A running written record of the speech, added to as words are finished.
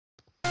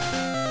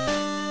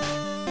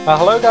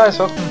Hello guys,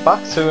 welcome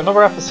back to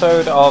another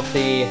episode of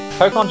the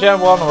Pokemon Gen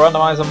 1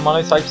 randomiser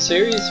Monotype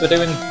series. We're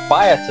doing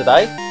Fire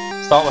today.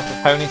 Start with the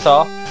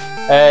Ponyta.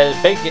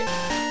 Big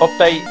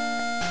update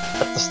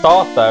at the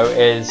start though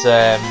is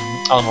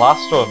on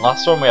last run.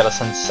 Last run we had a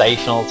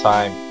sensational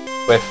time.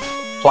 With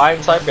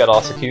Flying type we had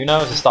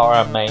Articuno as a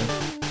starter and main.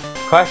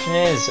 The question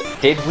is,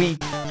 did we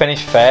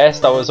finish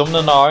first? I was and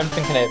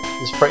thinking it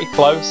was pretty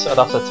close. I'd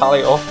have to tally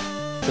it up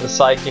to the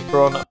Psychic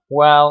run.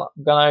 Well,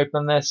 I'm gonna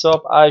open this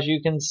up. As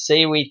you can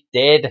see, we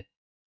did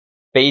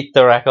beat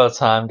the record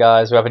time,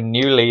 guys. We have a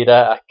new leader.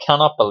 I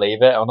cannot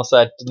believe it. Honestly,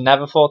 I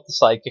never thought the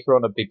Psychic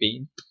run would be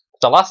beaten.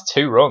 The last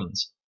two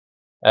runs,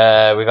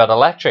 we've had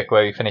Electric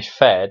where we finished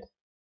third.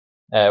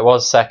 It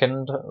was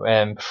second,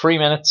 3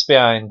 minutes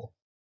behind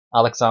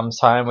Alakazam's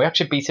time. We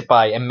actually beat it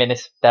by a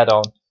minute dead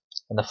on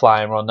in the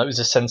flying run. That was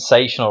a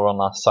sensational run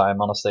last time,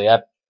 honestly.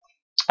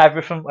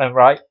 Everything went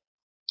right.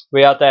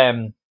 We had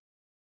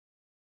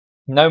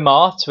no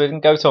Mart, we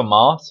didn't go to a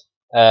Mart.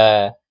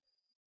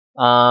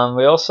 And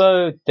we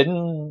also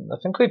didn't, I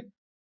think we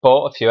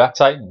bought a few X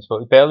items, but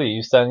we barely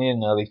used any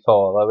in Elite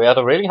 4. Like, we had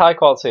a really high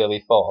quality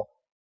Elite 4.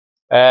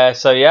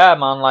 So yeah,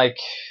 man, like,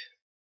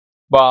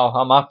 wow,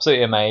 I'm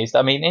absolutely amazed.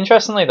 I mean,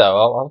 interestingly though,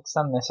 I'll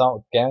extend this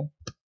out again.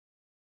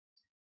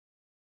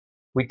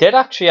 We did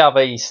actually have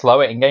a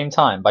slower in-game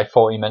time by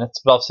 40 minutes,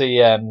 but obviously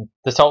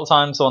the total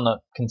time's the one that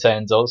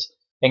concerns us.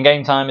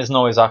 In-game time isn't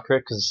always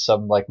accurate because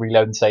some like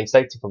reloading save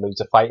states if we lose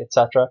a fight,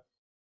 etc.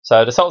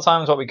 So the total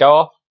time is what we go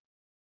off.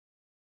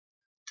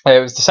 It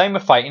was the same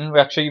with fighting. We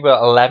actually were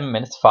 11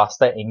 minutes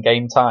faster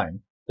in-game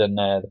time than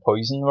the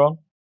poison run,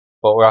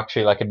 but we're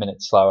actually like a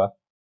minute slower.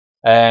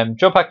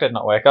 Jump pack did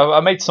not work. I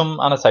made some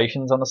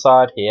annotations on the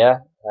side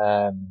here.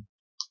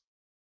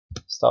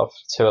 Stuff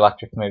 2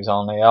 electric moves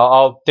only.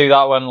 I'll do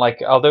that one.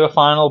 Like I'll do a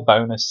final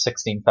bonus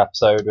 16th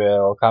episode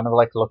where I'll kind of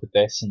like look at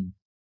this and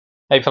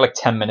maybe for like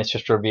 10 minutes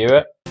just to review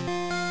it,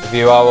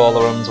 review how all the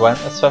runs went,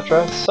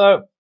 etc.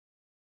 So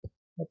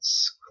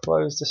let's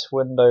close this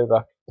window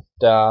back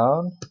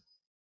down.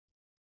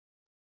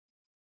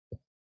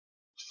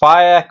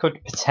 Fire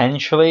could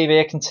potentially be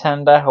a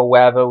contender,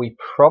 however we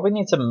probably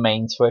need to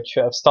main switch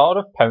it. I've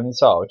started with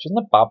Ponyta, which isn't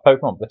a bad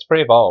Pokemon, but it's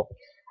pretty evolved.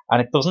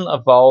 And it doesn't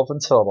evolve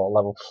until about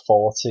level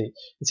 40.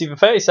 It's either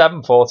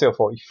 37, 40 or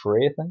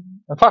 43 I think.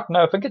 In fact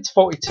no, I think it's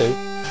 42 to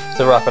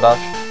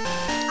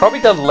Rapidash. Probably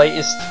the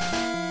latest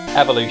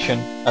evolution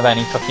of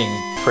any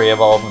fucking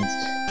pre-evolvement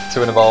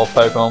to an evolved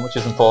Pokemon, which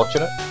is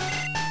unfortunate.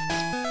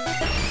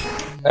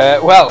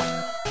 Well,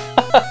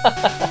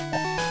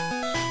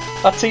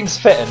 that seems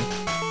fitting.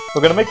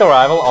 We're gonna make the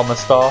rival on the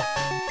star.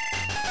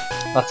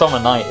 That's on the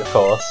night, of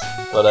course,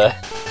 but I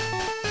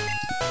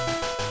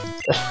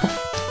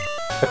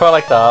quite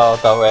like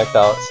that. That worked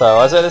out.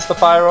 So as it is the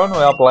Fire run, we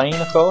are Blaine,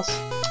 of course.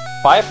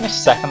 Fire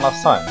finished second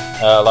last time,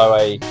 although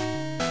I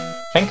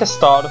think I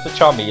started with the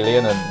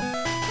Charmeleon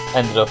and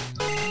ended up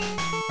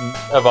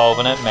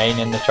evolving it main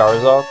in the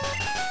Charizard.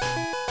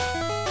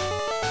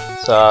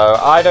 So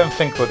I don't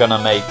think we're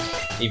gonna make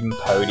even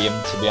podium,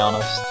 to be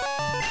honest.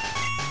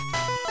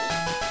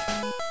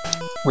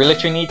 We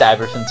literally need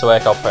everything to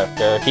work out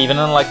perfectly. Like, even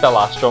in like the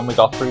last run we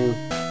got through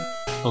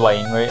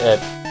Blaine,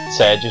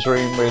 Surge's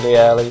room really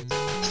early.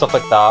 Stuff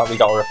like that. We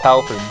got a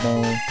repel through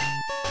Moon.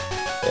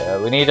 Yeah,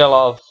 we need a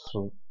lot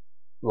of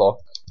luck.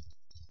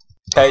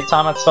 Okay,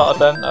 time had started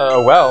then.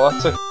 Well,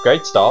 that's a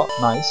great start.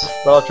 Nice.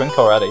 Well, I'll drink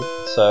already.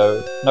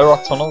 So, no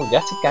Rock Tunnel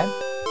yet again.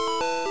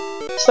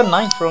 It's the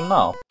 9th run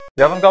now.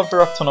 We haven't gone through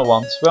Rock Tunnel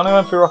once. We only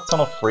went through Rock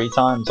Tunnel 3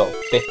 times, or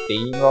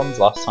 15 runs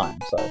last time,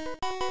 so.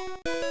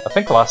 I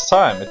think last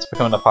time it's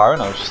becoming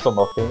apparent I was just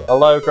unlucky.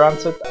 Although,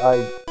 granted,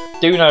 I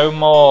do know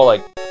more,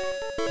 like,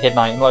 hidden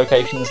item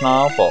locations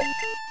now, but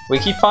we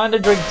keep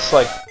finding drinks,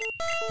 like,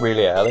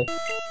 really early.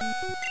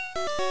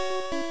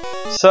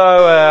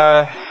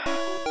 So,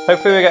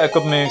 hopefully we get a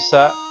good move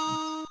set.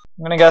 I'm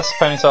gonna guess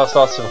Ponyta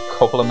starts with a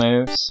couple of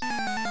moves.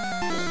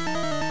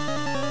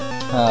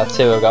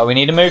 2 we got. We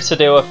need a move to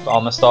deal with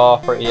on the star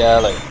pretty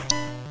early.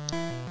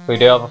 We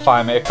do have a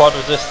 5-meter quad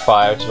resist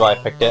fire, which is why I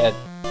picked it.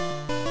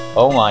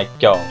 Oh my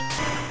god.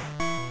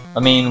 I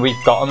mean,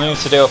 we've got a move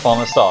to deal with on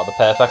the star, the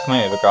perfect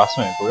move, a grass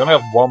move, but we only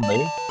have one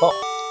move.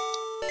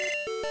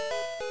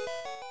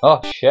 Oh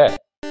shit.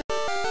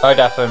 I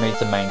definitely need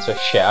to main switch.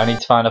 Shit, I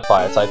need to find a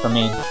fire type. I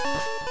mean,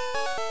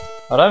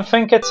 I don't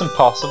think it's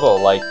impossible,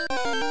 like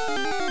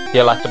the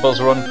Electabuzz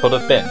run could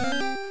have been.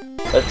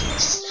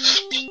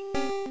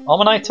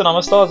 Almanites and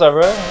Amistars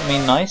everywhere. I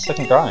mean, nice, I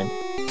can grind.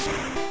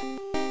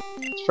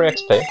 It's free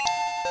XP.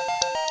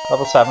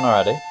 Level 7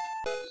 already.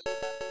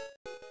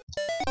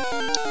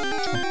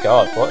 Oh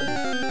god,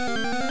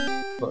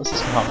 what is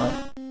this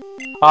happening?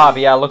 Ah, but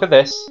yeah, look at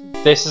this.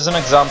 This is an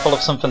example of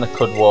something that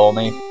could wall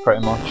me,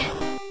 pretty much.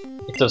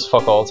 It does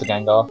fuck all to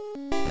Gengar.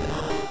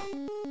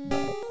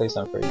 No, please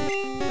don't freeze.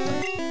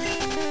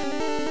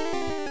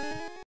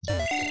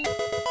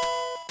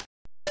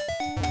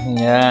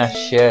 Yeah,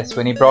 shit,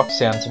 we need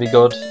Broxian to be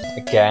good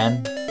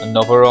again.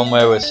 Another run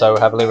where we're so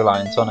heavily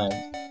reliant on it.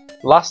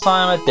 Last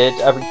time I did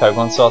every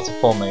Pokemon started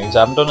full moves.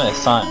 I haven't done it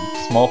this time.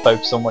 It's more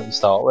focused on what you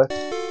start with.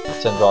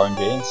 in terms of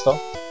RNG and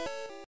stuff.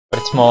 But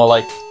it's more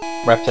like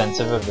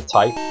representative of the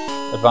type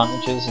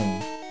advantages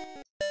and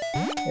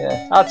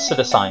yeah, adds to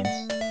the science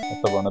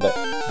of the run a bit.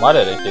 Why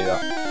did it do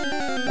that?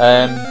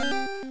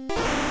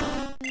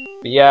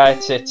 But yeah,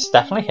 it's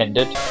definitely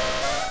hindered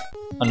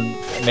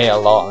me a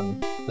lot on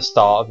the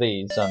start of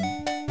these, and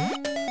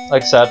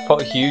like I said,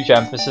 put a huge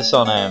emphasis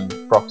on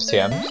Brock's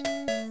TMs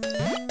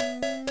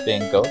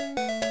being good.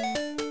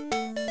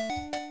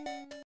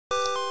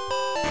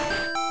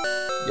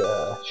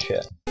 Yeah,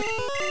 shit.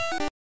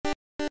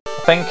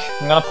 I think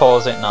I'm gonna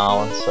pause it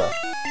now and so.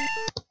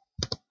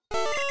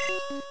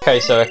 Okay,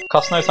 so it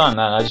cost no time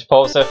then. I just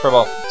paused it for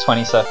about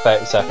 30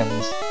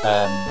 seconds.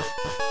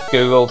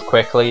 Googled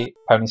quickly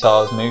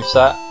Ponyta's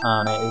moveset,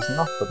 and it is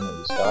not good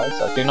news, guys.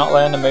 I do not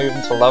learn the move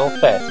until level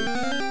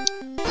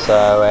 30.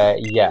 So,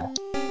 yeah.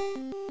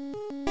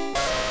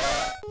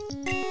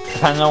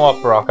 Depending on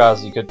what Brock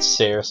has, you could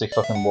seriously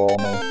fucking wall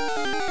me.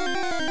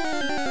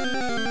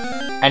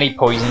 Any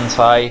poison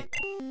type,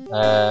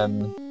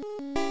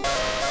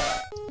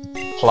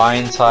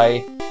 flying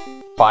type,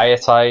 fire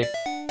type,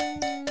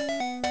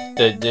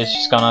 they're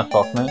just gonna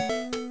fuck me.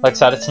 Like I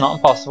said, it's not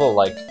impossible,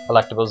 like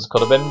Electabuzz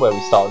could have been, where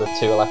we started with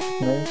 2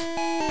 electric moves.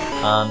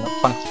 And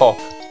thank fuck,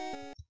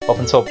 up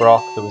until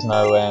Brock there was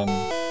no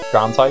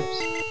ground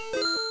types.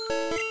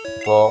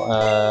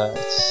 But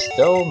it's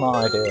still not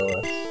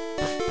ideal.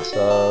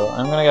 So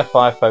I'm gonna get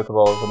 5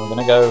 Pokeballs and we're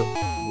gonna go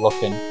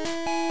looking.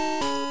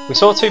 We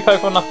saw 2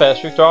 Pokemon in our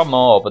first week, there are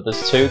more, but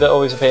there's 2 that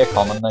always appear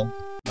commonly,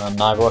 and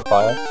neither are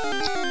fire.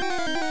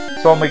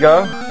 So on we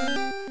go.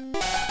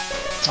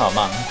 Oh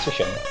man, it's a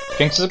shame.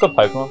 Jinx is a good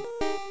Pokemon.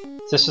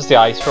 If this was the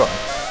ice run,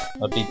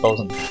 I'd be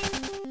buzzing.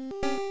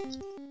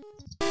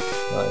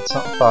 No, it's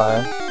not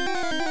fire.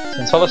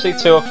 So until I see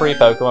 2 or 3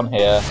 Pokemon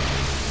here,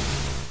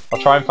 I'll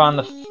try and find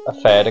a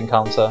third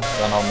encounter,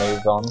 then I'll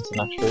move on to the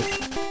next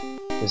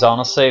route. Because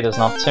honestly, there's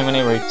not too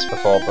many routes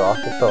before Brock,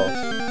 of course.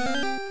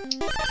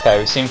 Okay,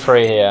 we've seen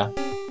 3 here.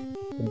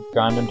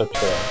 Grind and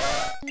Dodrio.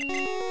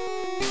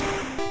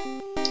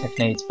 If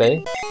needs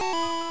be.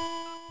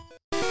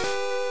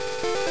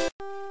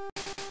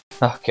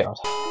 Oh god,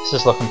 this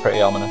is looking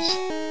pretty ominous.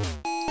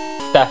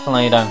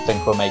 Definitely don't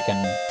think we're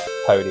making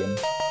podium.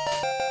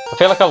 I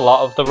feel like a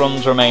lot of the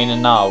runs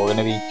remaining now, we're going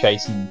to be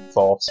chasing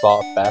 4th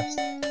spot at best.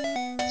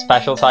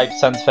 Special types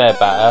tend to fare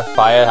better.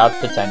 Fire had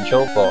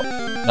potential, but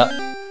no.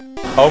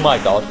 Oh my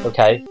god,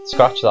 okay,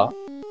 scratch that.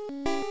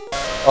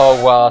 Oh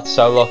wow, it's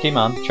so lucky,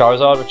 man.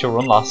 Charizard, which will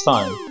run last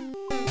time.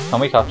 Can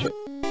we catch it?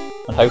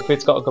 And hopefully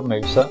it's got a good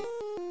moveset.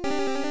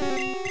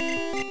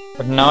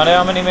 I have no idea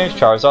how many moves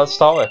Charizard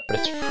start with, but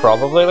it's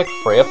probably like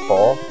 3 or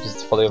 4, because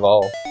it's fully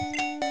evolved.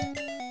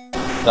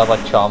 They have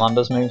like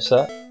Charmander's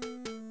moveset.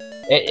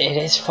 It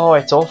is 4,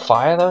 it's all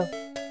fire though.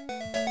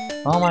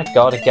 Oh my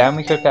god, again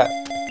we could get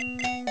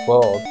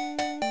floored.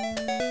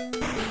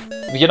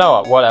 But you know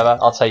what, whatever,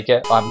 I'll take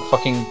it. I'm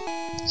fucking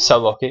so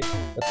lucky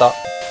at that.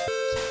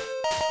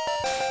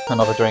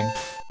 Another drink.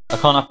 I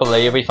cannot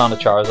believe we found a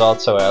Charizard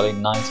so early.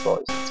 Nice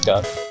boys, let's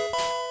go.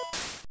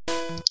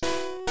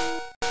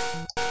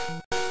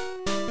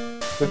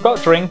 We've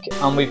got drink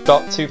and we've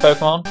got 2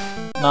 Pokemon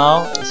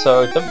now,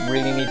 so I don't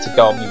really need to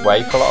go on my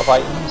way for a lot of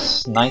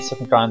items. Nice, I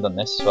can grind on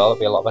this as well, it'll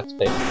be a lot of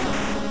XP.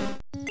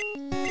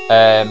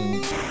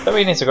 Don't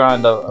really need to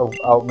grind out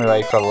my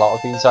way for a lot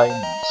of these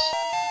items.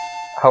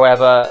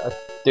 However, I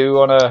do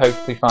want to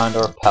hopefully find a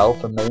Repel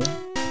for Moon.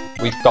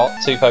 We've got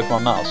 2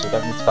 Pokemon now, so we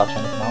don't need to catch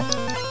anything else.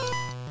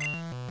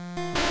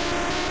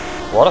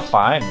 What a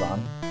find,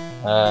 man.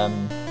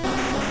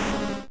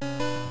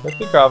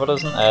 Hopefully Gravel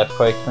doesn't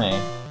Earthquake me.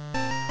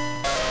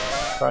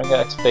 Try and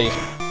get XP.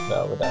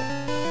 No, we're dead.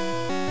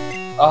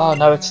 Oh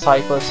no, it's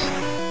typeless.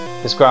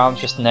 This ground's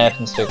just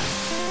nerfing to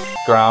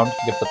ground,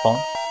 give the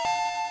point.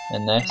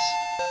 In this.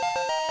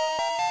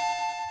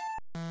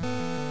 I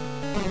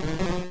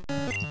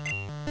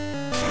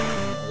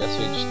guess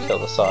we just kill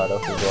the side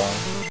off as well.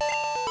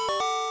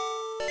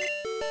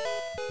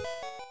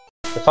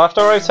 If I have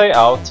to rotate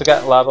out to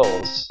get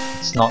levels,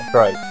 it's not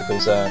great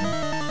because I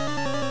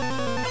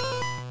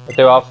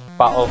do have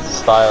battle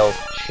style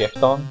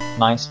shift on.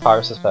 Nice,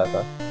 Paris is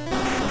perfect.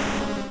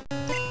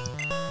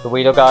 The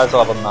Weedle guy's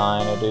level 9,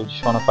 I do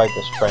just want to fight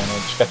this trainer,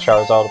 just get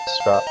Charizard up to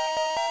scrap.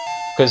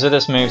 Because of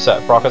this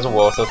moveset, Brock has a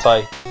water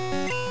type.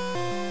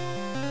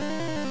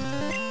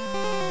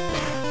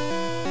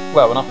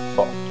 Well, we're not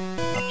fucked,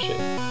 actually,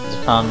 because I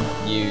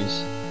can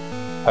use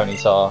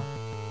Ponyta.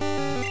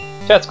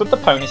 Yeah, it's good that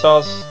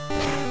Ponyta's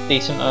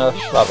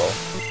decent-ish level.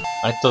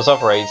 And it does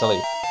have Razor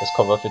Leaf as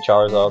cover for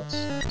Charizard's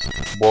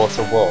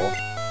Water Wall.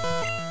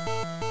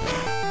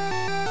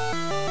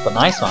 But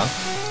nice, man.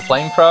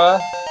 Flamethrower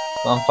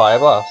on Fire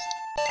Blast.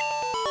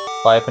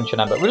 Fire Punch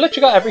and Ember. We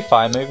literally got every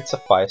fire move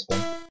except Fire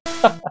Spin.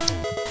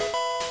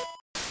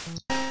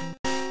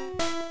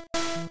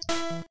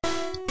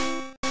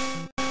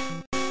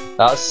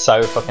 That was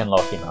so fucking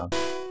lucky, man.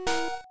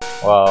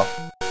 Wow.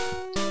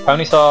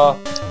 Ponyta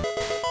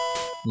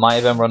might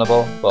have been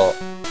runnable, but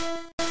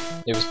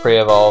it was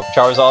pre-evolved.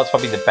 Charizard's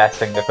probably the best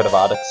thing they could have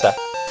had except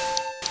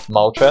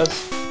Moltres.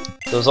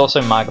 There was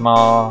also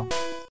Magmar,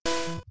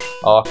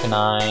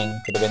 Arcanine,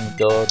 could have been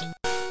good.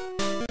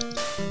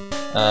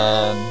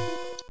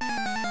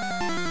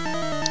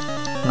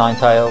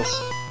 Ninetales,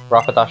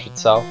 Rapidash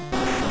itself.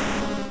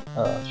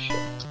 Oh shit.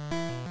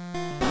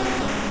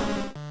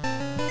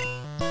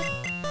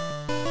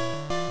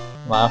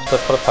 Might have to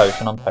put a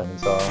potion on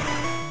Ponytail.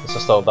 This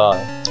will still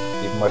die.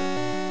 Even with.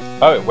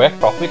 Oh, it worked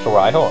properly for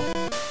Rhydon.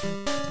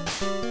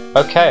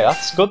 Okay,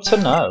 that's good to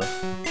know.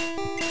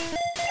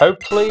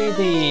 Hopefully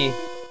the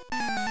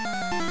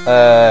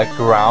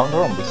ground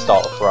run we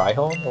start with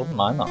Rhydon. I wouldn't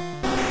mind that.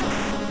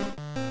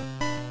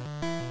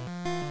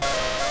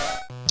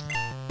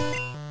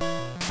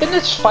 Didn't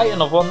it just fight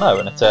another one though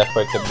and its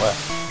Earthquake didn't work?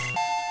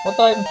 What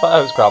did I even fight? Oh,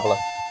 it was Graveler.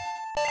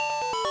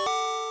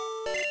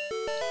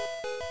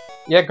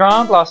 Yeah,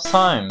 ground last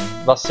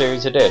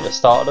series I did, I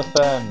started with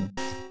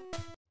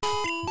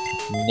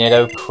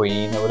Nido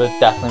Queen. It would have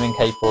definitely been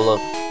capable of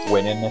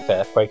winning if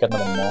Earthquake hadn't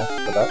been there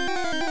for that.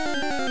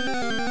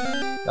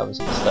 That was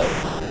a mistake.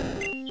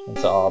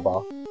 Into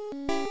R-bar.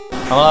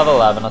 I'm on level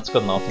 11, that's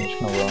good enough, I'm just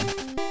gonna run.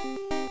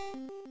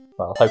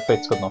 Well, hopefully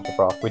it's good enough for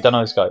Brock. We don't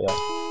know who's got it yet.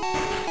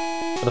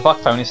 But the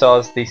fact Ponysaur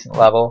is a decent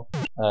level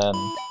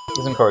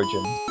is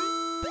encouraging.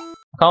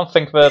 I can't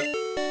think of a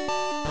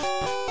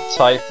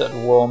type that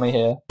would warm me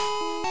here.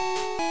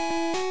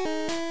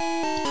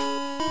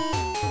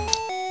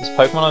 There's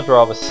Pokemon I'd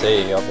rather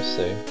see,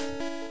 obviously.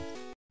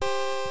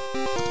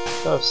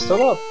 So I've still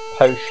got a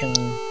potion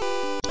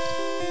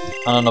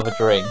and another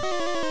drink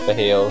for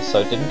heals, so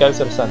it didn't go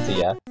to the centre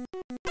yet.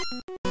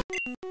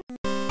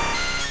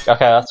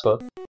 Okay, that's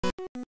good.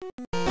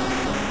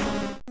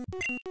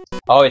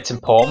 Oh, it's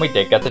important we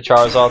did get the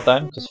Charizard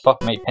then, because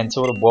fuck me, Pinta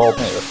would have walled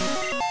me with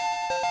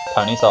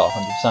Ponytail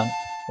 100%.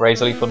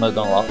 Razor Leaf wouldn't have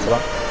done a lot to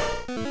that.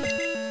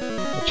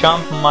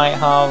 Machamp might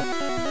have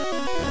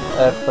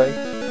Earthquake.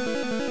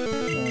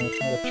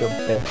 Jump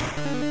kick.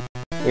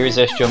 We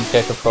resist jump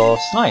kick, of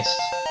course. Nice.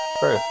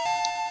 True.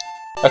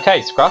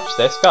 Okay, scratch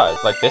this, guys.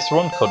 Like, this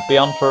run could be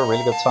on for a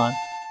really good time.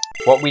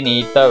 What we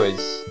need, though, is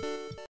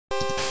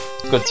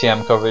good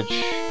TM coverage.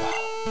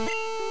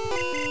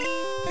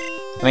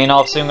 I mean,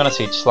 obviously I'm going to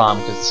teach Slam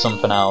because it's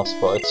something else,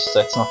 but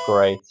it's not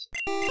great.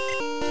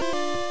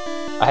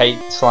 I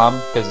hate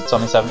Slam because it's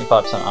only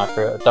 75%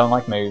 accurate. I don't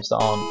like moves that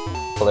aren't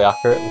fully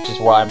accurate, which is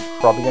why I'm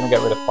probably going to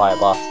get rid of Fire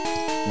Blast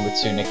and would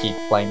sooner keep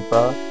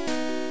Flamethrower.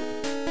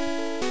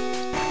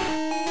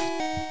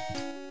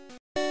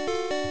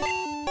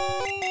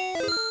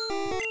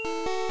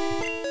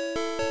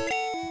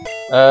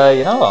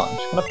 You know what? I'm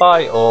just gonna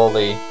buy all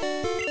the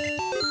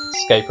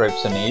escape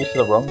ropes I need for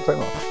the run, pretty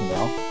much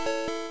now.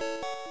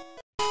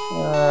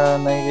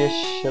 Maybe I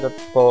should have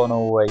bought an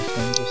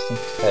Awakening just in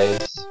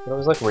case. But it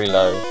was like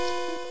reload.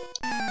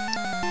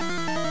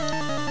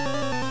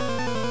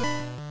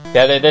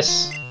 Yeah,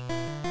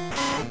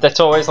 that's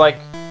always like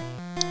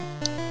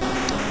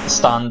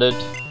standard,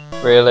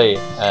 really.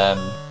 One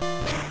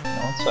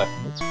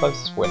second, let's close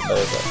this window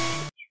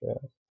there.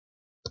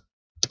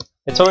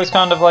 It's always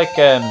kind of like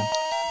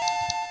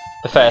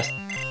the first.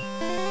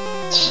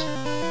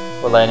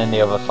 We're learning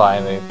the other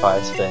fire move,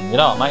 Fire Spin. You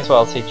know what, I might as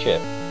well teach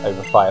it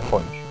over Fire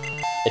Punch.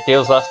 It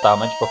deals less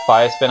damage, but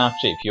Fire Spin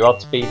actually, if you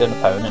outspeed an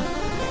opponent,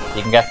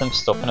 you can get them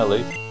stuck in a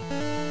loop.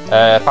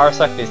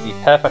 Parasect is the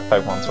perfect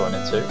Pokemon to run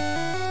into.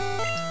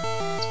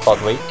 It's quad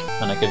weak,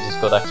 and it gives us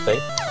good XP.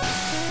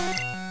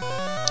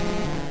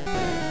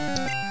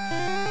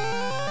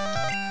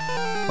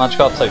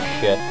 Magikarp's so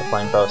shit, the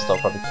Flamethrower still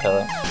probably kill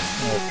it.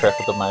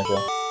 Triple good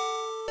measure.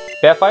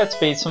 But yeah, if I had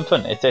speed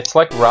something, it's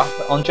like Wrap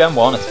on Gen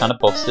 1, it's kind of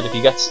busted. If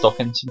you get stuck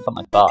in something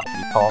like that,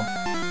 you can't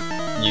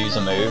use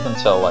a move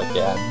until like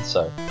the end,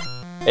 so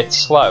it's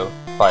slow,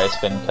 Fire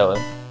Spin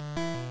killing.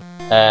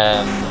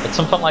 It's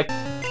something like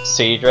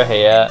Seadra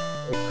here,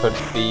 it could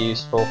be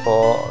useful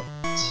for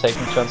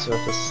taking chances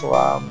with the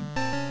Slam.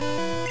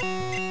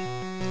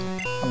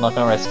 I'm not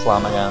gonna risk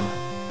Slam again.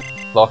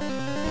 Look,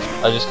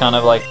 I just kind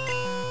of like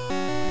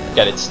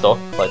get it stuck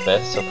like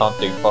this, so I can't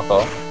do fuck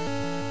off.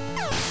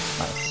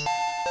 Nice.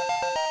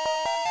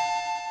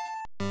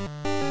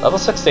 Level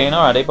 16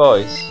 already,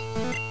 boys.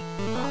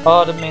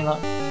 Oh, I didn't mean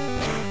that.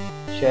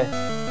 Shit.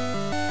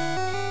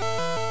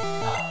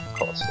 Of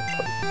course,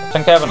 I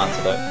think I have an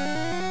antidote. I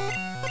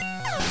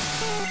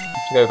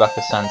have to go back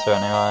to center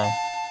anyway.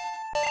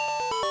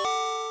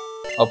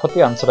 I'll put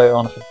the antidote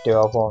on if I do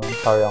have one and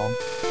carry on.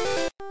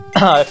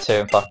 I have two,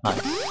 in fact,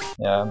 nice.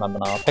 Yeah, I remember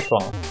now. I'll pick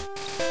one up.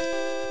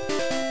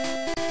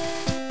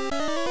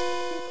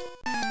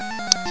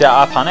 Yeah,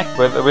 I panicked.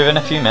 Within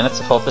a few minutes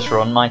I thought this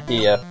run might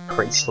be a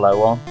pretty slow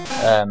one.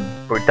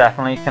 But we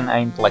definitely can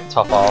aim to like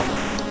top off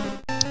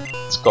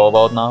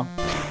scoreboard now.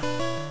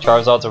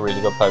 Charizard's a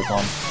really good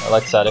Pokemon.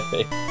 Like I said,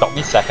 it got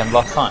me second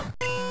last time.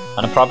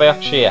 And I'm probably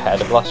actually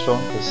ahead of last run,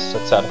 because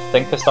like I said, I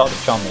think I started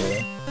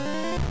Charmeleon.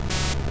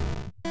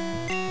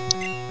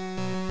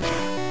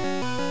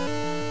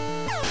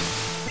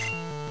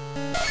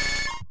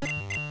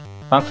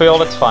 Thankfully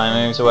all its fire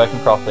moves are working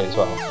properly as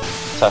well.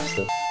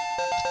 Tested.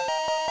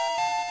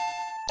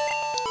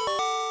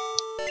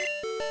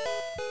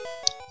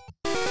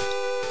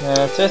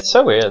 Yeah, it's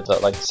so weird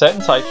that like certain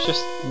types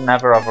just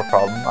never have a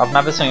problem. I've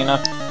never seen a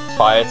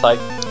fire type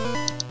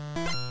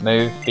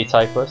move be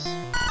typeless.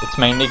 It's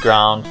mainly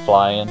ground,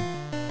 flying.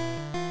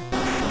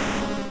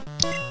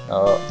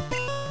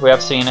 We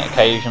have seen it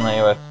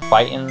occasionally with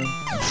fighting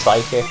and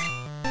psychic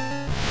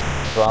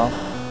as well.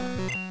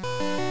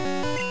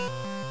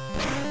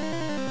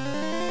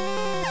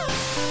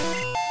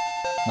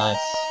 Nice.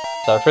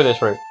 So through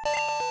this route.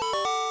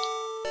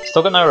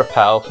 Still got no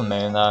repel for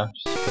Moon though,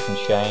 just a freaking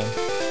shame.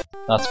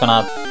 That's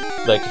gonna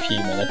add like a few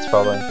minutes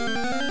probably.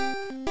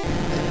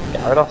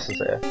 Gyarados is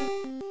here.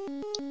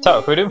 So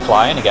if we're doing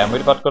flying again, we'd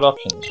have got good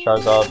options.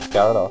 Charizard,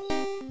 Gyarados.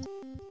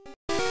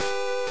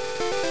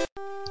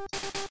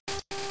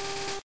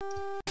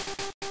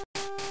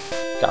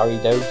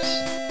 Gyarados.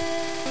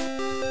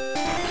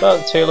 So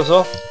let's heal us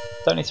up.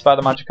 Don't need to buy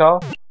the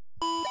Magikarp.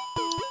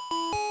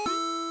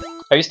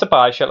 I used to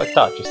buy shit like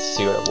that just to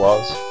see what it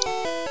was.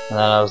 And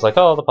then I was like,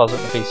 oh, deposit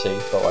in the PC,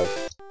 but like,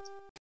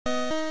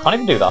 can't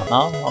even do that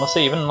now.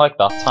 Honestly, even like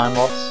that time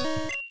loss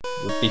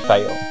would be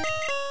fatal.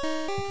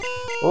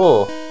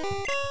 Ooh.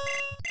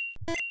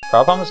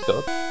 Crabhammer's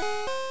good.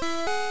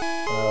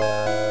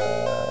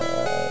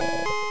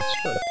 Let's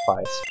go to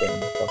Fire Spin,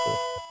 probably.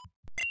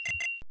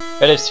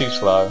 It is too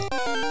slow.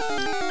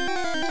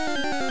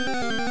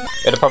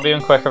 It'd probably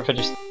been quicker if I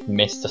just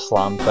missed the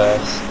slam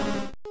first,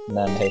 and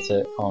then hit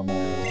it on the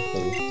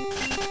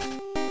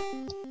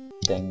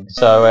thing.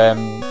 So,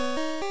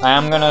 I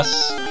am gonna...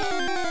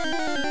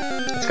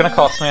 It's gonna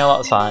cost me a lot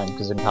of time,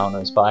 because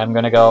encounters, but I'm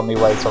gonna go on my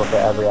way to look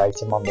at every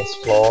item on this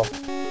floor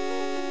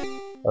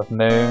of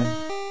Moon,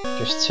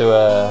 just to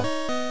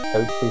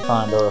hopefully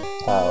find a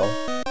repel,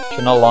 which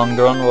in the long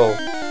run will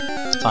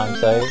time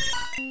save.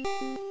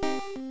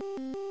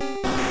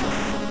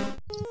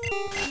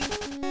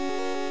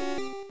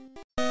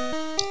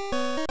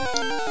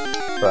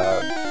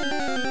 Bro.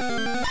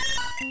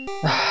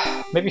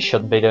 Maybe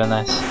shouldn't be doing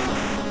this.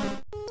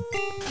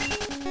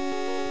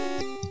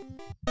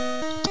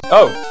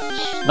 Oh!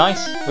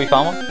 Nice! We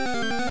found one.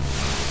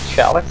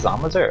 Shit,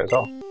 Alakazam was here as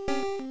well.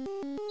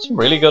 Some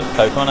really good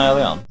Pokemon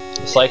early on.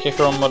 The Psychic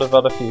run would have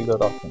had a few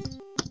good options.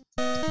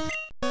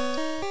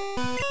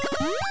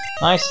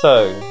 Nice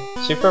though.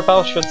 Super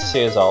Repel should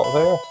see us out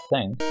there, I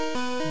think.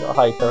 We've got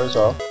Hyper as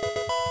well.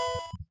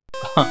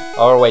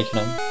 Or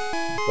Awakening.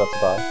 Forgot to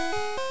buy.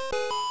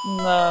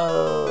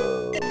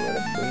 No,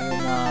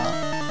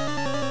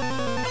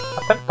 I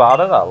think bad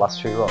at that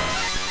last few runs.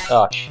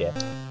 Oh shit.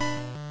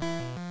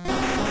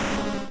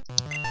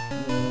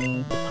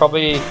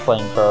 Probably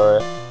Flamethrower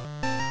it.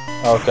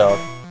 Oh god,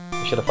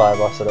 I should have Fire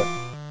Blasted it.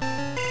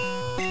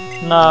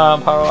 No,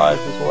 I'm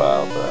paralysed as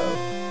well, bro.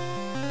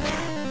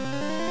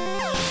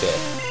 Shit.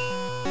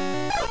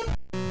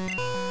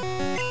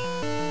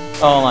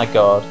 Oh my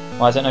god,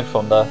 why is it no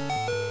Thunder?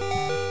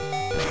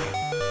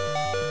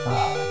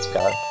 Oh, let's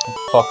go.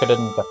 Fuck, I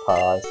didn't get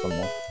paralysed from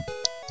that.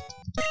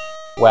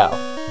 Well.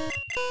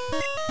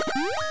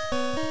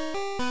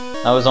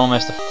 That was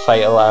almost a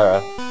fatal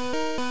error.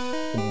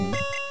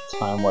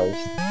 Time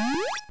waste.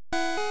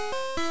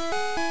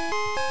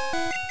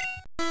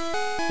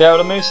 Yeah,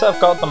 with the moveset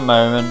I've got at the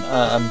moment,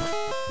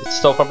 it's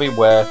still probably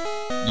worth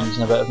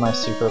using a bit of my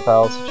Super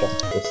Repel to check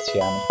this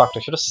TM. In fact,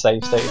 I should have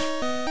saved state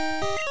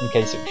in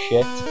case it was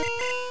shit.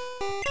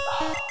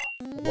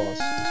 It was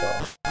as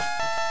well.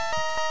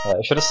 Yeah,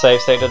 I should have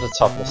saved state at the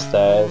top of the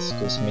stairs,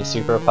 because my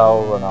Super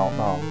Repel will run out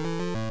now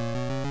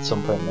at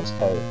some point in this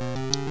cave.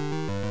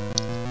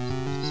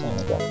 Same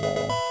again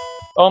there.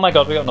 Oh my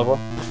god, we got another one.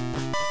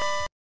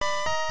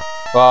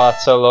 Wow,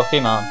 that's so lucky,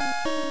 man.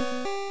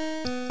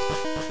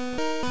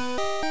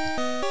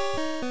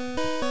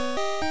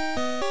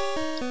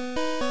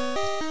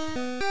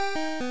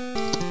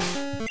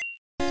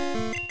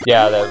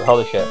 Yeah,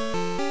 holy shit.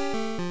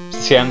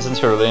 CM's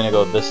into really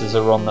good. This is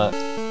a run that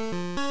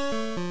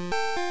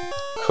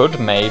could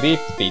maybe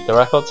beat the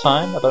record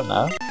time, I don't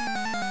know.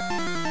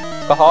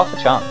 It's got half a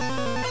chance.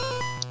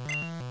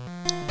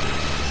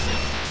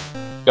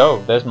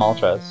 Go, there's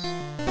Moltres.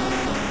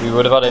 We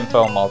would have had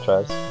info on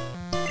Moltres.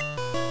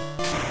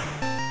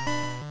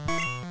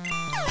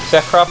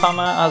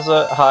 Crabhammer has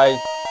a high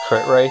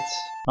crit rate,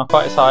 not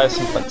quite as high as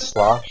something like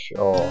Slash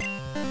or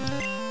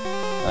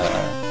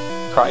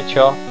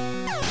Crychop,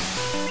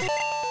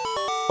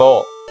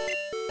 but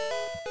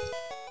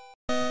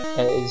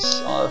it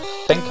is, I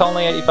think,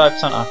 only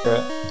 85%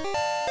 accurate.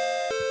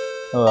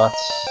 Oh,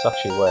 that's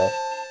actually worth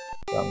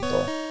going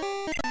for.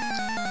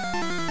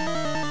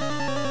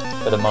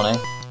 Bit of money.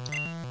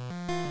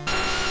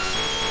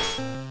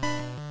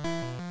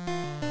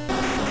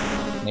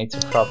 Need to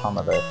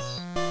Crabhammer this.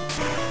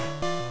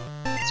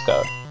 Let's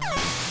go.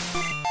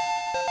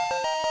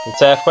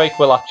 This Earthquake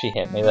will actually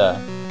hit me there.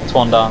 It's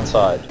one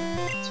downside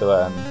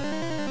to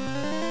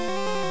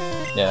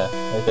yeah,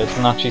 it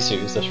doesn't actually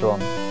suit us this run.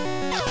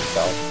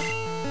 God.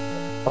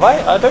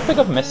 I don't think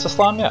I've missed a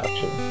slam yet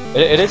actually.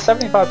 It is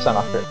 75%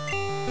 accurate.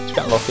 Just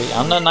getting lucky.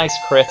 And a nice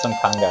crit on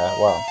Gengar.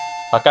 Wow.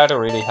 That guy had a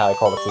really high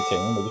quality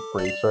team, we just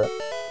breathe for it.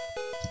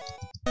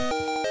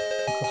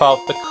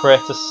 felt the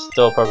crit is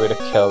still probably to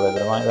kill it,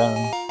 but it might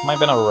have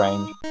been a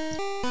range.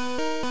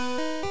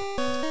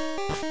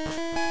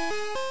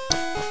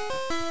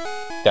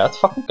 Yeah, let's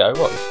fucking go,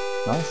 boys.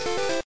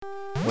 Nice.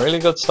 Really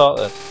good start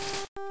there.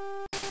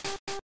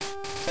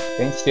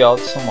 Against the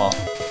odds somewhat.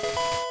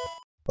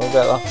 We'll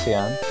get that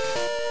TN.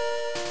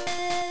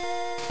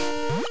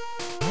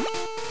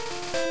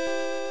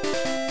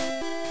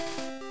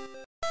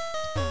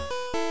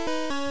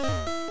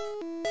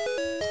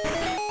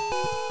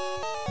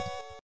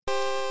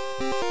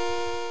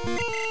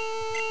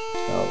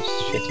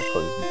 Shitty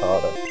poison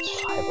powder. It's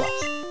Fire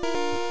Blast.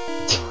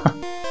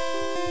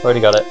 Already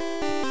got it.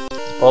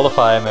 All the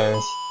fire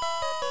moves.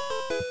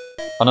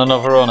 On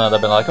another run I'd have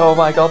been like, oh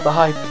my god, the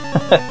hype!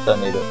 Don't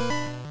need it.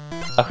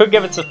 I could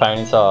give it to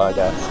Ponyta, I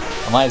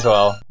guess. I might as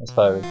well, I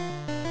suppose.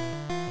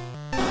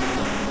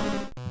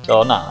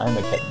 Oh nah, I'm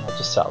only kidding, I'll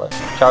just sell it.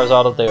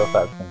 Charizard will deal with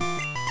everything.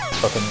 It's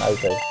fucking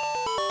OP.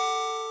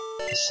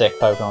 It's a sick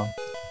Pokemon.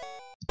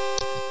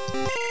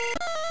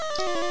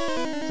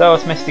 So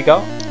what's Misty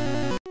got?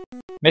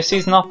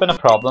 Misty's not been a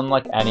problem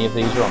like any of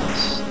these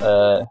runs.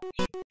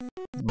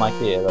 Might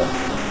be here though.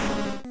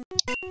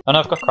 Oh no,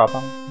 I've got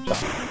Crabman.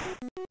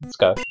 Let's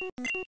go.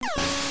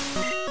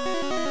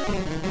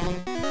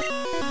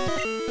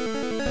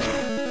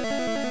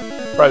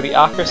 Bro, the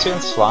accuracy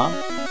and slam.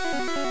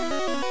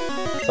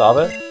 Let's have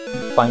it.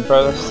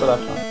 Flamethrow this to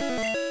left hand.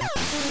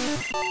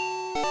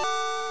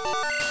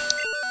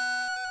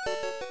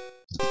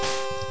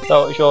 So,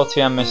 what was your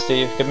TM, Misty?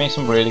 You've given me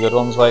some really good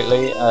ones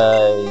lately.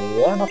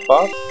 Yeah, not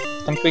bad.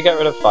 I think we get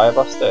rid of Fire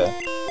Blast here.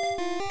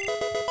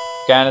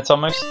 Again, it's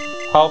almost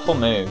a powerful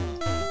move.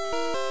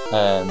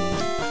 But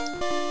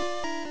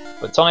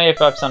it's only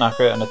 85%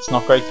 accurate and it's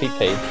not great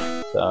PP,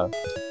 so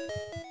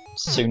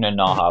sooner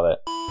not have it.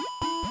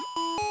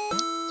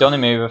 The only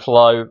move with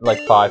low, like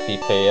 5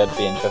 PP I'd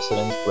be interested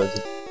in is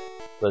Blizzard.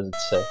 Blizzard's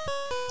sick.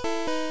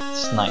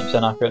 It's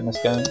 90% accurate in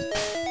this game.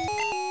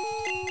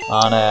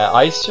 And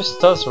Ice just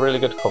does really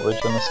good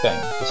coverage in this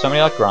game. There's so many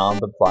like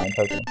ground and flying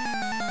Pokemon.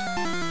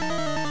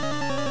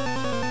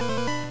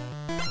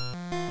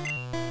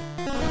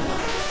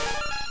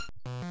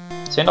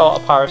 Seen a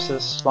lot of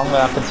Parises, long way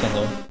I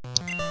continue.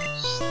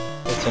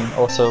 It's an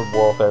also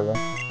walk over,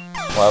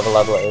 whatever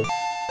level it is.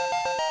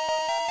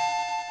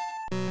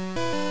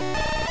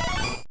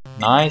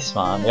 Nice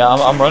man, yeah,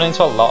 I'm running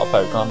into a lot of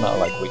Pokemon that are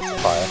like weak to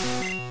fire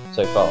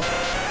so far.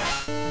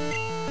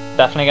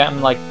 Definitely getting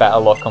like better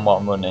luck on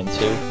what I'm running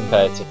into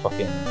compared to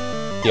fucking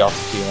the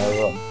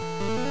Articuno run.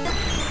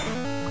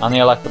 And the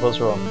Electabuzz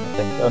run, I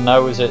think. Oh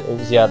no, it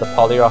was yeah, the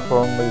Poliwrath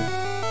run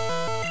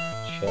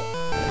shit.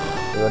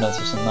 We run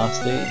into some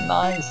nasty.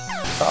 Nice!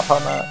 Crap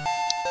hammer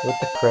with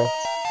the crit.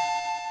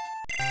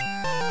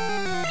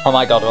 Oh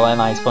my god, we'll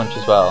end Ice Punch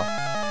as well.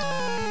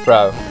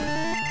 Bro,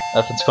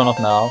 if it's gone up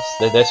now,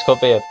 this could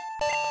be a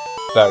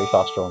very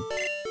fast run.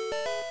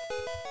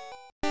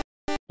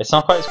 It's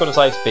not quite as good as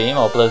Ice Beam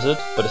or Blizzard,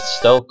 but it's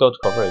still good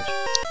coverage.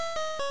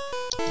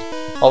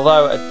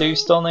 Although, I do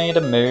still need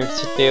a move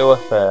to deal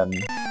with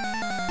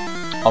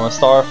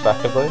Omastar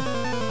effectively.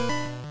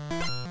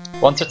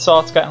 Once it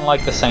starts getting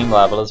like the same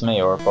level as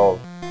me or above,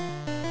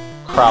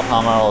 Crab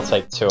Hammer will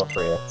take 2 or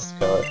 3 hits to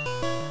kill it.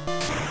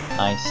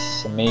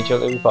 Nice.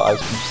 Immediately we put Ice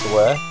Punch to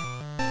work.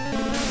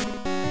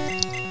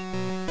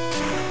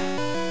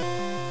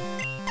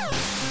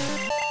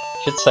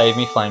 Should save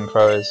me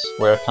Flamethrowers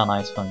where it can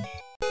Ice Punch.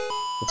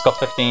 It's got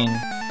 15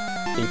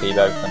 PP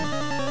both of them.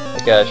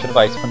 Okay, I should have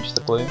Ice Punched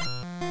the glue.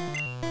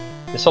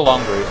 It's a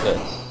long route, this.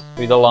 It'll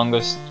be the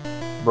longest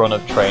run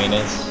of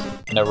trainers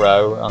in a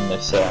row on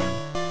this,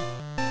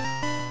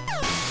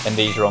 in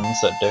these runs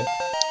that do.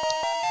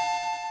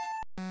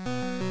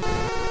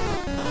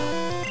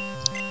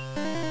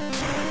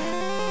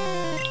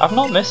 I've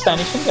not missed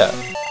anything yet.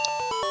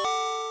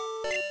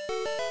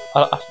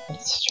 I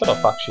should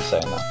have actually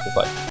saying that, because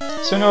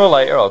like, sooner or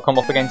later I'll come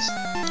up against...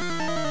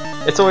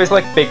 It's always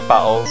like big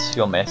battles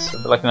you'll miss,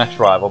 like the next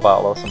rival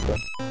battle or something.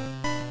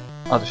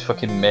 I'll just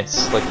fucking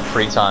miss like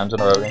 3 times in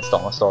a row against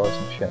Omastar or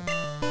some shit.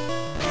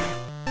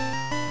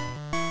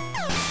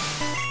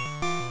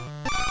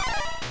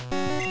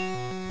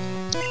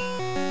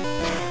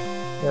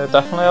 Yeah,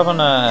 definitely having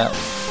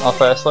our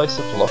first slice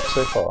of luck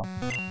so far.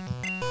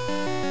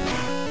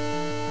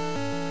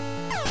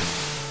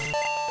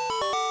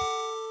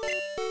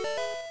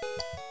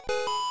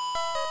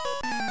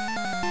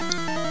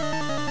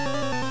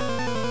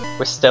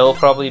 We're still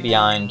probably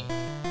behind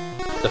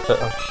the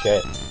oh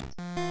shit.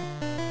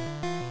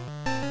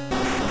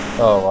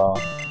 Oh wow,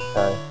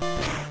 okay.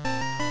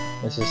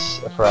 This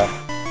is a threat.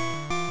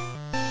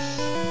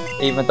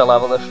 Even with the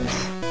level difference.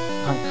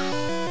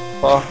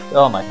 Fuck.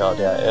 Oh my god,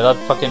 yeah, it had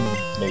fucking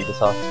nude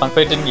attack.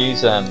 Thankfully it didn't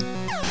use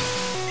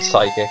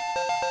Psychic.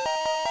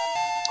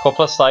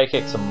 Couple of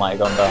Psychics and might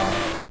have gone down.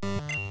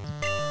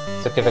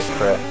 To give it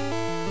crit.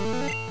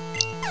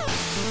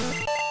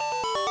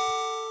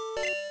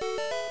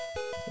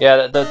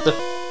 Yeah,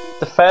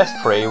 the first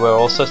 3 were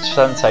also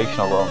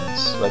sensational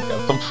runs. Like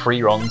I've done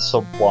 3 runs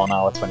sub 1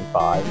 hour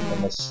 25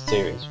 in this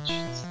series, which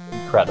is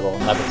incredible. I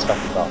never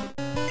expected that.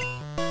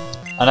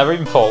 I never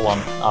even thought one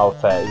out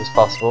of 30 was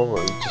possible,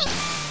 where we just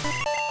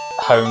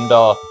honed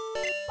our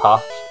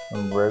path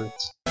and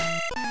route.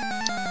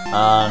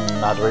 And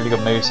had really good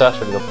movesets,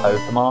 really good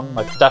Pokemon.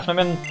 Like,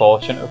 definitely been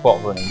fortunate with what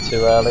we've run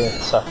into early,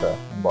 etc.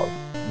 And what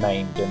we've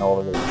named in all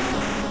of these.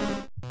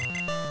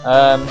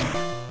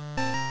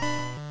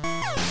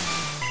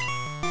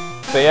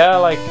 But yeah,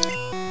 like,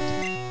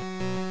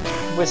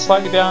 we're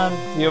slightly behind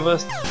the other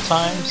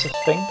times, I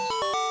think,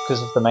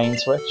 because of the main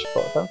switch,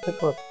 but I don't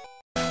think we're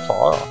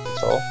far off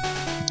at all.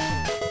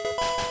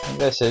 I think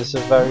this is a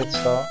very good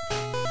start.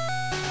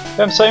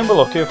 Yeah, I'm saying we're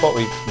lucky with what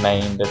we've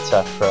mained,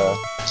 etc.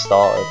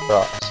 started,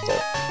 perhaps,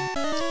 but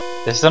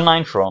this is the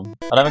 9th run.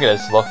 I don't think it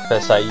is luck per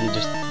se,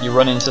 you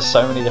run into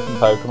so many different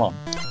Pokemon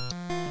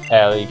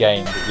early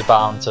game that you're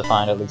bound to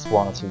find at least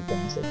one or two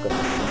things that good.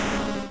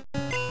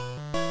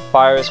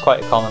 Fire is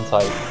quite a common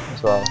type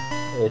as well.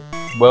 It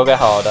will get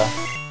harder.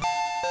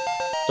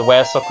 The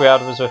worst luck we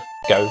had was with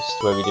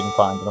Ghost, where we didn't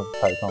find another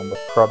Pokemon, but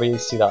probably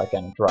see that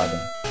again with Dragon.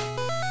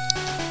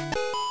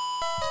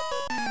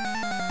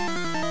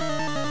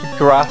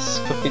 Grass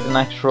could be the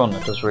next run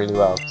that does really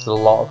well, because there's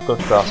a lot of good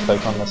grass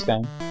Pokemon in this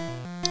game.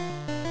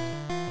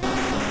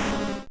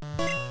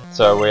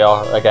 So we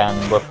are, again,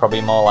 we're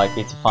probably more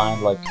likely to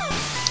find like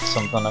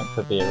something that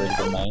could be a really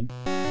good main.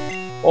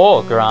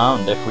 Or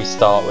ground if we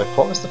start with,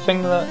 what was the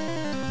thing that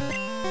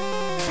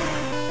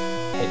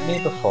hit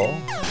me before?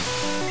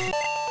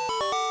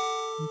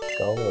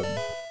 Golem.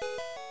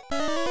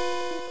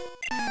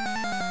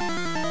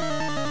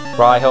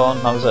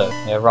 Rhydon, that was it.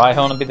 Yeah,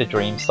 Rhydon would be the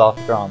dream start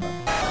for ground then.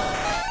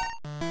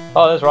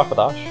 Oh, there's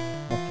Rapidash.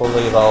 A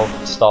fully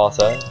evolved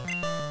starter.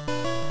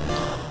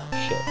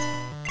 Shit.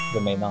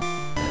 Didn't mean that.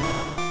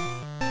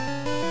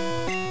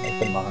 It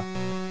didn't matter.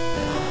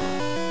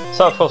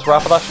 So, of course,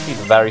 Rapidash should be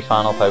the very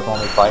final Pokemon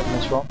we fight in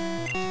this run.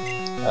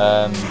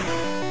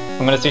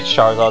 I'm going to teach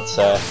Charizard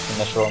Surf in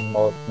this run,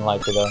 more than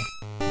likely though.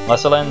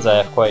 Unless it learns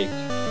Earthquake,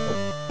 or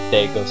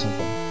Dig or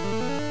something.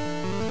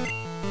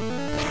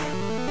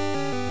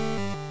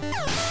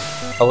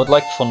 I would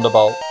like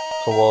Thunderbolt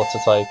for water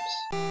types.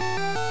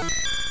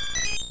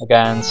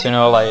 Again, sooner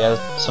or later,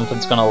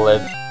 something's gonna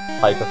live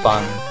Hyper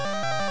Fang.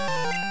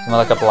 Something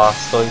like a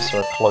Blastoise or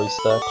a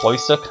Cloyster.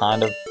 Cloyster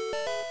kind of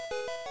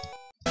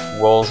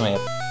walls me a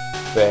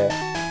bit.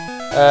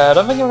 I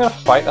don't think I'm gonna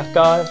fight that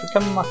guy. I think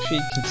I'm actually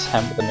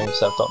content with the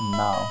moveset I've got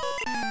now.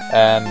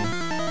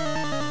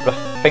 But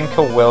I think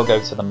I will go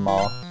to the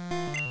Morty.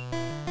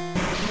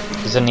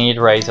 Because I need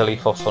Razor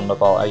Leaf or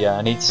Thunderbolt. Yeah,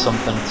 I need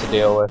something to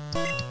deal with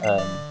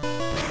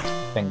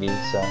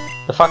thingies.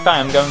 The fact that I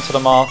am going to the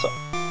Morty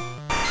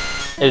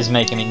is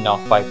making me not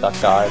fight that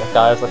guy. That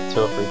guy has like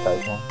 2 or 3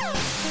 Pokemon.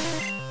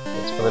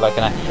 It's probably like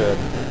an extra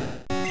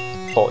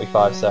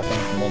 45 seconds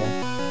a minute.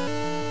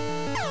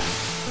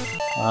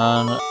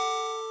 And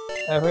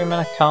every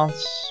minute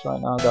counts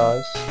right now,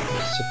 guys.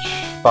 Such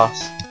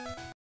fast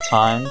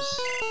times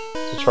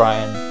to try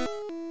and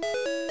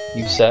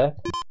usurp.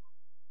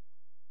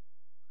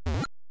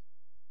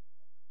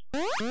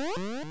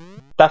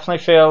 Definitely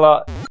feel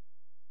that,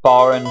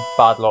 barring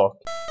bad luck,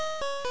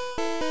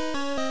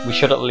 we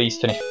should at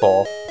least finish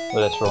 4th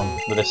with this run,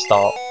 with this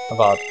start I've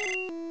had.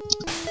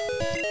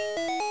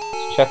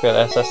 So check out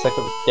this, let's take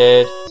what we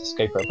did, let's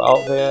escape over out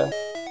of here.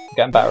 I'm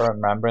getting better at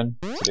remembering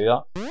to do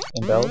that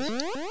in builds.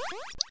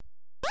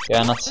 Yeah,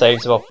 and that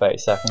saves about 30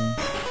 seconds.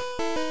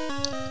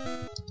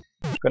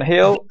 I'm gonna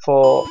heal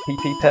for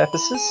PP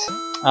purposes,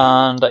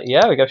 and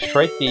yeah, we go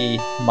straight the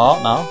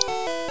Mart now.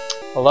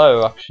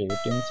 Although, actually, we're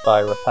doing this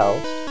by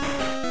Repels.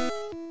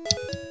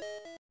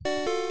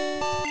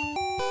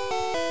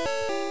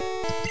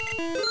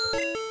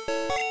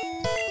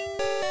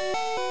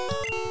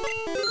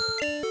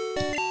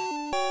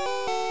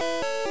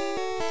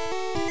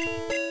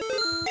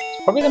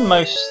 Probably the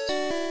most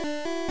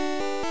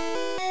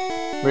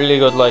really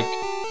good like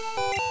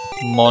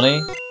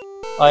money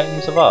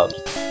items I've had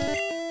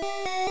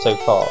so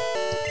far.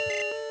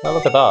 Oh,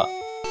 look at that.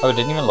 Oh, I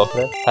didn't even look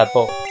at it.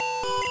 Headbutt.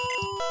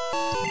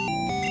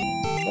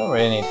 Don't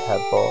really need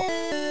Headbutt.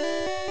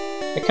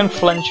 It can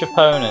flinch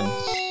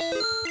opponents,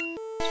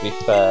 to be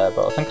fair,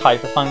 but I think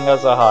Hyper Fang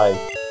has a high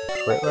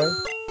crit rate.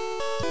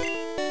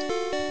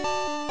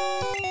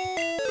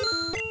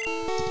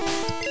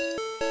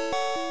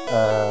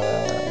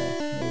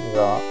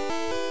 That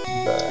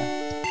there.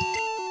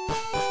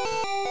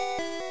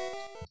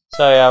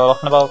 So yeah, we're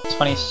looking about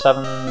 26,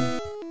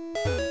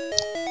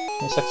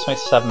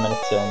 27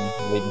 minutes in,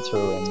 leading to a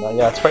win. But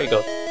yeah, it's pretty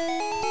good.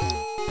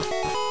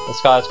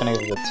 This guy's gonna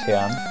give us a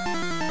TM.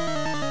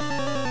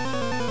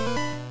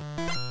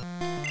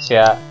 So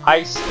yeah,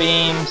 Ice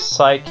Beam,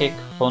 Psychic,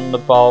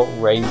 Thunderbolt,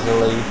 Razor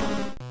Leaf,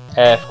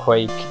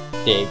 Earthquake,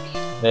 Dig.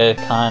 They're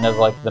kind of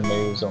like the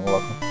moves I'm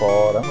looking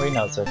for. I don't really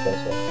know what to go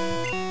for.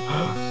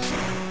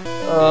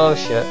 Oh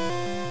shit.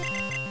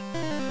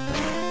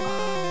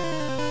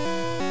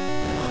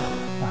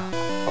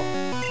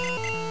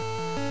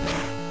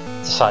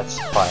 Decides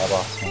to fire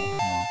blast me.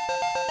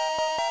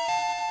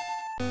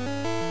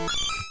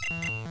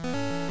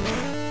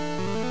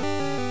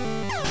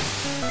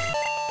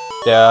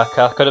 Yeah,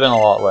 that could have been a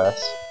lot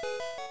worse.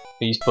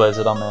 They used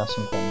Blizzard on me or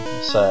something.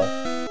 So.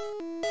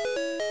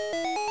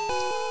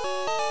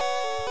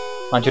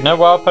 And do you know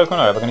wild Pokemon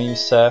are ever going to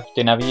use Surf?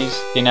 Do you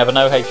never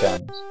know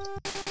HMs?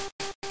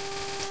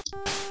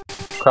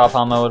 Crab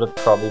Hammer would have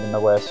probably been the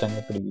worst thing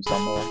they could have used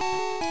on me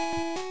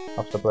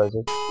after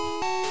Blizzard.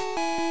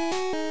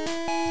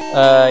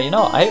 You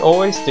know, I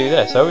always do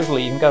this. I always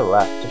leave and go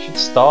left. I should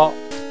start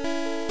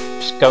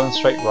just going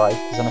straight right,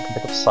 because then I can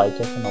pick up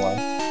Psychic on the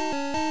way.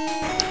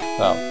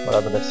 Well,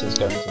 whatever this is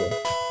going to be.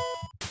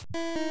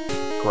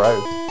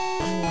 Growth.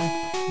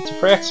 It's a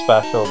 3x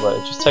special, but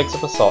it just takes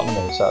up a slot in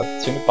the move, so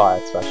it's too much buy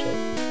it special.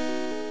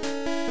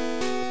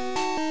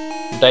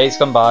 Days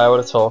gone by, I would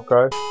have taught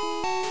Growth,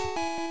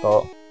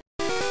 but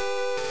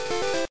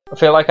I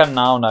feel like I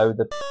now know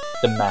the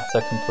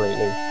meta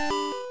completely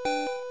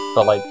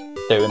for like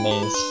doing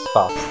these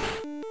fast.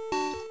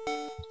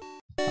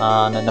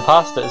 And in the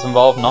past it has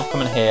involved not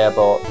coming here,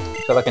 but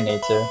I feel like I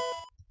need to.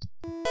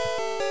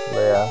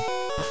 Yeah.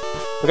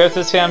 We'll go to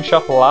the TM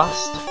shop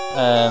last,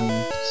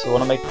 so I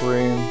want to make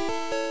room.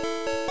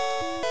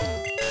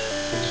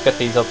 We'll just get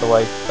these out the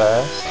way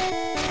first.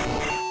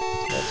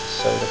 There's a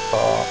soda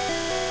pop.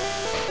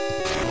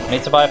 I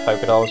need to buy a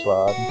Pokédoll as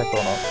well, I haven't picked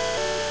one up.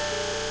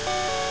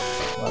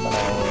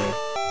 Lemonade.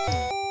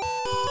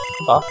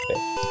 Come back,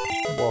 bitch.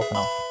 I'm walking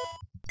off.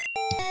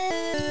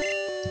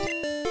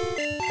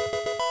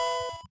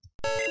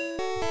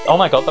 Oh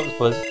my god, that was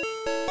Blizzard.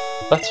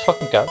 Let's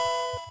fucking go.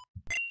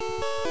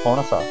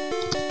 Monotype.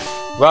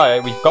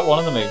 Right, we've got one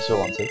of the moves we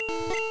wanted.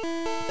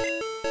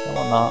 Don't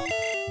want that.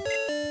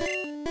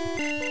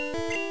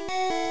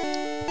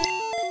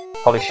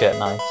 Holy shit,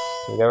 nice.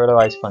 So we get rid of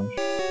Ice Punch.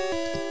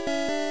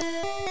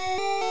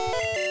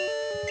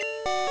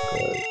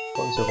 Good.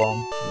 What was the one?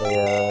 The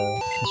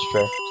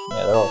Constrict.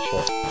 Yeah, they're all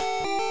shit.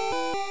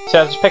 So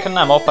yeah, just picking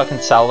them up, I can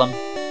sell them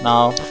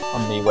now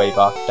on the way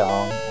back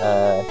down.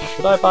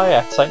 Should I buy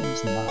X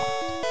items now?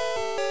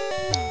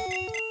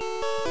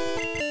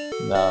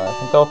 No, I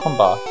think I'll come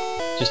back.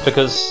 Just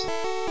because.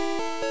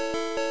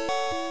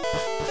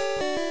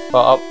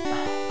 But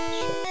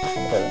shit, what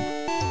am I doing?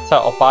 So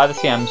I'll buy the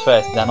TMs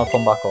first, then I'll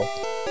come back up.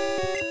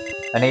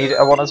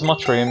 I want as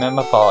much room in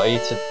my party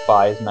to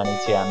buy as many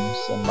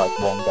TMs in like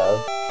one go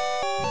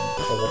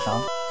as I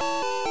can.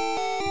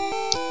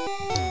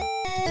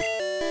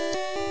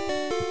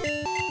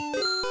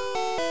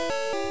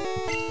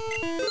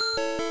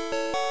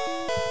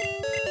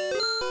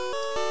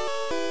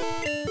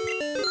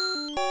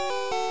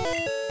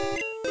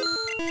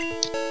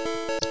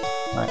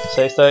 Right,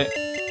 save state.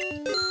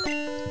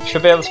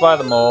 Should be able to buy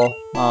them all.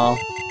 Oh, I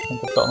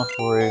think I've got enough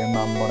room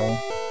and money.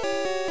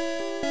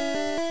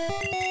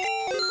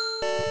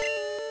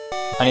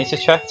 I need to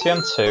check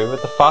TM2.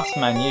 With the fast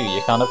menu,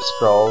 you kind of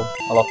scroll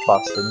a lot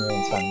faster than you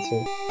intend to.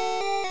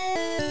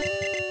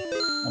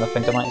 And I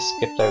think I might have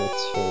skipped over 2.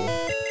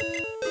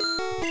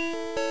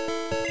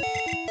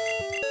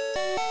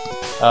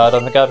 I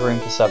don't think I had room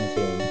for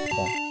 17.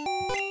 Okay.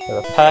 So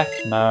a Peck,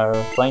 no.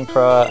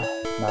 Flamethrower,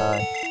 no.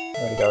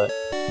 Already got it.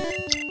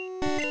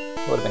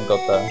 Would have been good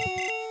though.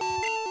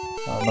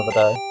 Oh, another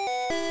day.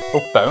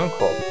 Oh, Bone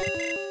Club. I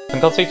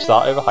think I'll teach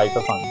that over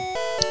Hyper Fang.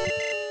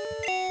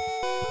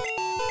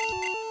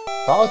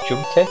 That'll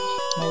Jump Kick,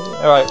 maybe?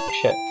 Alright,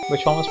 shit.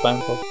 Which one was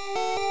Bone Club?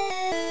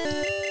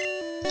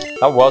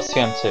 That was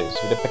TM2, so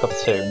we did pick up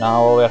 2.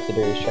 Now all we have to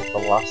do is check the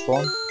last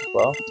one as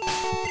well.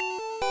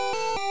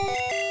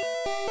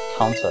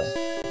 Counter.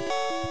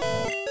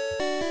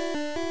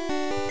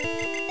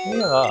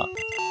 Look at that.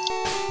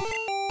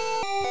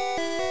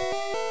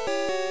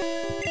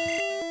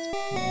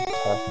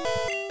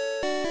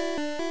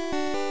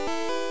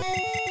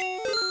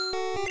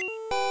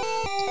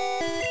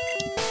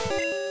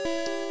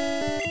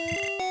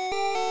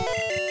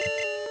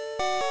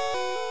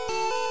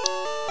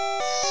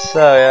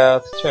 So yeah,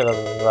 let's check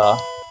over there.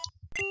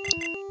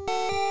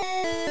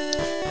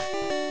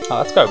 Oh,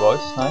 let's go, boys.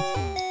 Nice.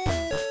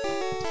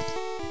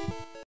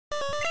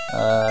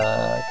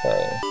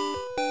 Okay.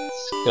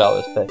 Let's get out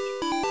of this pitch.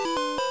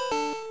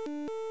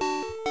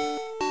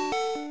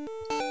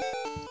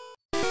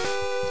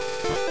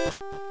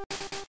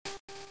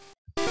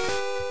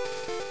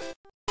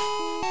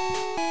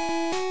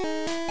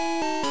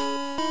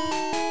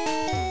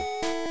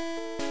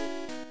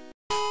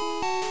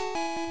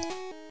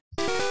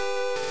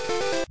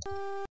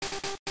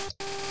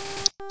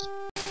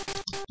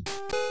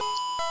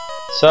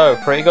 So,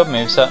 pretty good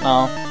moveset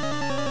now.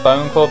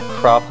 Bone Club,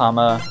 Crab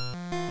Hammer,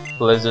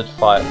 Blizzard,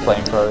 Fire,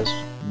 Flamethrowers.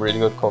 Really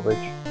good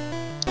coverage.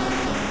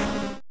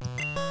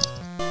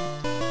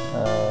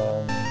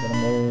 I'm gonna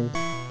move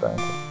Bone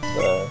Club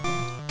there.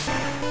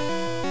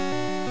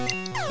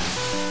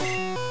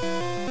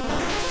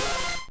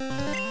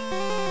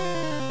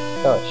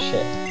 Oh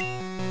shit.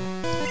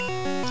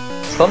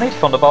 Still need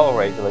Thunderbolt or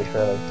Razor Leaf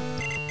really.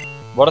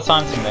 What a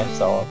time to miss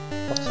though.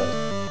 What's it?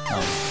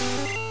 Oh.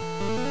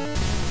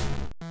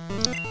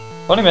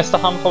 I've only missed a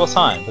handful of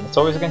times, and it's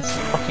always against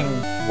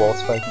fucking water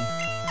Pokemon.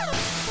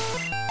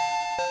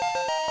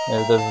 You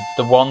know,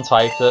 the one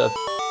type that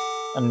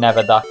I'm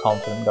never that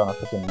confident I'm gonna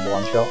fucking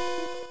one shot.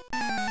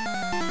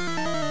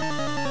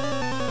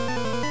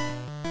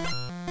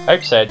 I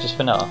hope so, just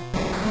vanilla.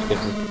 Just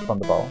gives us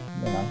Thunderbolt.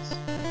 Really nice.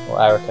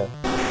 Or Erica.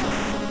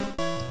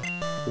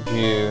 Could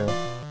you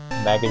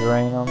Mega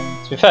Drain on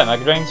them? To be fair,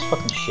 Mega Drain's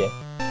fucking shit.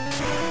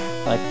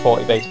 Like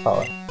 40 base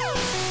power.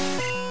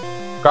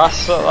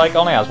 Grass like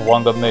only has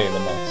one good move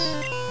in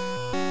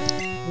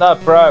this. No,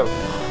 bro.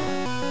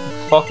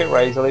 Fuck it,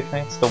 Razor Leaf me.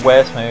 It's the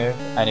worst move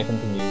anything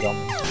can use on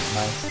me.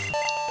 Nice.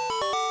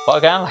 But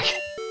again, like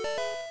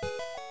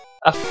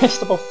I've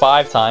missed about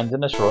 5 times in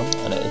this run,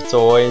 and it's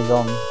always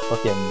on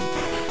fucking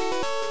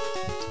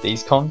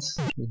these cunts,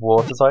 these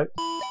water type.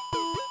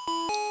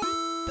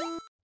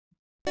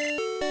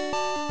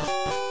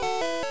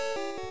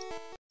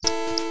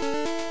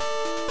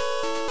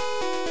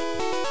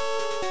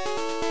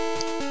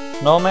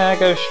 Normally I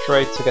go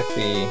straight to get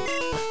the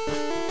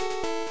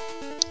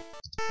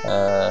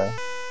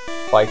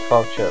Bike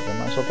Voucher, but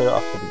might as well do it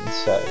after the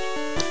Surge.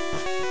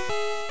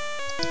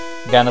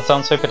 Again, it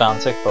sounds so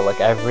pedantic, but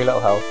like every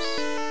little helps.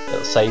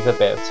 It'll save a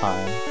bit of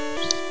time.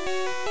 Just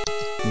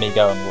me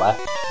going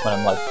left when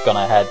I'm like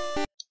gonna head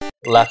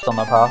left on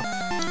the path.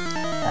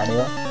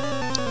 Anyway.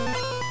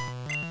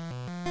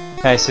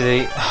 Okay, so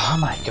the oh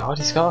my god,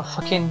 he's got a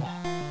fucking.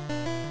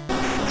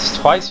 It's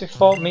twice we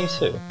fought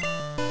Mewtwo.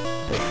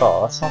 So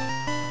far, that's not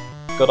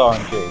good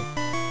RNG.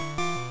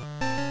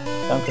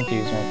 Don't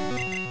confuse me.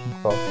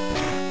 Cool.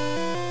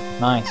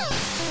 Nice.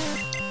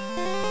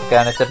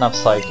 Again, it didn't have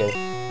Psychic.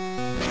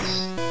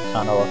 It's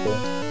kinda lucky.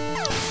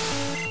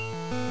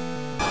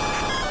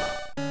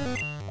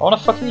 I wanna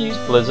fucking use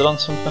Blizzard on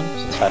something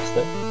to test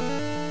it.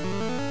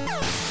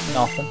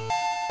 Nothing.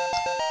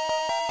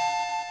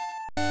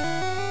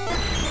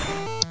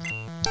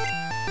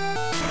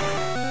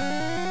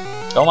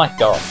 Oh my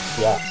god,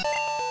 yes.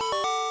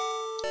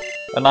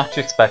 I didn't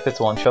actually expect it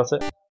to one-shot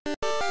it.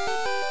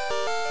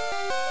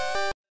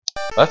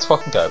 Let's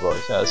fucking go,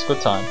 boys. Yeah, it's a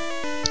good time.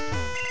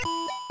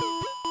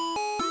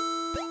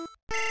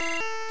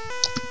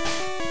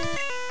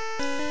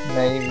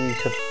 Maybe we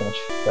could finish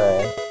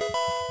there.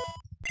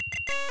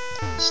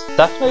 It's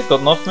definitely a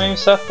good enough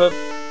moveset for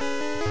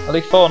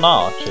Elite 4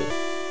 now, actually.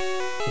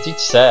 It's each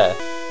set.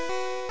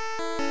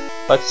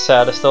 Like I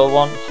said, I still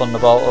want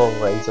Thunderbolt or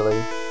Razor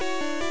Leaf.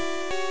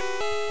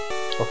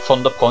 Or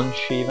Thunder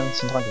Punch, even,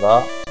 something like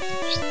that.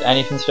 Just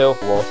anything to do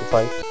with water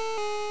type.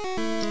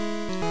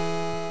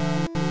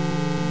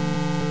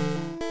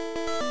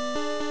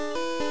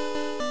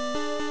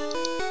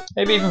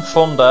 Maybe even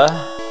Thunder.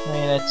 I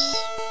mean, it's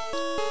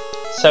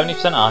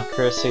 70%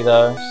 accuracy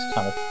though, just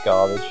kind of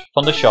garbage.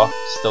 Thunder Shock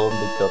still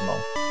wouldn't be good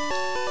enough.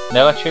 And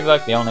they're actually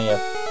like the only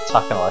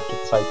attack and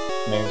electric type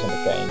moves in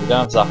the game. You don't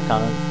have Zap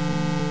Cannon.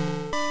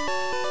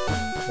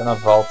 You don't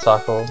have Volt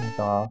Tackle. You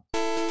don't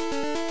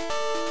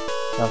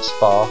have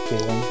Spark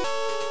even.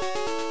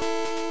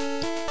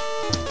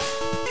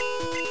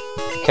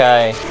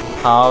 Okay,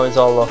 how is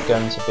our luck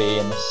going to be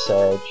in the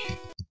Surge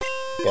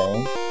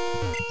game?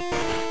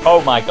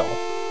 Oh my god.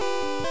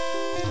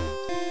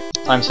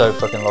 I'm so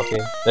fucking lucky.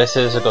 This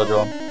is a good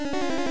run.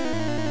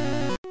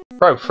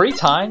 Bro, 3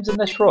 times in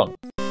this run.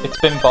 It's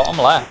been bottom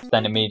left,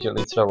 then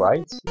immediately to the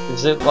right.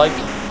 Is it like...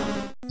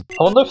 I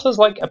wonder if there's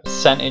like a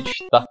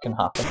percentage that can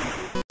happen.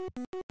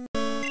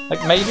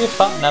 Like maybe if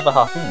that never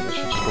happened, we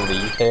should just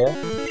leave here.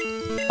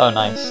 Oh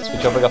nice, we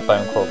probably got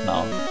Bone Club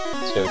now.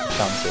 Let's go with the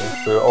chances.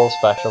 If we were all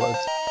special, it'd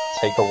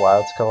take a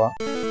while to kill that.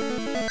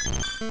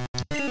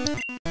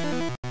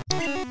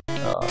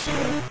 Oh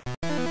shit.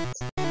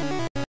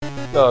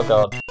 Oh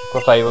god.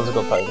 Clefable's a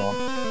good Pokemon.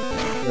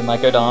 We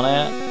might go down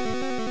here.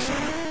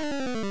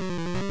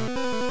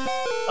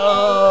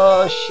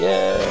 Oh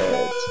shit!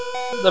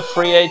 The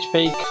free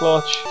HP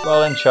clutch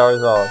while in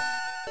Charizard.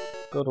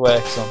 Good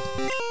work, son.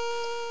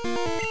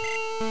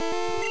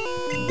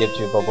 Gives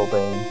you a Bubble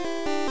Beam.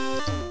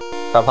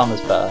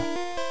 Crabhammer's better.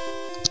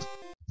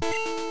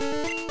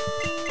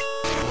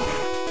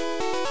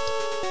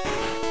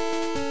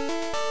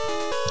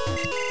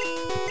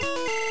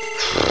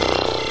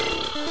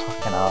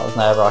 Fucking hell, it was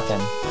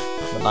nerve-wracking.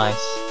 But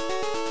nice.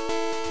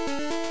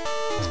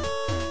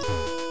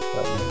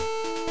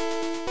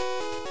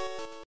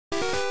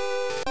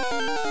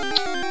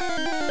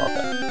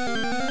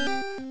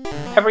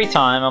 Every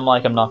time I'm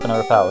like, I'm not gonna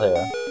repel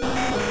here.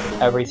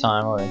 Every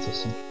time we're into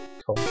some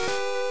cool.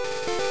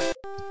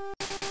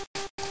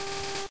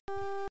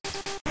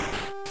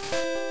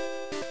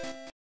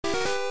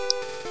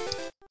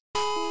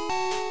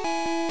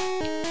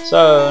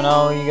 So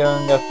now we go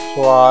and get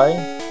Fly.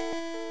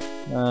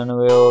 And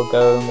we'll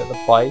go and get the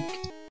Bike.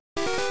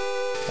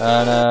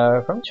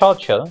 And from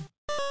Chilling.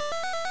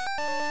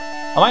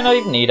 I might not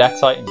even need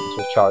X items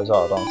with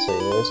Charizard, honestly,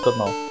 it's good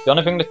enough. The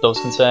only thing that does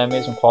concern me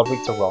is when Quad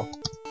weak to Rock.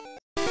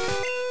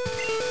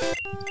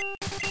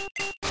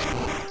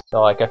 So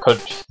like I could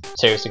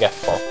seriously get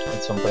fucked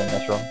at some point in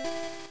this run.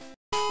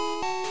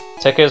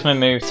 Ticker's my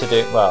move to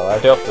do, well I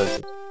do have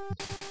Blizzard.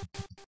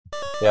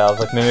 Yeah, I was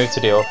like my move to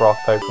deal with rock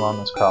Pokemon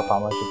was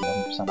Crabhammer, which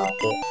is 100%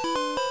 accurate.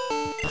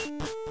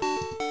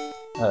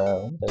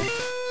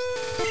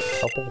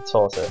 Top of its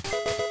horse here.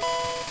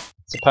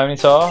 It's a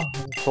Ponyta,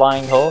 a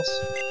flying horse.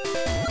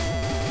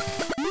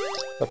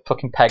 Like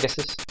fucking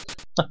Pegasus.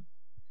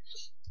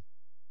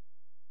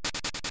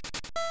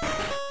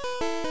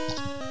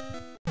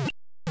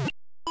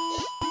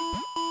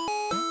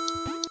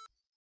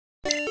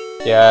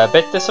 Yeah, a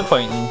bit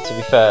disappointing to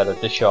be fair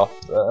at the shop.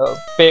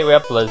 Bit we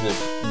have Blizzard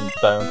and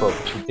Bone Foot,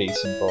 which is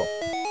decent, but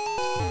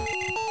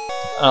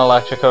an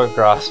electric or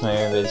grass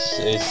move is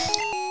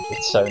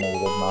it's so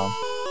needed, man.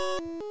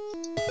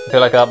 I feel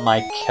like that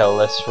might kill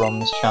this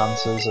run's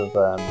chances of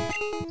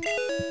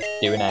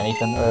doing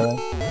anything really.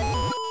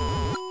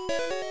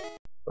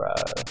 Bro,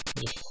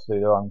 just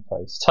flew the wrong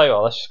place. Tell you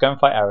what, let's just go and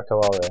fight Erica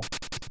while we're here.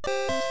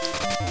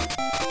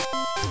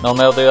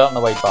 Normally I'll do that on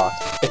the way back.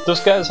 It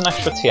does get us an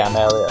extra TM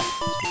earlier, to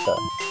be fair.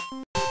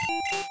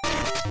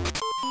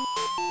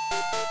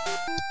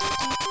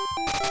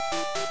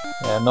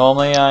 Yeah,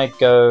 normally I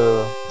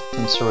go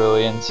from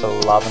Cerulean to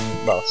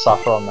Lavender, well,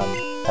 Saffron, then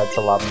head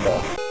to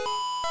Lavender.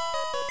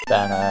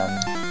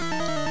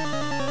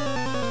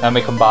 Then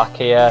we come back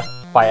here,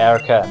 fight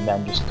Erica, and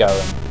then just go.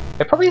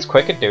 And it probably is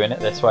quicker doing it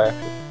this way,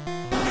 actually.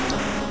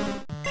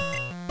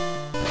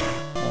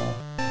 Yeah.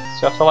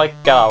 So you have to like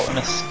get out and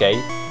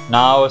escape.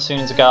 Now, as soon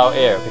as I get out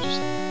here, I could just...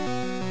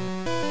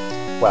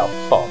 Well,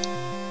 fuck.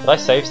 Did I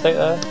save state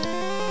there?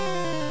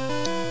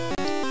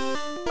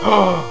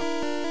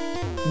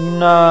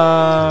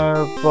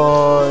 No,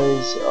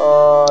 boys.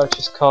 Oh, it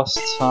just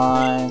costs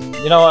time.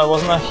 You know what? It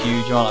wasn't a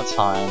huge amount of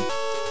time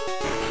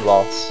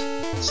loss.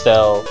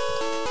 Still,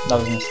 that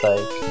was a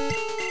mistake.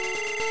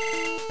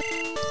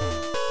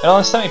 It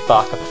only sent me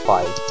back a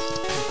fight,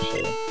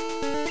 actually.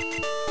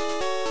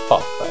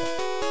 Fuck that.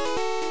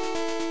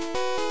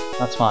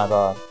 That's my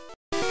bad.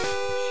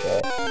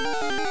 Shit.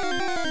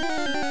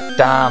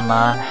 Damn,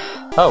 man.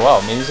 Oh wow,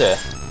 Mew's here.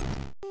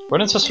 We're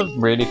into some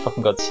really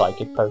fucking good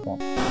psychic Pokemon.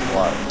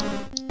 Wow.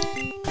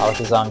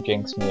 Alakazam,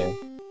 Jinx, Mew.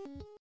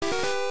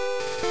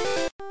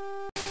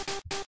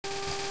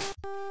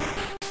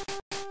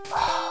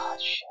 Ah,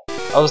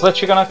 shit. I was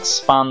literally gonna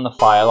expand the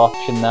file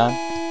option then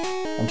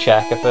and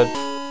check if it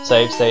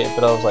save stated,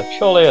 but I was like,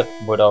 surely it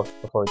would have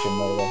before Gym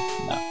Leader.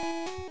 No.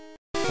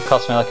 It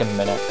cost me like a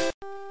minute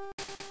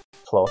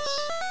plus.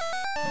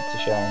 It's a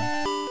shame.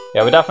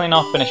 Yeah, we're definitely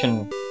not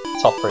finishing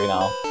top 3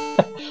 now.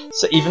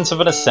 So even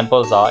something as simple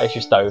as that is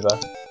just over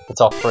the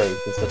top 3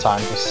 because the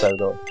time's just so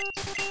good.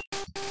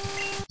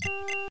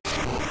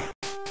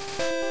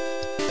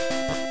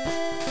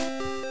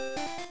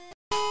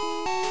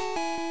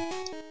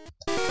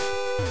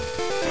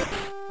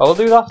 I'll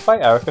do that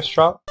fight Erica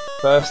strat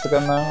first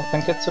again though. I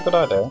think it's a good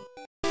idea.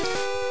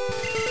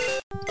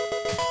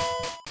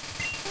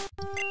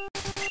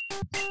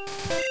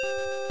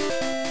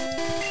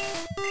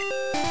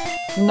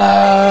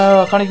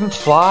 No, I can't even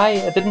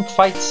fly. I didn't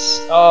fight.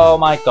 Oh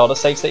my god, I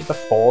saved state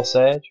before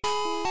Surge.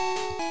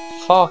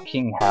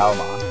 Fucking hell,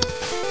 man.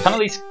 I can at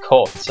least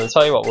cut. So I'll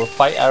tell you what, we'll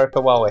fight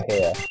Erica while we're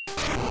here.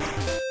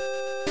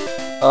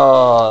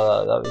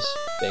 Oh, that was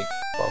big.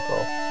 Fuck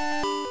off.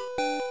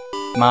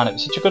 Man, it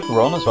was such a good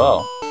run as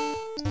well.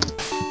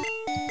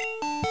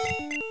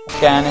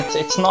 Again,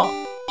 it's not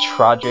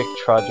tragic.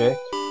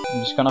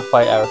 I'm just gonna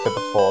fight Erica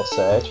before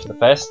Surge for the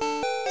first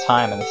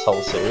time in this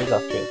whole series,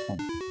 actually, I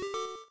think.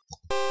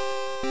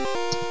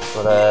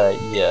 But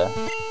yeah,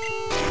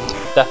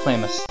 definitely a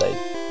mistake.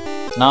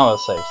 Now I'll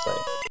save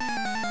state.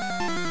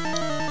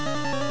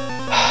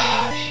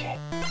 Shit.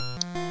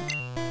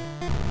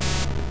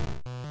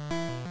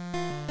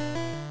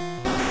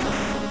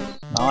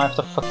 Now I have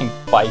to fucking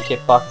bike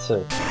it back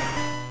to...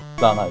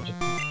 No, just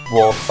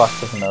walk back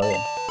to Familiar.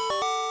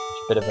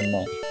 It's a bit of a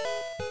niche.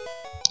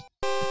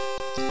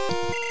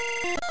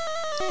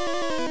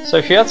 So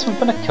if you had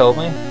something to kill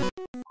me,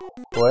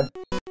 quick.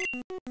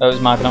 That was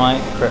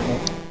Magnemite, crit me.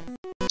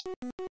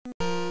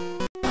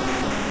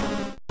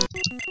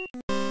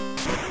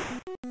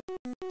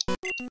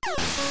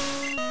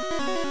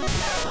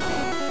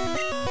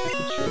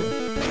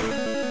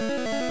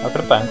 I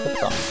could have banquet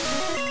done.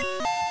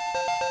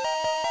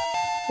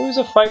 Who was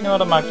a fight now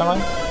at a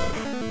Magnemite?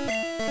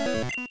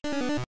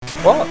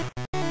 What?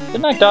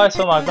 Didn't I die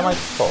to a Magnemite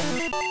before?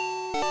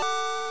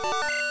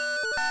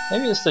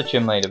 Maybe it's the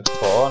gym leader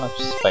before and I've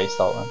just spaced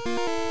out then.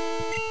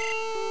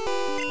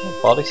 The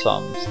body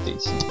slam's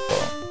decent,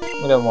 but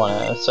we don't want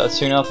it. I'd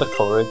sooner have the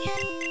coverage.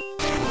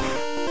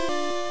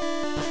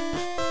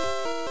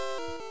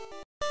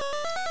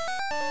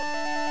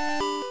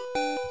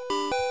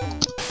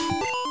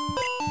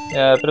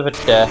 Yeah, a bit of a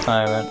death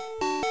moment.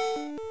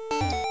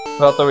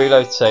 Without the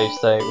reload save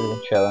state, we've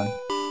been chilling.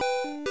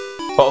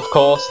 But of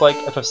course, like,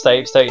 if I've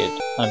save stated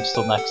and I'm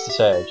still next to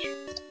Surge,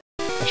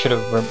 I should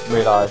have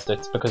realised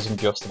it's because I'm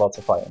just about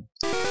to fight him.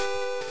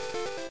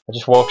 I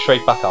just walk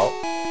straight back out.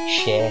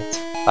 Shit.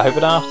 I hope I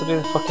don't have to do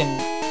the fucking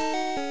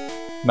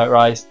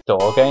motorised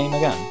door game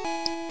again.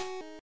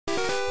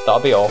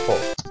 That'd be awful.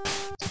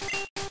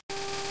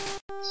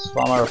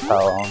 Slam my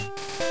repel on.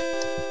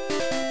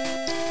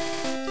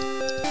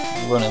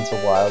 Run into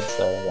wilds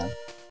there again.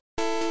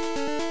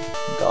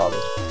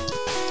 Garbage.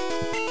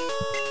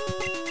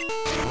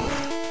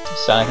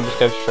 and I can just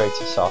go straight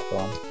to soccer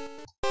one.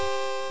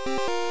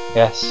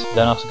 Yes,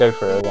 don't have to go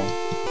through again.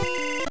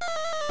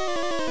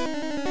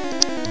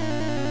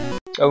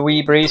 A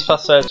wee breeze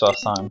past Surge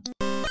last time.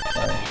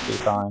 Yeah, should be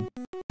fine.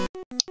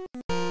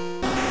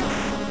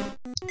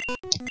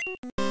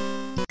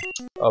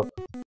 Oh,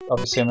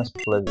 obviously I must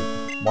Blizzard.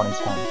 1 in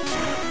 10.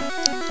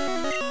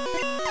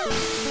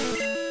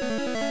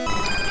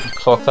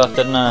 Fuck that,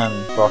 didn't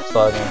rock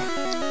slide me.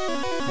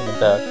 I'm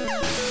dead.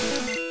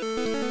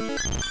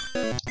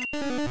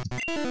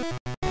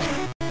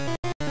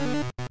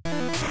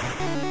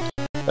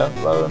 Don't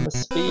lower my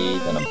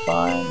speed and I'm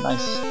fine.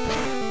 Nice.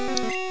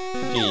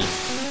 G.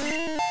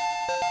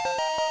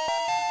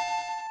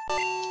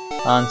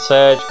 And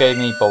Surge gave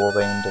me Bubble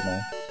Beam, didn't he?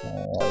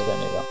 Yeah, we don't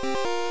need that.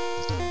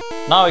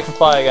 Now we can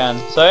fly again.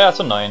 So yeah, it's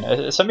annoying.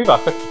 It sent me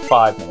back for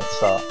 5 minutes,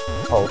 that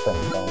whole thing,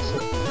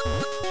 honestly.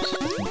 Just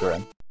fucking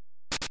grim.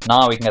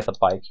 Now we can get the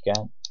bike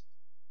again.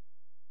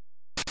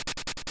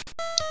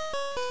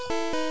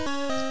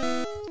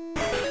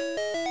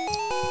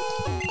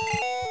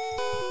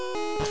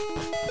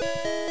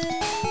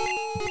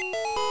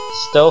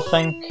 Still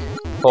think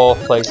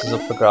 4th place is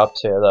up for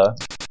grabs here though.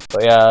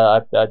 But yeah,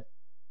 I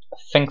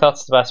think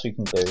that's the best we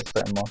can do,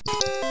 pretty much.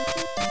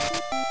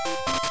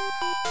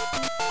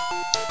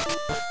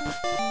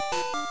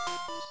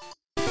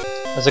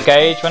 As a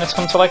gauge, when it's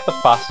come to like the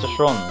fastest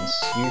runs,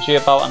 usually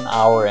about an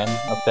hour in,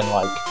 I've been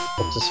like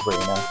up to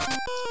Sabrina.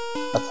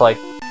 That's like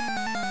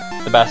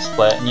the best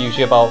split, and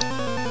usually about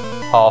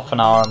half an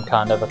hour I'm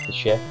kind of at the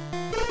ship.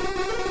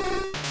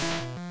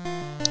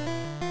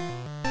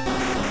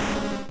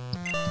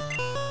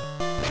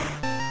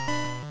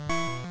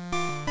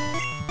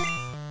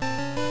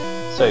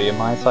 So you're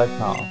my type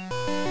now.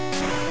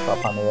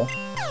 Top on you.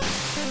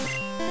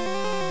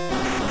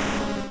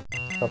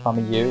 Top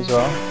on you as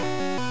well.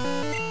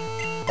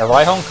 The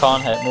Rhydon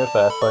can't hit me with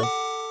Earthquake.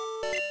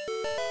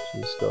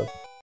 She's good.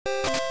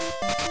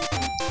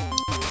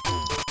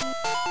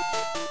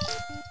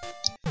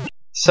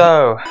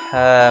 So,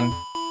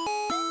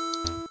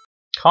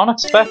 can't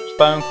expect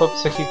Bone Club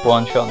to keep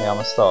one shot on the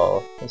Armor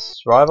Star.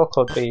 This rival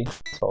could be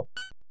tough.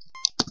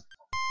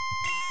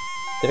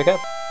 Did I get?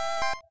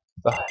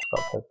 Oh, I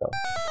got Koga.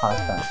 Can't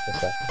expect for a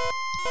second.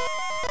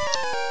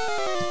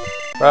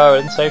 Bro, I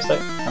didn't save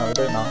state. No, we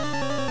do it now.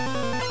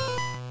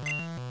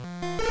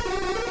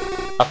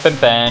 I've been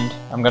banned.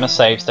 I'm gonna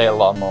save state a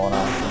lot more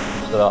now.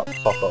 So that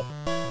fuck up.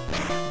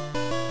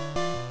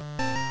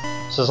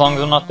 So as long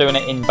as I'm not doing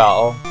it in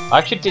battle. I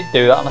actually did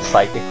do that on a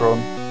psychic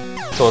run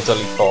towards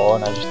Elite 4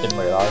 and I just didn't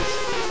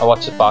realise. I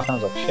watched it back and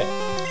I was like, shit.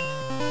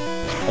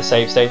 I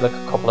save state like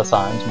a couple of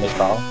times mid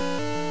battle.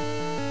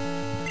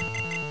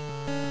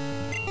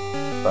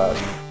 But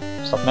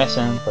stop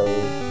missing,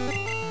 please.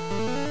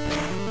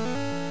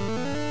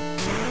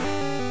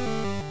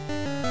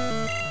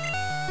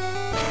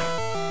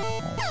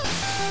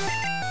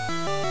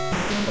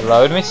 It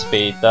lowered me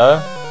speed though,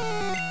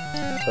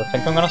 so I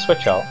think I'm gonna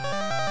switch out.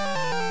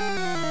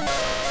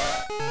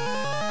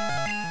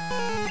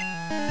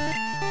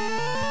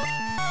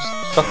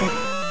 Just fucking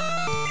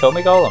kill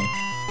me, Golem.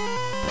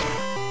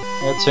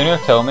 Yeah, the sooner you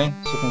kill me,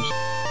 so you can just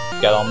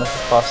get on with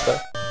it faster.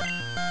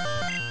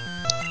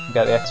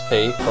 Get the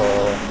XP for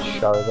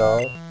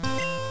Charizard.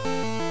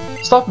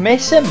 Stop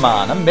missing,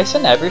 man! I'm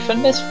missing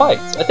everything this fight.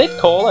 I did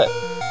call it.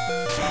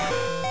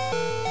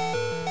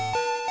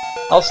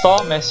 I'll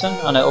start missing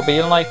and it'll be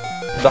in like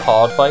the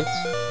hard fights.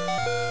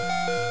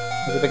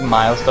 Like the big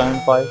milestone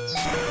fights.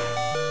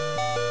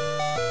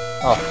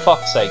 Oh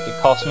fuck's sake,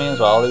 it cost me as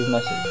well, these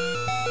misses.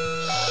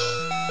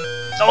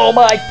 Oh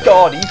my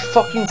god, are you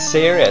fucking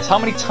serious? How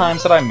many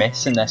times did I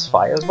miss in this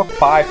fight? It was about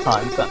 5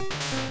 times then.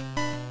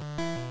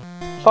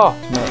 Fuck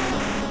me.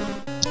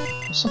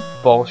 That's some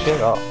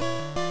bullshit up.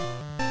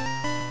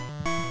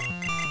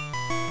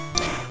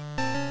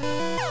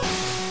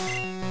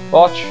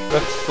 Watch,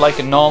 with like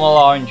a normal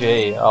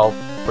RNG, I'll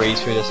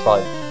breeze through this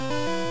fight.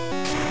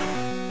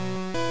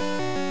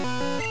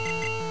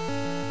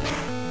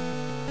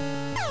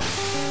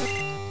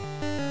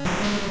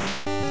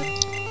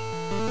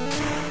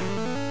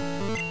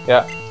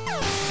 Yeah,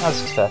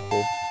 as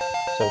expected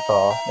so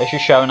far. It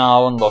should show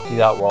how unlucky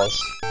that was.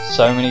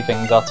 So many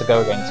things had to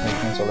go against me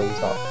for me to lose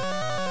that.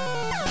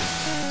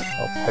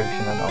 Oh,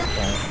 potion and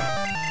everything.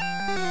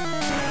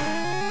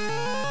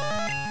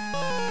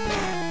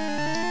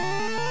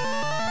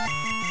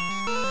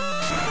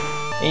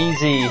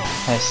 Easy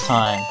this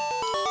time.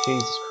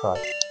 Jesus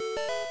Christ.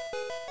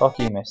 Fuck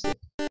you, Misty.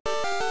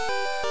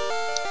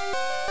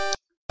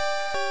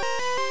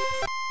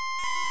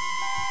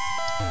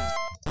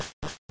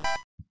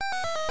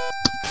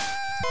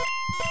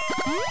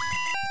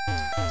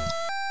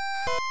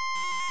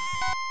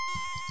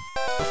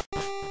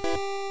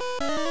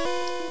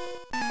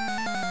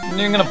 I'm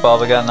not even gonna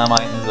bother getting them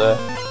items there.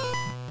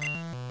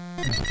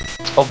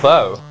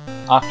 Although,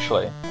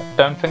 actually, I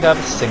don't think I have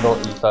a single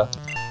ether.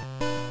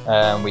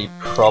 We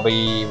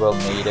probably will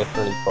need it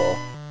for Elite 4.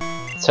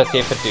 It's okay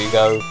if I do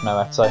go with no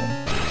X item.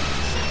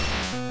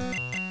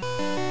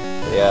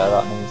 But yeah,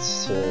 that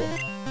needs to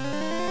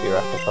be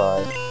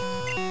rectified.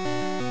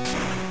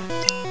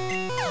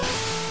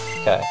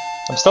 Okay.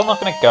 I'm still not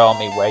gonna go on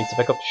my way to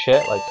pick up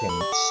shit like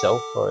in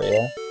Sylph or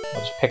here.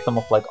 I'll just pick them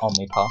up like on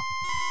my path.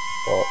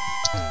 But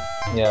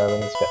yeah, we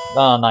need to get.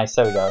 Oh, nice.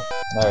 There we go.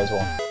 There is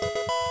one.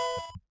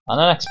 And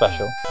the next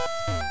special,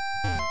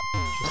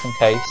 just in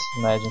case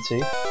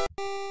emergency.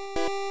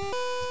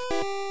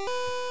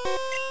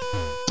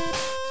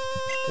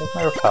 Where's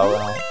my repel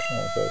now?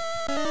 Oh, good.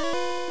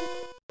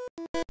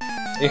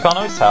 You can't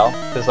always tell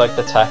because like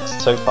the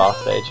text's so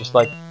fast that it's just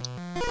like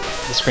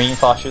the screen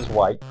flashes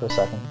white for a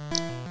second.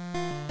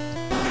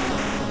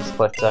 A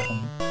split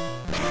second.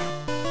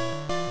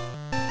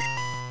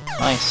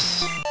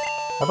 Nice.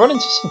 I've run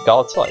into some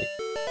gods like.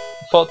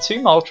 I fought 2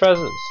 Moltres,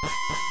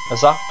 a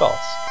Zapdos,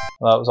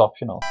 well, that was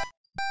optional.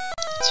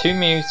 2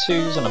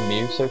 Mewtwo's and a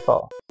Mew so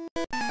far.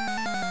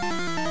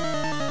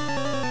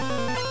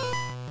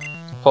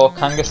 I fought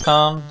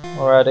Kangaskhan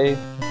already. I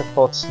think I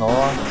fought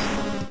Snorlax.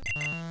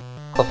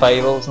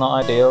 Clefable's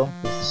not ideal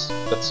because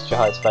it's got such a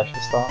high special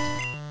start.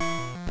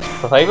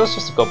 Clefable's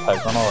just a good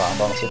Pokemon all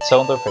around, honestly. It's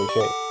so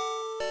underappreciated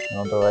and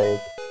underrated.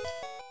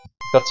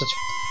 It's got such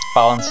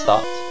balanced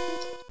stats.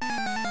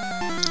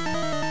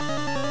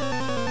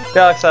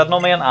 Yeah, like I said,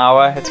 normally an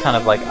hour, it's kind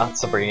of like at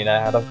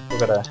Sabrina. I don't think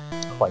we're gonna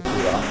quite do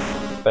that.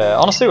 But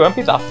honestly, we won't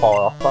be that far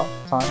off that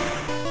time.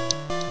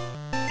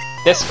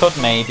 This could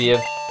maybe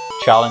have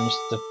challenged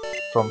the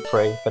front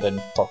 3, but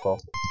didn't fuck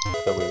off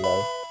the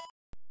reload.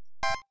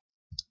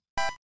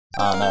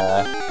 And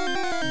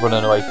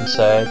running away from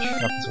Surge,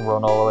 nothing to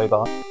run all the way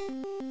back.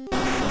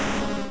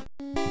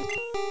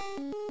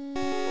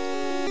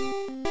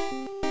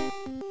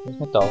 Where's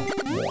my doll?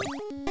 Yeah.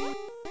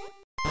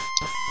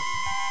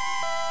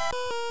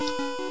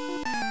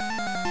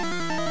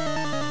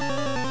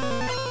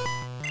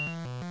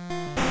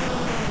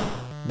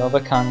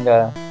 Another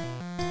Kanga.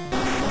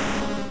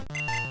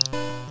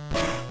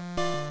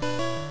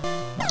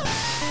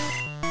 Nice.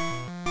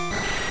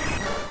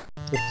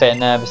 A bit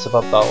nervous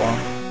about that one.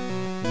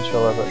 I'm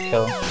sure I'll ever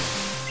kill.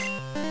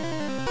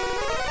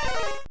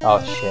 Oh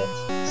shit.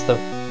 It's the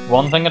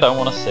one thing I don't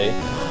want to see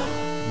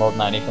more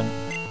than anything.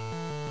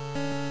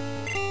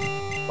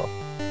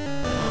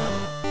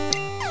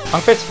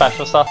 Concrete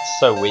special stats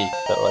so weak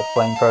that like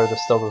Flamethrower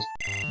just still does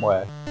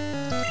work.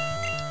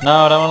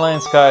 No, I don't want to learn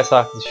Sky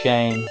Attack, it's a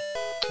shame.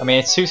 I mean,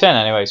 it's 210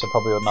 anyway, so I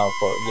probably would know,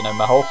 but you know,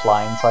 my whole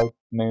flying type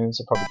moves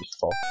are probably just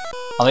fucked.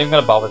 I'm not even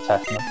going to bother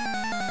testing them,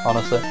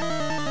 honestly.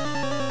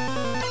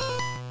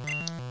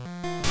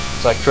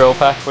 It's like Drill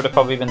Peck would have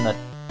probably been the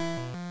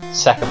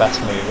second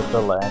best move if I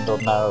learned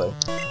ordinarily.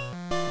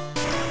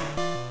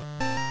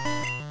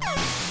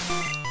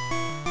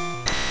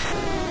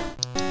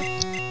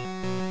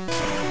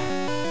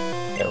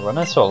 Yeah,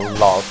 running into a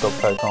lot of good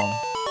Pokemon,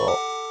 but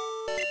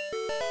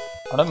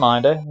I don't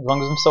mind it, as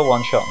long as I'm still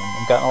one-shotting them,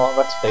 I'm getting a lot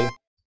of XP.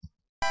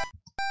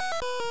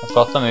 I've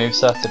got the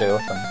moveset to do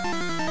with them.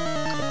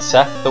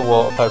 Except the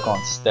water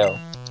Pokemon still.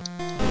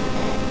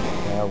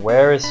 Yeah,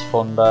 where is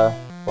Thunder,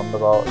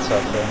 Thunderbolt,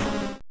 etc.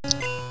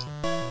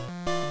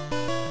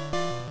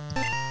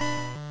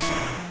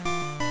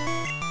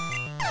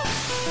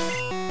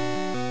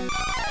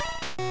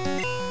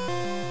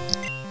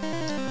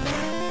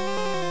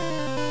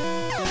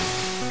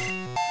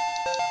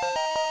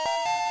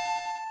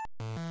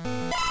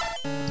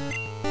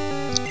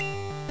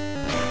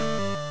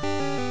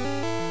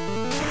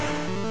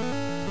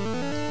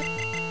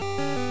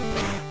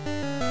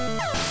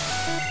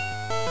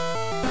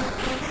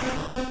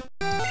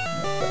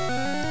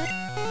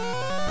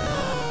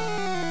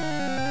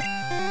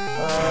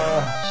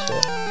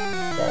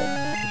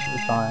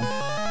 Fine.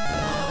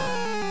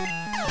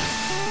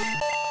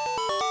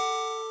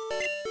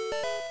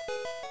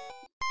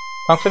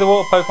 Conquer the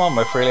water Pokemon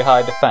with really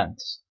high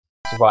defense.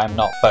 Which is why I'm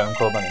not Bone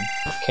Clubbing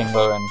and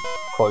Kingler and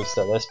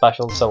Cloyster. Their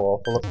specials are so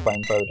awful that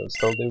Flamethrower does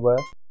still do work.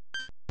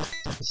 Like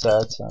I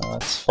said, so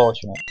that's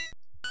fortunate.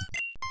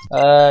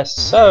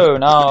 So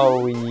now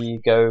we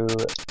go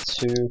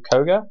to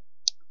Koga.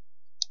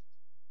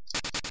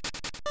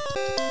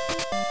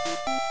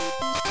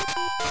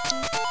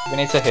 We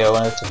need to heal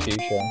when it's a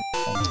future.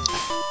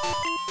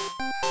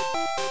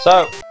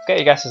 So, get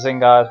your guesses in,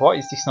 guys. What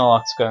is the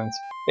Snorlax going to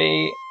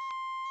be?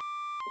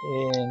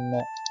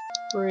 In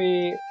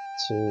 3,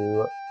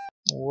 2,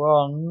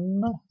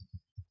 1.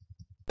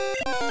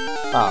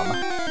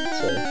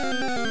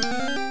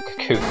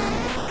 Cocoon.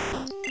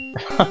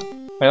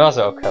 Maybe I'll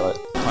kill it.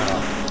 Why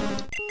not?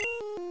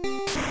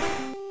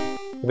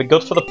 It'll be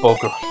good for the bug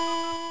run,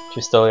 which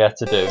we're still yet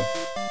to do.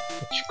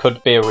 Which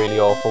could be a really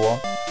awful one.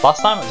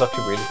 Last time it was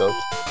actually really good.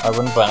 I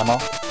run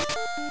Venomoth.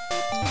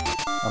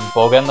 And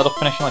Bug ended up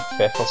finishing like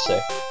 5th or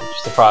 6th,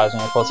 which surprised me.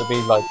 I thought it'd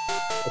be like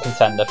a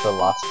contender for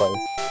last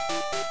place.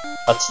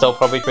 I'd still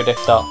probably predict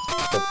that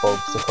the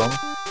Bugs to come.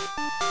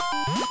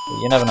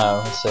 But you never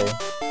know, we'll see.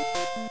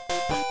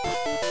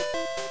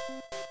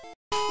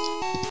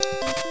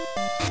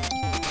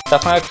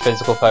 Definitely like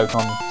physical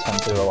Pokemon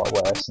tend to do a lot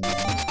worse than those.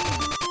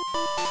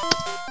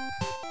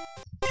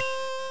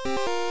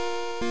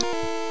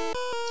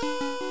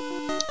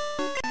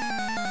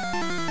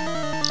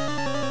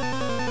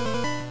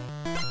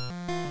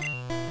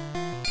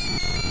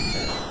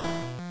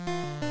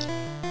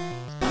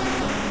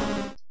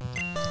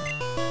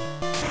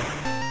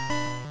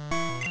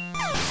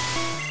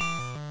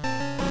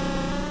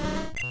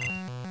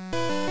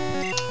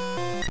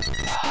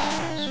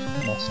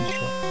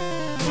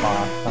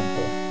 Nah, thank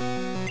you.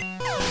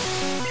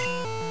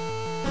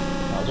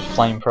 I'll just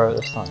flamethrower it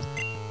this time.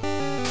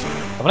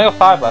 I've only got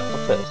 5 left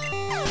of this.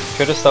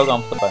 Should have still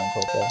gone for the Bone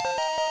Club there.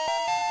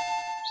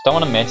 Just don't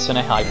want to miss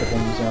any hyper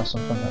things, you know,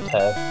 something like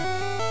head.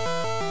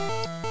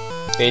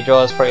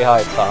 Beedrill has pretty high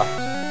attack.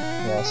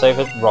 Yeah, save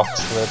it Rock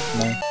Slid for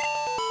me.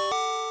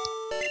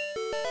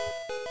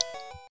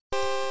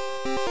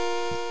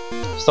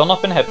 Still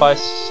not been hit by a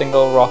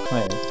single rock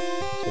move.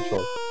 Which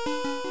will.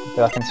 If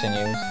that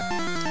continues.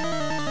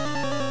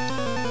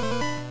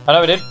 I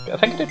know it did. I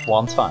think it did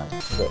one time.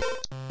 Is it?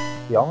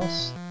 Be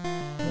honest?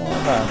 Yeah,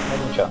 no,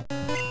 maybe try.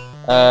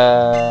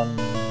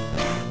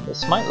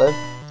 This might live.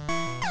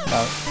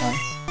 No,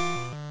 nice.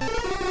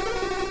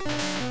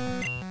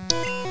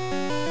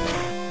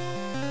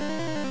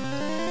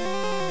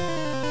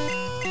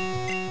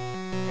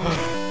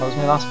 That was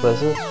my last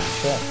blizzard.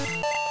 Shit.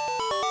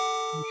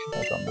 You should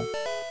have done that.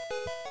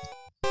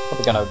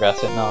 Probably gonna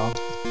regret it now,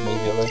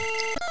 immediately.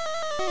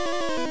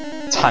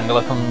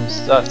 Tangler comes.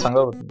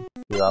 Tangler would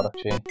do that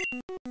actually.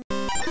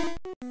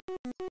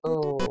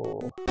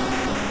 Oh.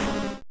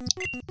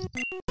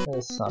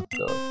 It's not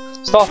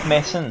good. Stop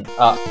missing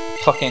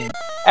fucking.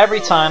 Every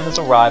time there's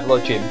a rival or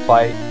gym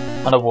fight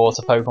and a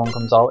water Pokemon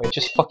comes out, it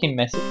just fucking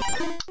misses.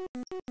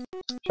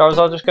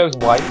 Charizard just goes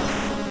white.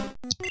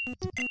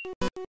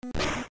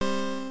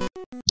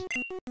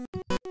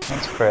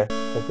 That's crit.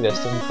 Hopefully this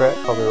doesn't crit,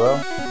 probably will.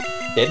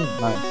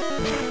 Didn't, nice.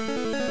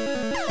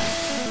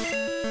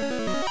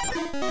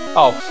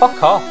 Oh,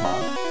 fuck off,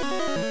 man.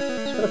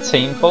 Just got a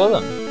team full of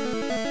them.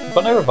 I've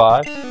got no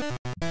revives.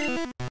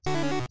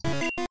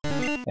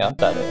 Yeah, I'm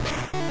dead here.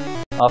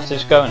 I'll have to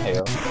just go and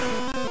heal.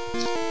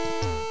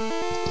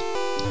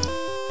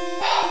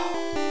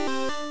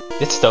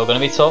 It's still gonna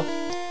be tough.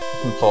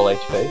 I'm full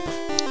HP.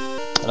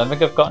 I don't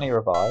think I've got any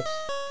revives.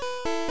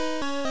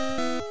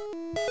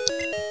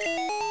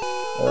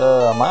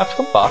 I might have to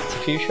come back to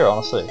Fuchsia,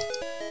 honestly.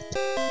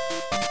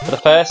 For the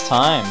first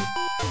time.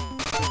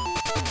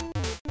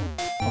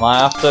 I might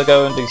have to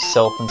go and do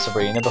Sylph and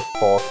Sabrina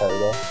before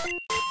Koga.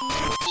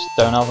 Just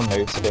don't have a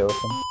move to deal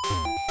with them.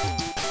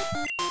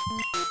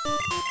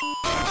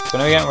 I'm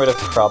gonna be getting rid of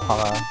Crab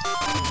Hammer in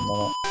a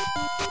minute.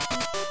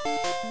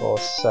 Or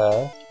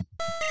Sir.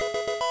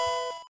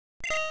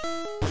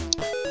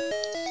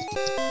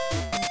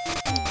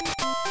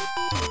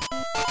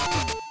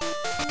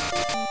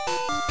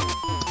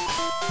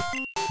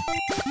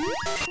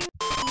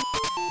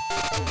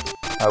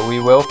 We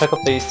will pick up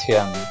these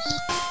TMs.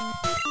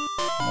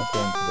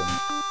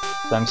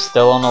 So I'm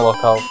still on the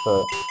lookout for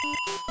a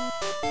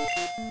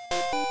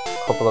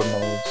couple of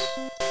moves.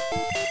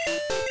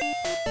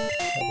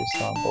 Maybe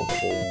start Bubble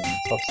Beam.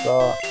 Toss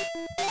that.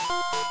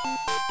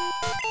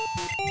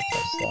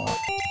 Toss that.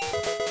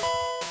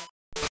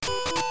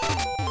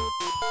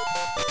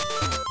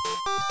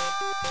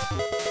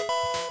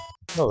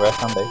 Oh, rare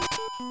candy.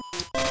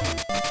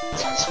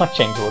 It's like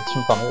change words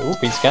from family. Ooh,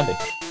 piece of candy.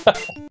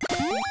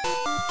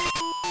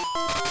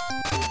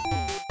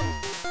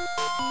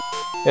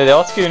 Yeah, the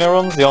Articuno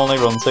run's the only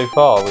run so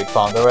far we'd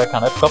found a rare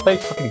candy. I forgot they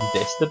fucking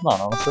existed,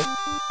 man, honestly.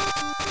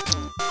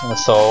 When I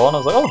saw one, I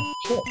was like, oh,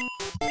 shit.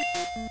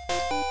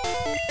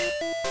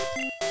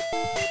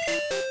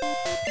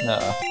 No, I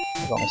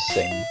got my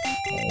Sing.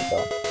 There you go.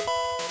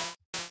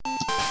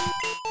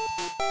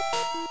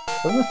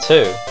 Wasn't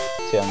there 2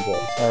 TMs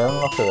there? Yeah, I'm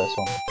not for this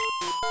one.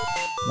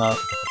 No.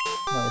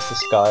 No, it's the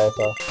Sky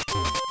attack.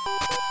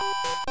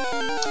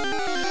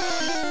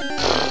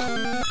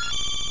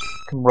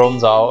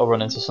 Runs out or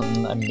run into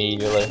something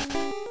immediately.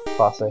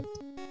 Classic.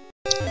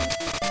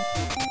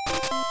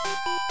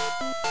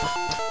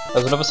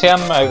 There's another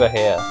TM over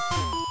here.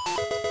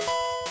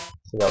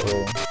 So that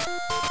room.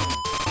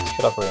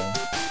 Should have room.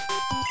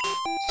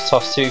 Just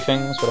toss 2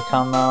 things with a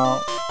can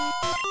now.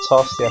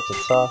 Toss the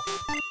attack.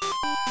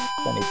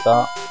 Don't need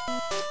that.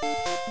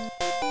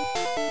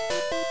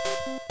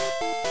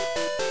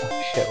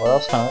 Oh shit, what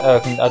else can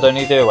I... I don't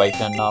need the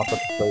Awakening now for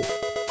the flute.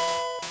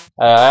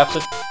 I have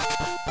to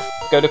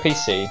go to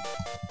PC.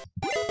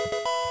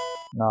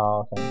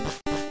 No, I think.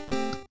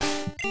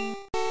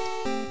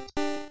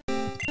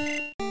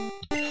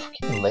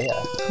 Fucking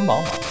Leah, come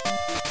on, man.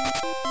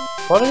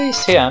 What are these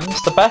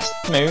TMs? The best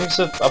moves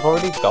I've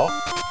already got.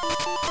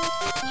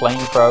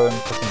 Flamethrower and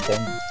fucking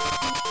Ding.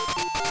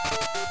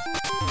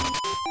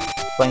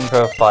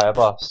 Flamethrower, Fire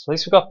Blast. At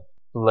least we've got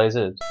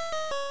Blizzard.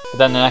 But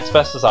then the next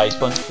best is Ice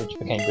Punch, which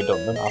became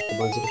redundant after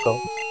Blizzard, of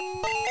course.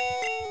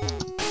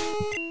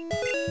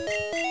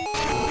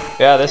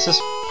 Yeah, this is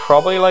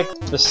probably like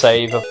the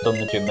save I've done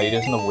the gym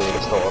leaders in the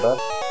weirdest order.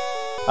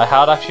 I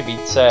had actually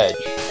beat Surge,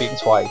 beaten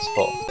twice,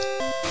 but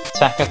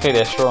technically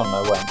this run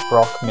I went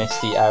Brock,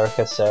 Misty,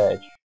 Erica,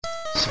 Surge,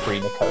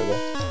 Sabrina, Koga.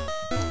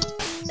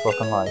 It's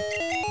looking like.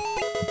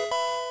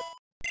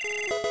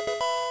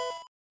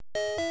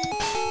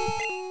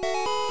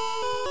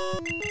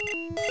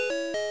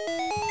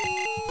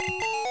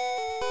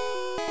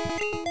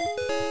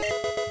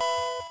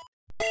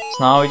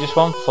 So now we just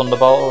want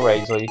Thunderbolt or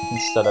Razor Leaf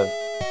instead of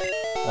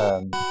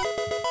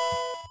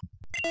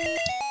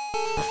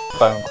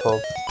Bone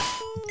Club.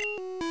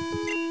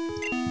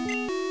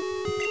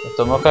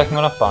 Doesn't look like I'm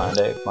gonna find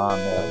it, man.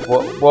 Yeah.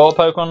 Water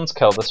Pokemon's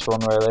killed this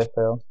run, really, I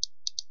feel.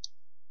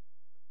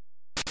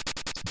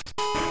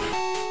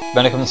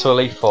 When it comes to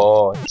Elite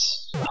Four,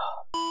 it's...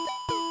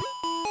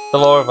 the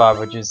law of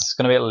averages is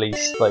gonna be at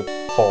least like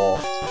 4,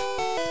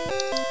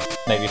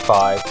 maybe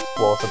 5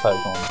 water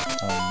Pokemon,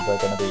 and they're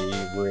gonna be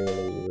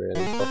really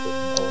fucking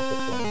awful.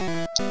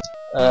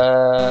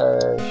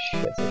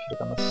 Shit, I should have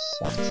done the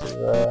center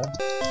there.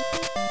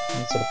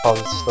 Into the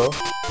positive stuff.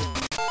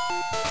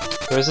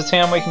 There is a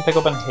TM we can pick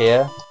up in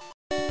here.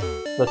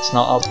 That's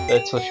not out,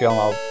 it's literally on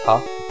our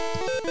path.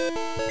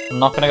 I'm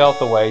not gonna go out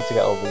the way to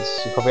get others.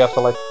 You probably have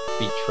to like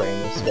beat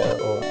trainers to get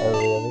all the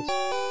others.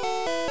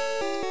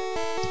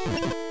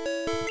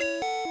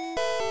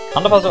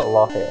 Kind of has a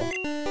lot here,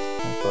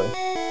 thankfully.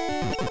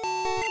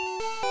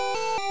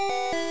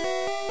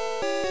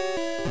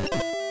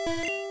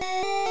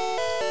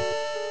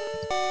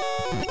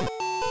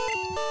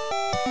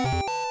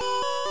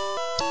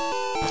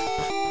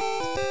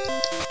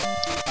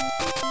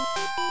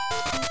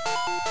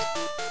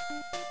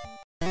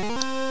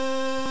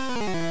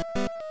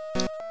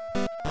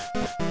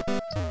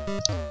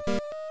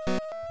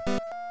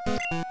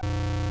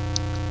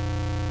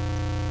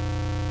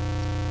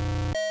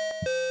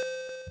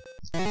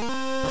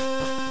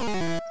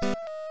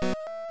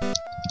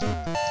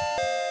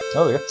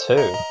 Oh, we got 2.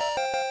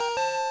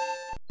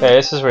 Yeah,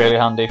 this is really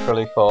handy for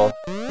Elite 4.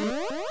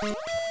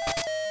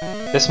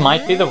 This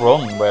might be the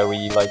run where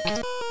we like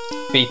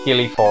beat the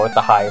Elite 4 at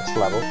the highest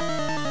level.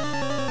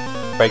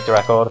 Break the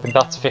record. I think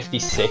that's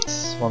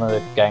 56. One of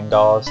the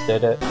Gengars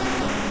did it.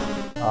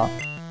 Ah.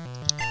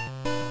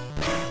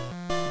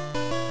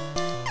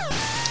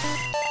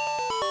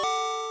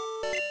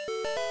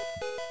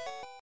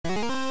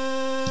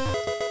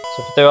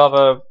 So if we do have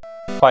a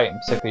fight and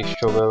particularly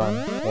struggling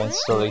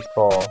against Elite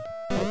 4,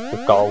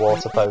 we've got a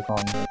water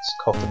Pokemon that's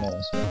cooking me.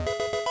 So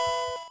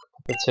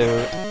the 2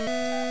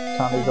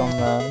 candies on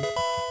there.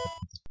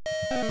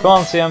 Come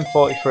on,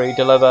 CM43,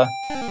 deliver.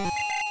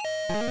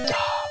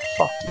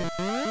 Fuck you.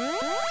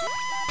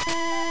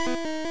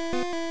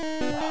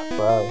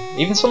 Bro.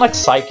 Even some like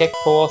Psychic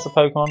for water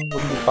Pokemon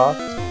wouldn't be bad.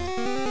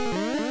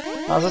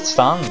 As it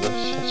stands, I've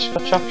just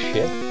got chuck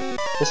shit.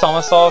 This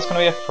Omastar is going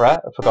to be a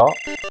threat, I forgot.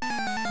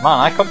 Man,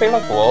 I could be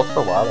like water for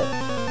a while.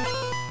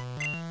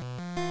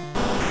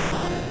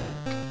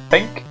 I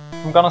think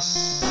I'm gonna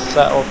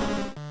set up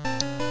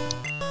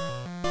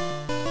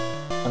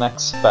the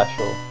next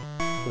special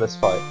for this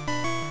fight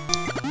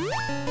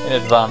in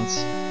advance.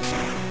 I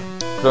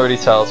can already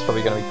tell it's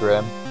probably gonna be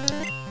grim.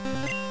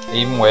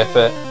 Even with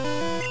it,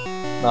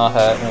 not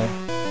hurt me.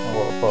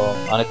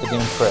 And it didn't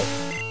even crit.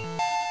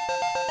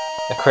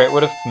 A crit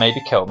would have maybe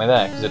killed me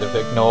there because it would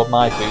have ignored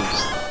my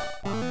boost.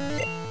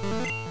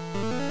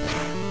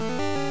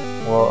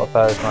 Water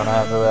Pokemon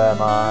everywhere,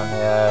 man.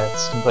 Yeah,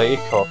 it's completely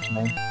cooked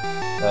me.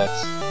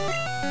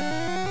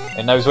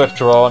 It knows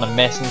withdrawing and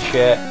missing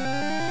shit.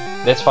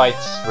 This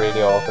fight's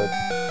really awkward.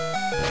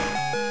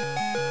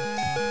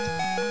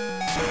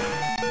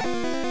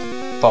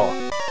 Fuck.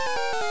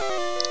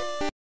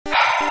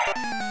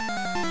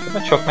 I'm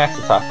gonna chuck next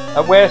attack.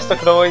 At worst I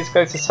could always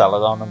go to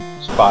Celadon and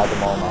just buy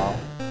them all now.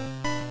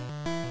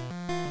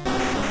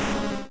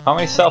 Can't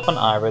really set up an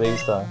Ira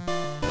these though.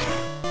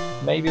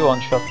 Maybe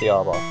one shot the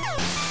Arbok.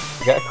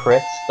 To get a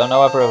crit, don't know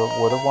whether it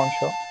would have one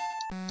shot.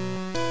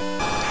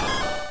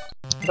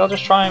 I think I'll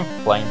just try and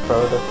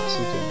flamethrower the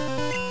Sudoku.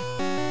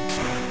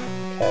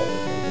 Okay,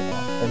 maybe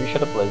not. Maybe we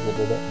should have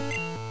blizzarded it.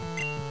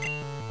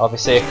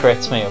 Obviously it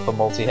crits me with a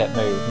multi-hit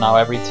move. Now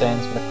every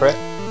turn's gonna crit.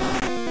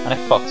 And it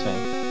fucks me.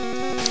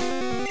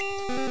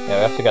 Yeah,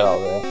 we have to get out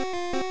of there.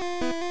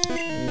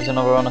 Use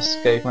another on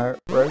escape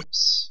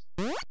ropes.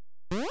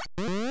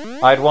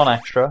 I had 1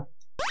 extra.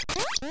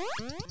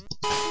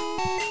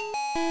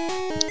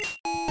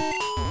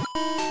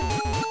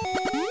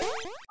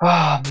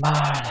 Oh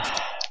man.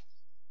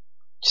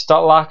 Just that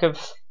lack of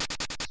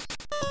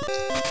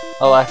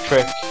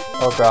electric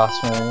or grass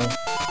move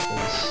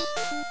is,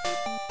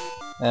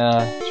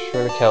 yeah, just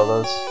really killed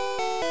us.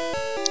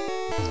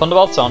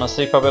 Thunderbolt's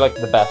honestly probably like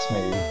the best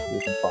move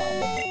you can find in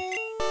there.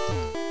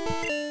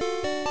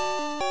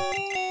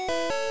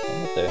 What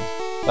am I doing?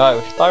 Alright,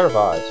 we should die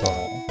revive,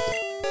 alright.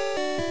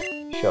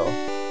 Sure.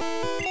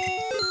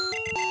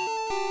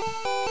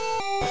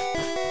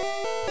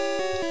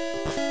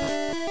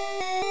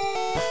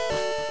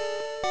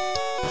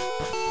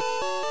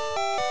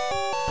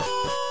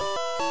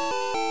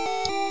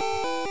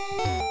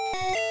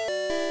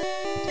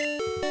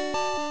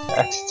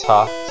 X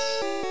attacks.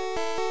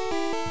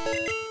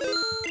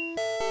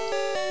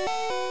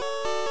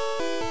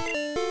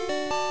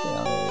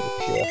 Yeah, I need a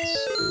few X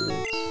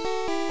speeds.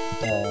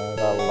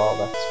 Got a lot of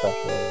X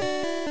special.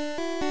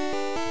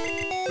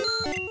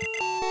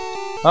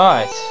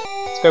 Alright,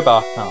 let's go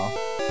back now.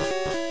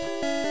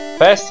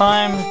 First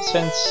time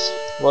since,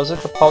 was it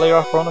the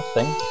Poliwrath run I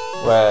think,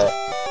 where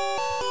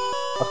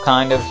I've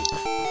kind of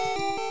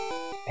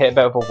hit a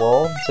bit of a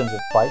wall in terms of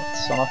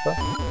fights on offer.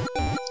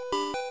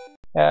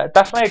 Yeah,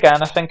 definitely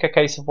again I think a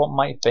case of what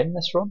might have been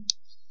this run.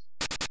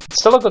 It's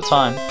still a good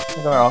time, don't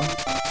get me wrong.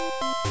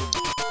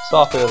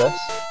 Start with this.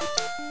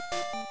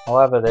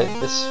 However,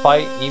 this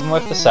fight, even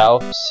with the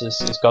selves,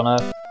 is gonna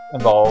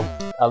involve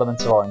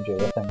elements of RNG,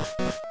 I think.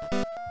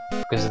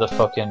 Because of the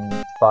fucking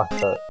fact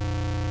that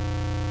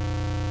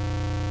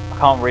I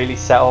can't really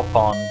set up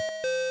on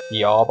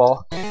the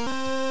Arbok.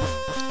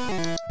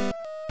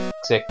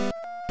 Sick.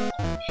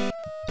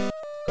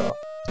 Go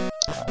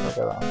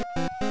around.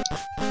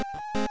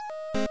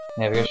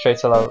 Yeah, we go straight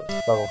to level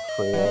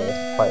 3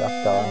 to fight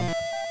that guy.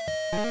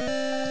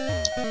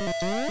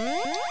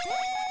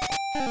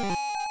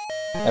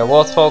 Yeah,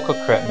 Waterfall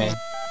could crit me.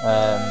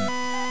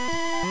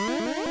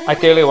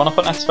 Ideally I want to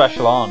put next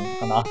special on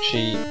and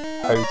actually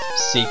hope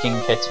Seeking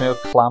hits me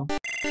with Clamp.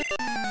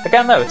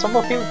 Again though, it's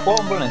unlucky with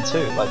what I'm running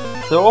too, like,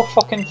 they're all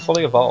fucking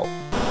fully evolved.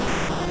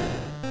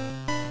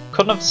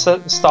 Couldn't have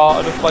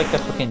started with like a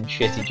fucking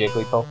shitty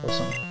Jigglypuff or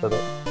something for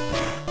it.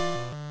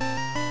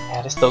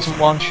 Yeah, this doesn't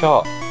one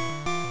shot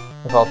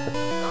without the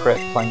crit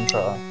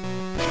flamethrower.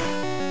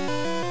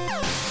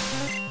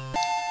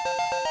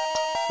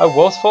 Oh,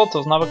 Waterfall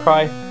doesn't have a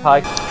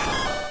high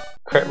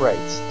crit rate.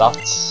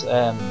 That's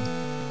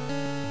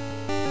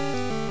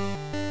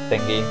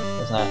thingy,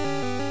 isn't it?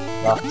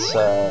 That's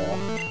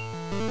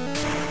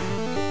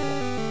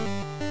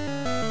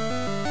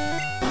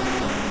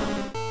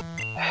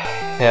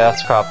yeah,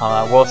 that's crap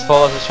hammer.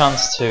 Waterfall has a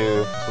chance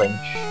to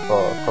flinch,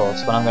 but of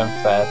course when I'm going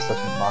first it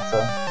doesn't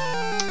matter.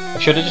 I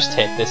should have just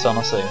hit this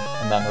honestly,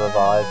 and then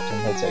revived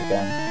and hit it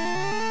again.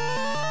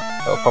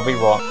 It'll probably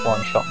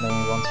one shot me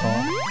once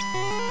more.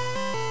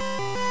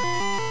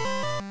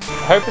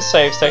 I hope it's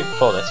save state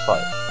before this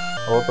fight.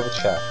 I will double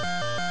check.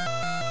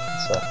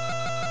 So,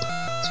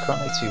 it's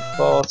currently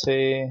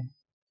 240.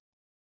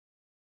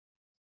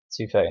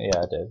 230, yeah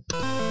I did.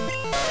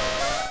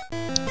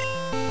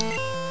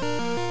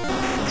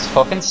 It's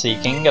fucking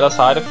Seeking, get us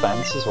high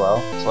defense as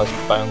well, so like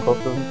Bone Club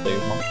doesn't do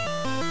much.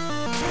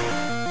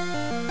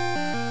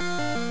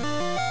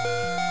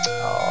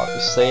 Oh,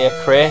 obviously a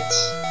crit.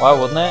 Why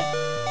wouldn't it?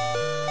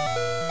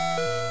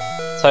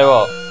 Tell you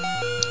what.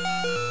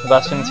 The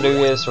best thing to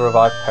do is to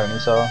revive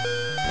Ponyta.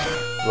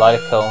 Let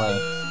it kill me.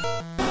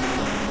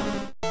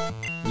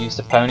 Use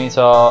the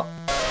Ponyta.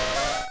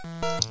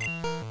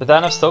 But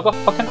then I've still got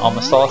fucking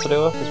Omastar to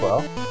do with as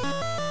well.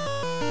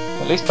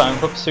 At least Bone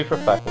Club's super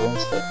effective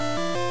instead.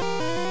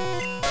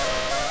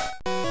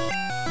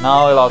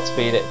 Now we'll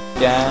outspeed it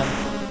again.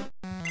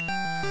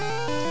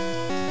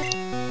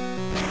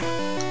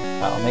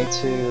 I'll need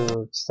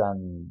to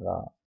extend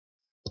that.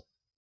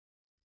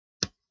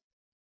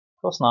 Of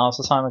course now's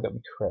the time I got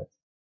me crit.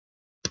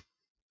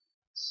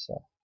 So,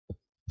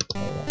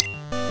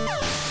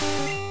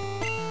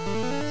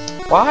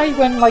 why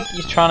when like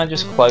you're trying to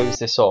just close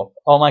this up?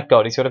 Oh my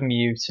god, he's got a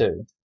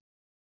Mewtwo.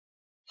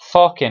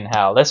 Fucking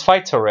hell, this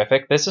fight's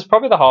horrific. This is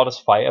probably the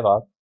hardest fight I've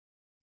had.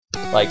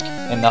 Like,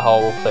 in the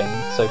whole thing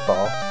so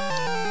far.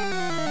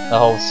 The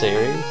whole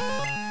series.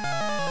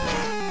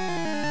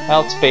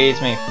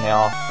 Outspeeds me from the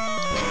off.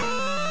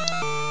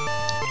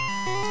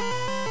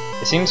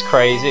 It seems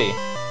crazy.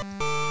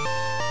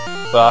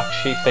 But I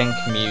actually think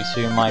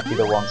Mewtwo might be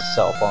the one to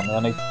set up on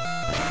me.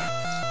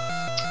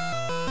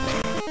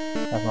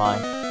 Never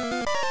mind.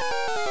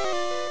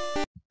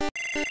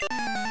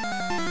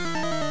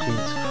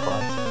 Jesus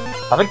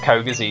Christ. I think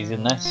Koga's easy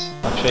in this.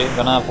 Actually, I'm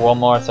gonna have one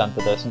more attempt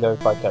at this and go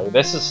by Koga.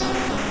 This is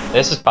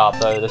bad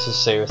though. This is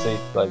seriously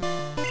like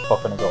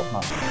fucking us up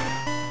now.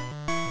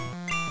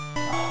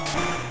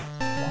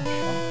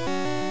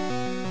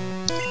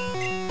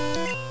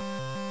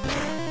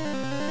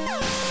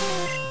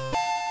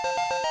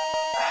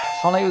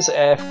 If only it was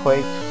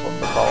Earthquake from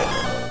the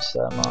Falkner moves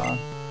there, man.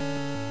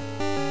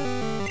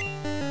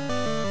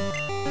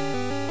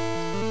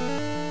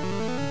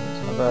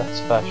 Another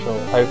special.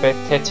 Hope it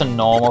hits a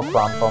normal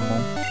clamp on me.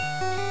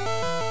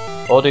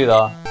 Or do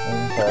that.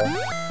 Okay.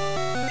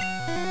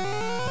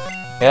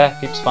 Yeah,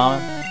 keep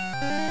spamming.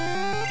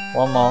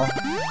 One more.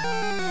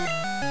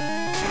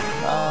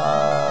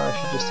 I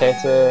should just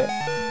hit it.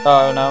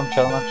 Oh no, I'm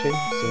chilling actually.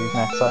 So he's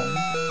next item.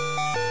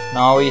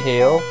 Now we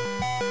heal.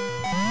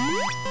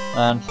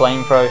 And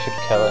Flamethrower should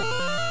kill it. I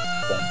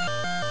think.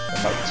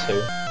 In like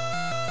 2.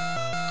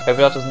 Hope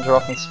that doesn't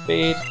drop me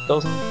speed.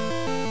 Doesn't.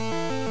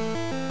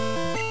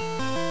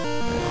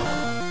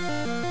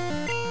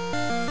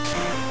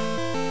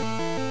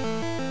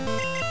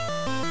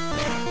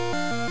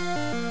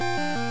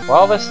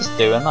 While this is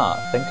doing that,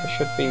 I think I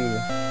should be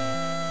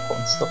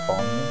putting stuff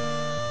on me.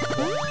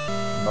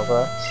 Another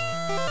X.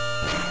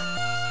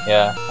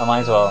 Yeah, I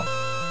might as well.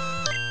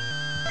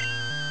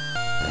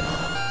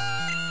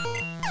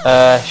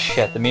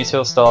 Shit, the Mewtwo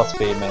will still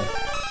outspeed me.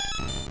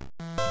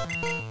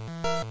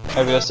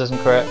 Maybe this doesn't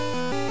crit.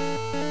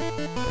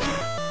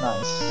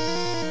 Nice.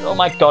 Oh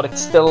my god, it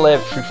still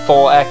lived through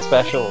 4x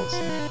specials.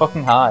 It's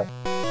fucking high.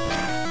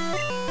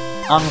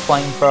 And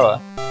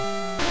Flamethrower.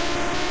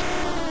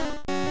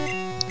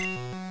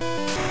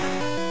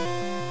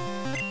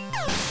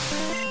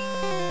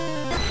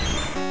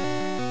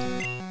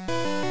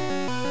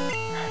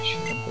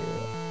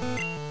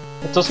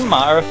 It doesn't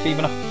matter if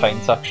even if I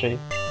faint actually.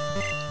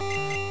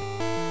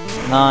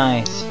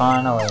 Nice,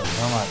 finally.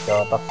 Oh my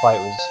god, that fight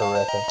was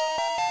horrific.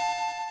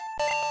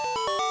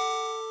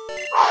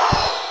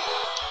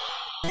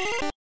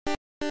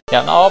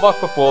 Yeah, an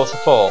Arbok with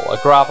Waterfall, a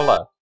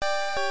Graveler,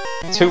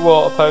 2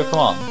 water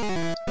Pokemon,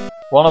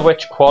 one of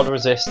which quad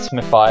resists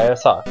my fire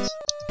attacks,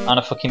 and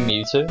a fucking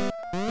Mewtwo.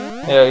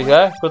 There you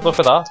go, good luck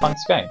with that,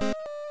 thanks game.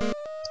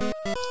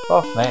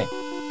 Fuck me.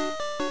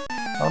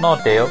 Oh, no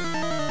deal.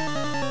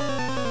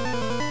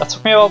 That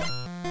took me about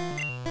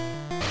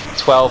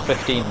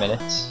 12-15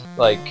 minutes,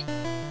 like,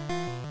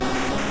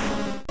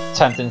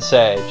 tempting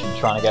Sage and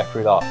trying to get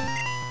through that.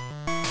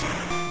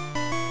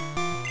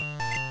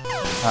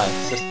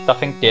 Nice, that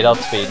thing did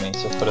outspeed me,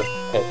 so it could have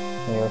hit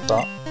me with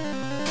that.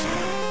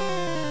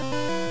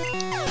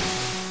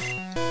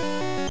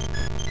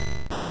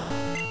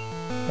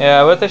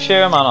 Yeah, with the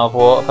sheer amount of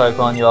water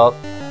Pokemon you are...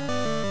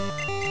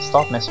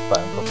 Stop missing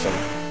Bone Club.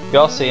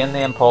 You're seeing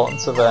the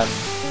importance of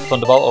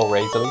Thunderbolt or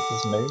Razor Leaf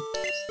as a move.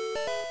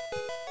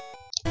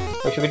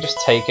 Wish we could just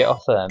take it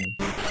off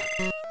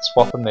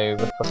swap a move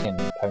with fucking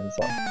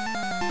Ponytail.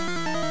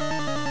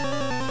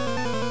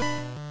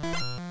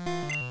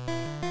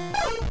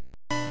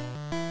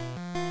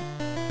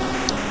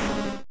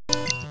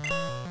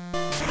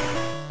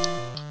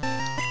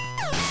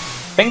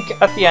 I think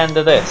at the end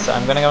of this,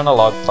 I'm going to go in a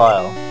log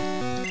file.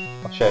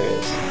 I'll show you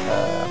this.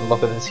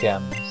 Look at the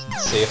TMs and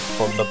see if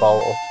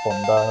Thunderbolt or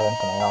Thunder or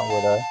anything like that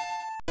were there.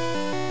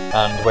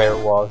 And where it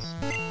was.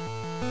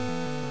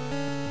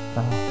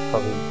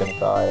 Probably going to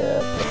die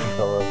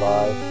until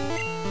revive.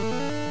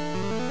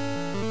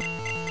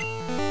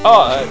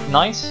 Oh,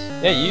 nice.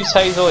 Yeah, use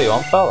Hazel you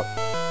want, fella.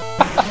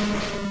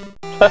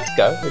 Let's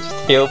go. It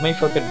just healed me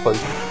fucking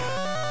poison.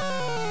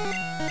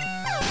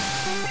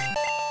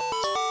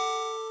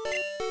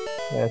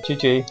 Yeah,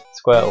 GG,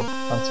 Squirtle.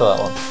 Thanks for that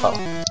one, pal.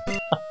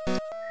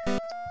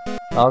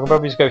 I can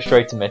probably just go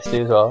straight to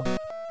Misty as well.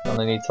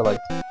 Only need to like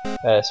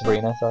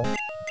Sabrina, sorry.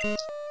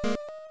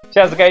 See,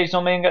 as the gauge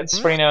normally and get to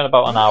Sabrina in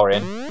about an hour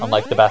in on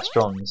like the best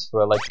runs.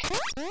 We're like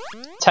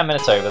 10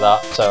 minutes over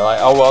that, so like,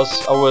 I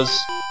was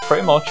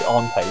pretty much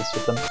on pace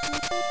with them.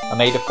 I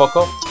made a fuck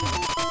up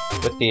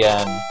with the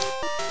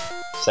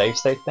save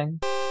state thing.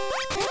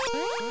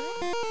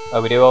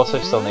 Oh, we do also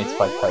still need to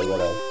fight Koga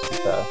though, to be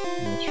fair.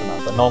 You need to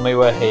remember. Normally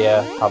we're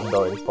here, haven't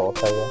already fought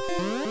Koga.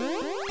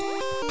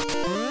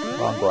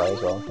 Wrong way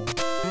as well, I think.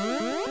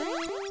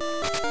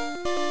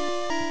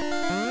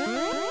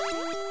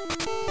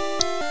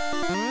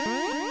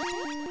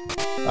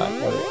 Right,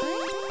 there we go.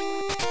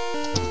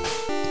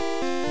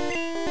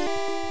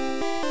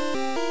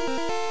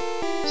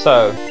 So,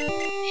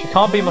 she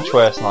can't be much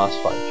worse than last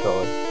fight,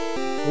 surely.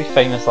 We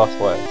famous last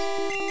words.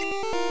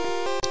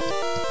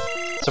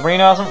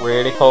 Sabrina hasn't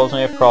really caused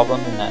me a problem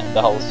in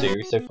the whole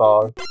series so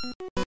far,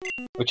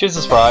 which is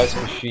a surprise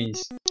because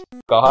she's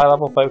got high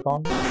level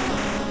Pokemon.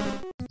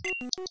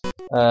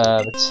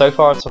 But so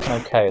far it's looking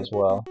okay as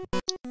well.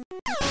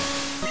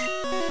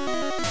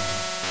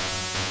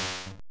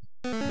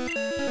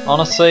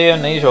 Honestly,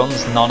 in these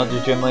runs, none of the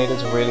gym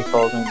leaders have really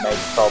caused me major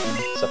problems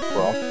except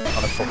Brock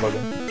on a couple of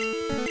them.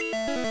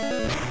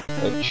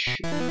 Which,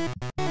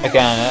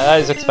 again,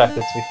 as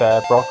expected to be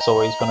fair, Brock's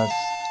always gonna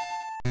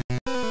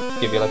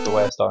give you like the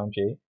worst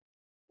RNG.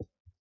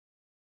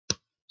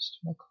 Just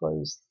gonna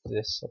close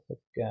this up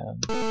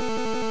again.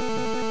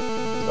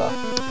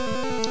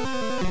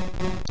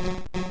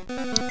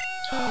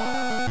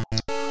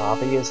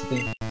 Krabby is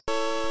the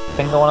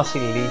thing I want to see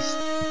least.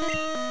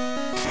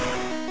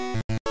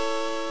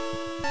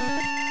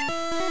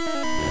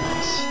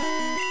 Nice.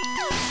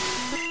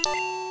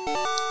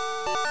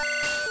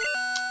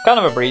 Kind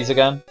of a breeze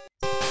again.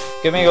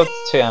 Give me a good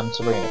TM,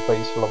 Sabrina,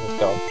 please, for love of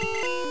God.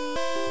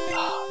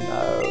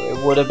 No, it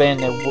would have been.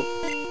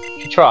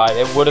 If you tried,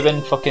 it would have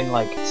been fucking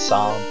like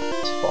sound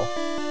spot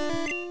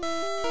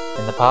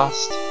in the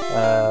past.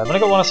 I'm gonna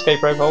go one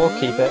escape rope, but we'll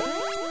keep it.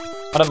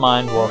 I don't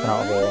mind walking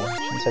out of here. It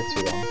shouldn't take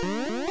too long.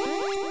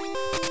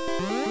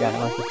 Again, it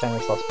might be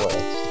famous last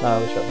words. No,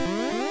 we shouldn't.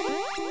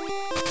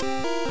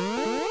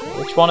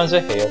 Which one is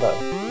it here though?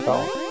 That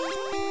one.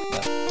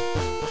 Yeah.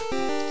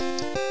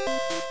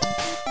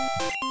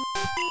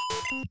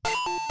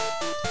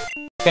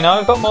 Okay, now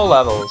we've got more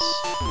levels.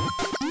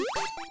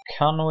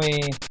 Can we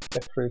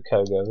get through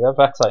Koga? We have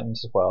X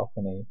items as well if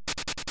we need.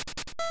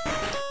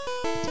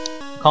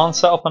 Can't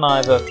set up an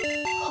either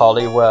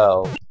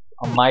Poliwrath.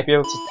 I might be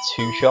able to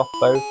two-shot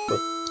both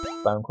with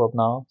Bone Club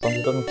now, as long as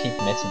it doesn't keep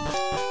missing.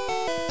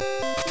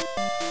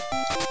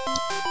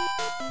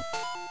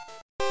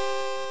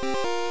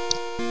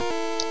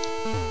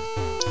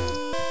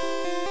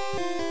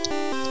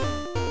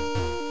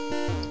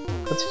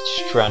 Could teach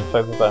strength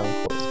over Bone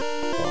Club.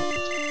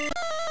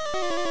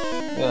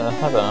 Yeah, I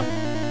don't know.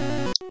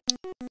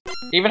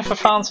 Even if I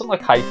found something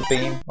like Hyper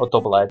Beam or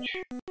Double Edge,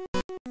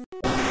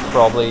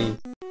 probably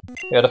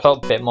I'd have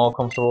felt a bit more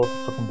comfortable with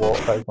fucking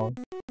water Pokemon.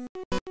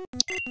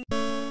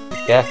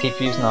 Yeah, keep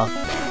using that.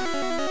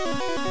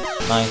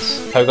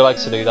 Nice. Koga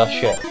likes to do that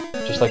shit,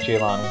 just like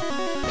Giovanni.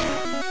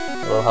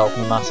 It will help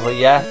me massively.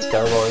 Yeah, let's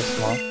go boys,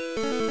 come on.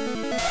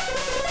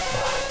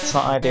 It's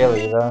not ideal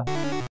either.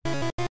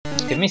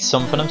 Give me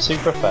something I'm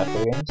super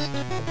effective against.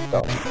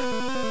 God.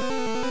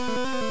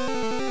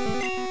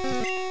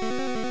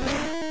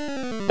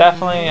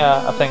 Definitely,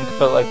 I think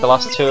for like the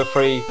last 2 or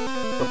 3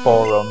 or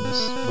 4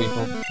 runs, we've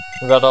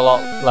had a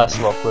lot less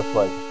luck with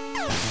like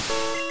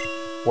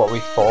what we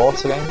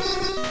fought against.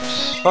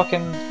 Just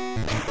fucking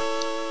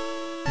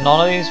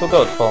none of these were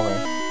good for me.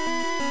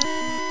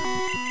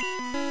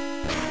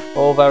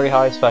 All very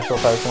high special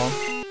Pokemon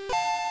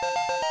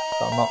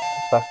that I'm not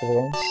effective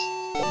against,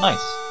 but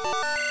nice.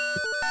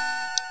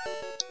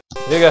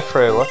 If we get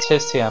through, what's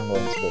his TM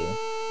going to be?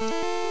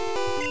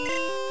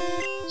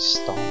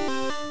 Stop.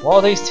 What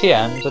are these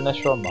TMs in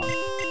this run, man?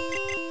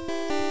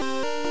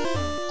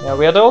 Yeah,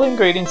 we had all the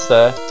ingredients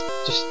there,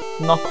 just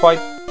not quite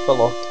the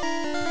luck.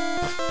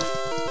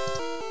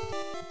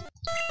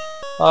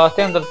 Well, at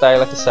the end of the day,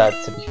 like I said,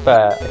 to be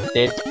fair, I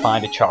did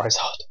find a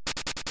Charizard.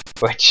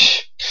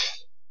 Which,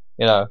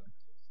 you know,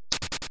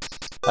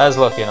 I was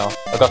lucky enough.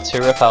 I got 2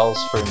 repels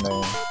through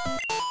Moon.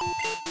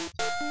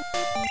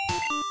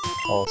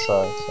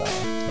 Also, so,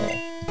 yeah.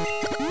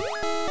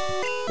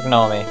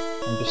 Ignore me,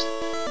 I'm just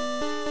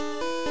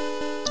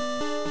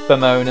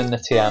bemoaning the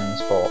TMs,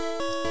 but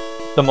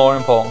the more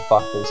important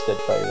factors did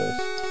favour us.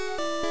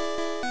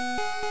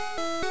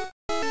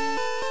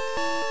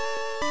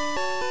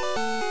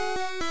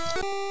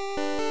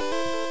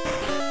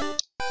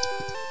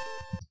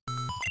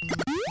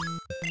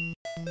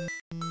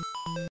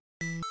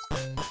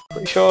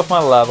 Pretty sure with my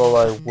level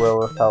I will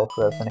repel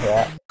for everything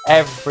here.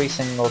 Every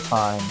single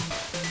time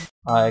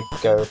I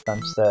go with them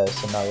stairs,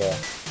 so no yeah.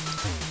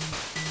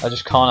 I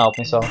just can't help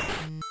myself.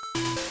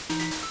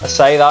 I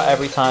say that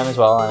every time as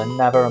well and I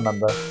never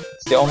remember.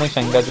 It's the only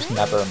thing I just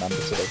never remember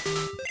to do.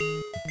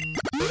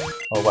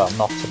 Or well,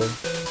 not to do.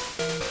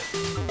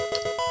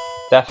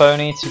 Defo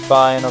need to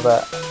buy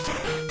another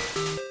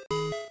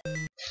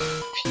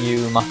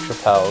few max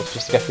repels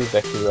just to get through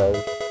Victory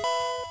Road.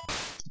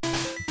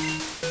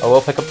 I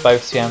will pick up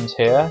both TMs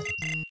here.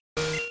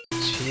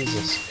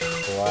 Jesus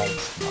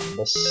Christ, man,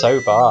 they're so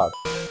bad.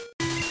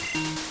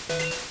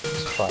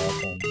 Let's try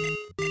again.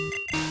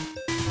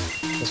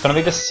 It's gonna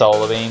be the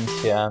Solar Beam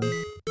TM.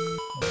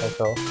 Okay,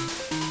 cool.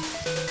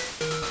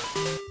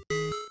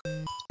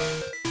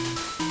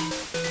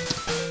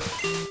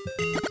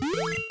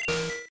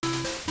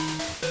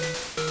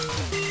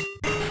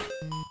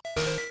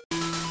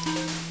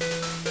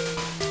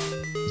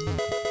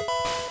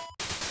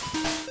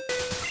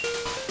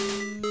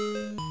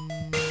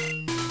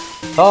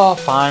 Oh,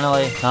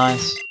 finally,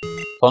 nice.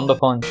 Thunder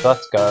Punch,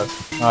 let's go.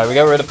 Alright, we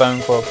get rid of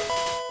Bone Club.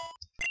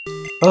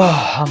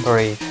 Oh, I'm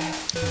bereaved.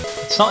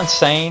 It's not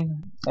insane,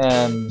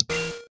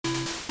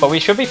 but we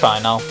should be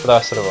fine now for the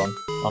rest of the run.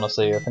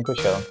 Honestly, I think we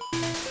should.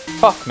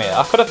 Fuck me,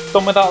 I could have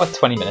done with that like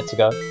 20 minutes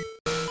ago.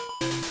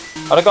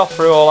 I'd have got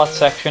through all that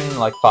section in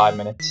like 5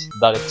 minutes.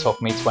 That it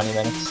took me 20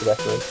 minutes to get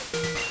through.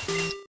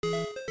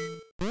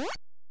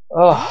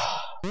 Oh,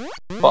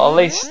 but at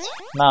least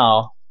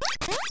now,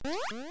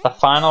 the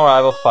final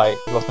rival fight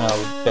is looking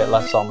a bit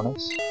less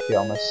ominous. The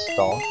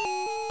Omastar.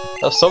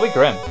 It'll still be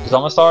grim, because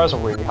Omastar has a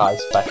really high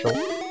special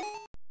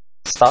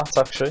stats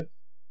actually.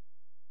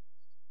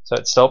 So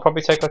it'd still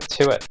probably take like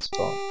 2 hits, but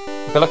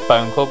I feel like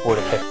Bone Club would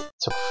have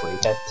took 3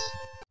 hits.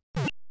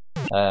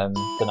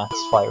 The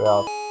next fight we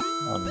have.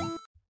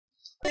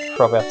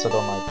 Probably have to do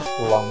like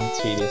long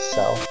tedious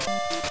cell. It's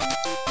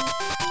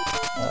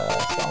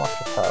got much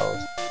repelled.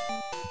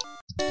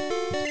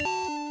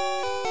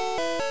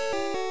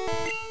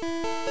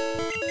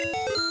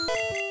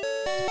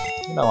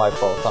 No, I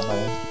bought that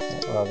many.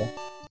 Whatever.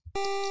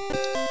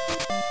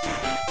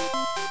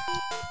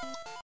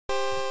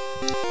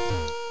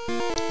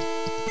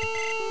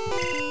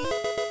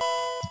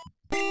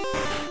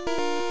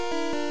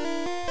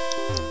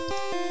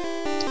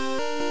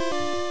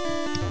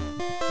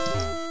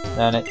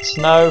 And it's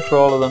no for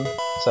all of them,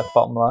 except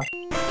bottom left.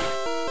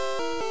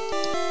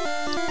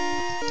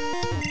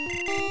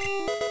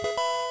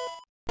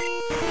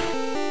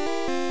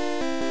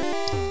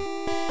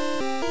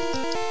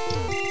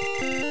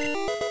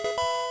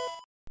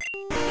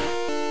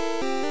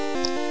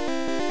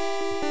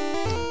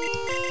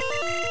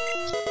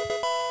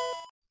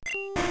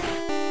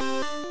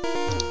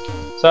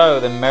 So,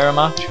 the mirror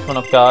match coming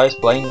up, guys.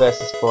 Blaine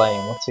versus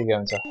Blaine. What's he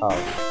going to have?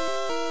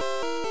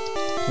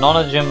 None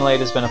of the gym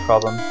leaders been a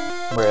problem,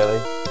 really,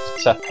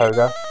 except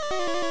Koga.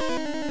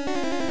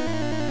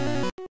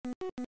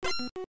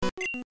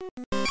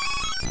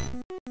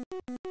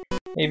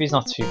 Eevee's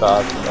not too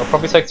bad. I'll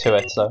probably take 2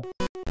 hits though.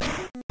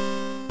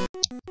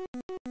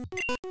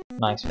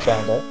 Nice, we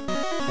found it.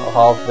 I'll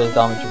halve the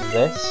damage of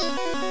this.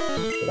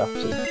 Should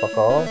absolutely fuck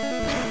off.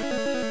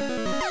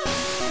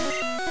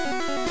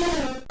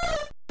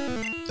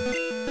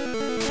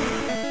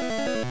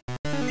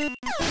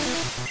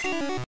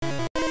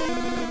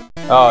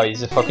 Oh,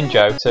 he's a fucking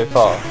joke so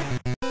far.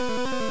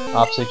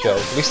 Absolute joke.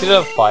 At least he did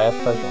have fire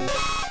Pokemon.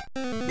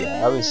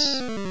 Yeah, that was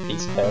a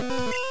piece of cake.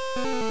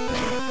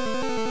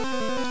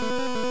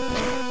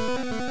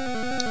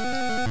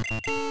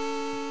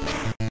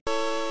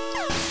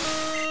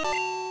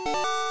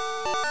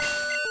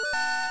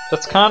 The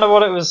that's kind of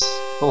what it was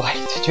like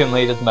to gym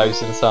leaders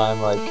most of the time.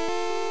 Like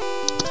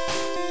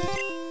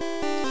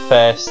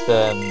first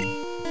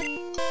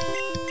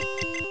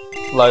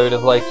load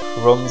of like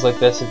runs like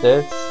this, it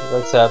did.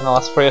 Like I said, in the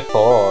last 3 or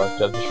 4, I've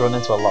just run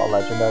into a lot of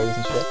legendaries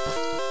and shit.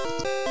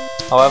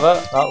 However,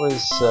 that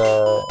was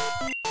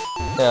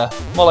yeah,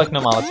 more like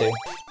normality.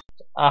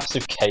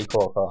 Absolute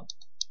cakewalk that.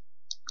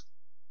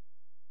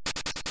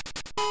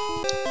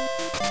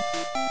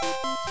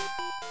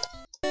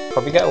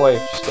 Probably get away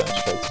with just going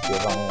straight to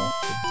Giovanni.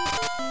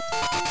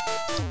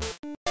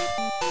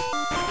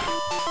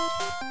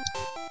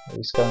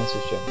 He's going to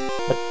his gym.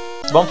 But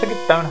one thing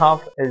I don't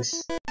have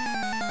is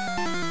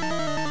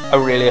a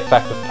really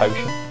effective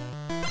potion.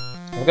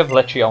 I think I've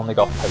literally only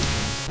got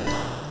potions.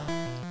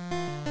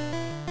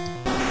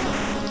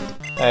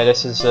 Hey,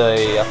 this is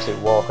a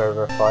absolute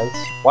walkover fight.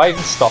 Why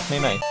even stop me,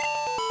 mate?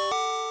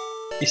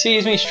 He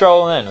sees me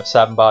strolling in with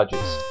 7 badges.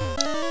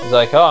 He's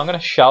like, oh, I'm gonna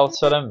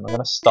shout at him, I'm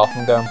gonna stop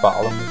him, go and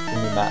battle him with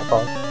my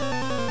Metapod.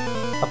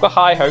 I've got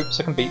high hopes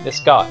I can beat this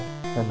guy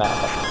with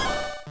Metapod.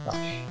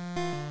 Gosh.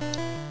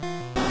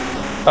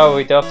 Oh,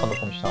 we do have Thunder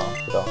Punch now,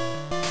 good on.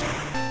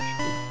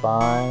 Should be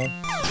fine.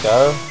 Let's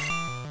go.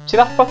 See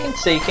that fucking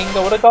Seeking? I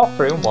would have got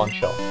through in 1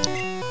 shot.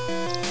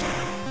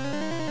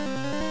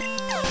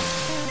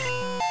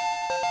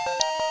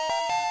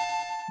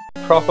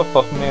 Proper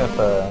fucking me with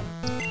a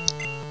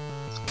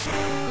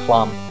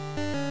clam.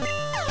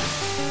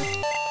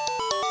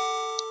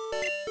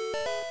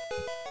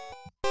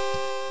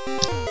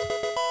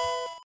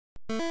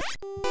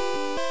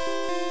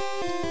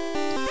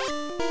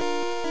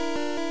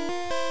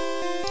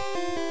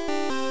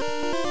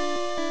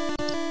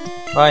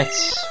 Right,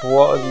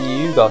 what have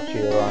you got,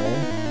 Giovanni?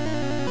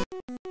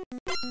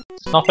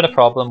 It's not been a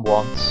problem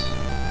once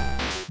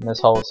in this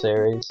whole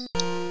series.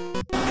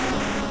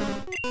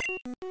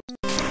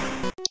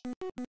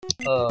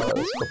 Oh,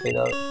 this could be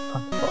that.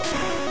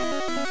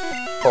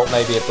 Thought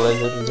maybe a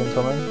blizzard was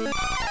incoming.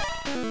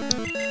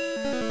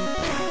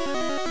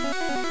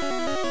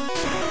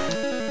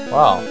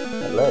 Wow,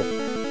 it lived.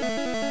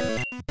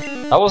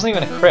 That wasn't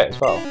even a crit as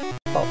well.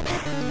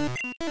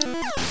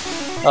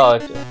 Oh,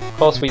 of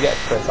course we get a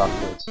crit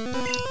afterwards.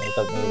 It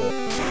doesn't need it.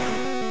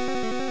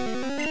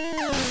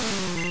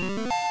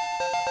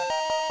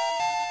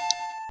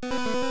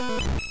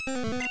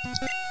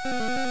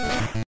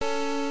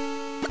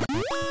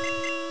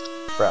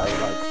 Right,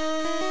 like,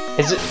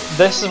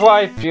 this is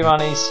why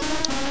Giovanni's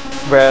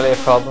rarely a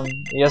problem.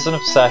 He has an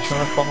obsession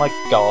with putting like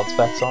guard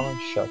specs on and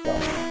shut down.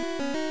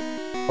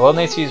 I will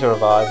need to use a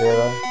revive here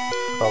though,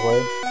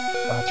 probably.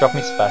 Oh, drop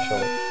me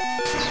special.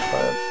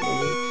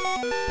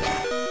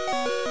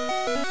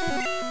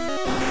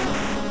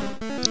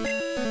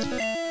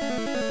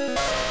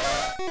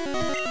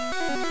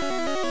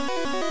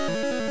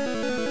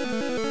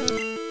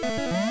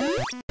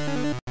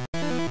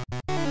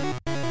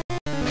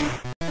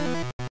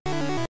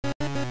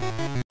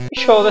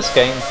 Sure, this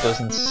game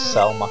doesn't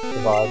sell max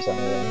revives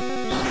anyway.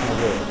 It's kind of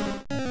weird.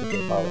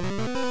 Thinking about it.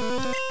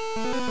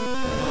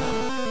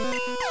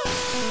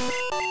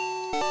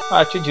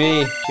 Alright, GG,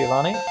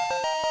 Giovanni.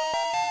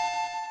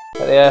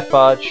 Get the Air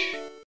badge.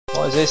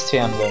 What is this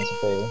TM going to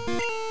be?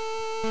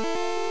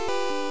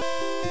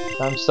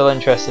 I'm still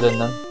interested in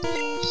them.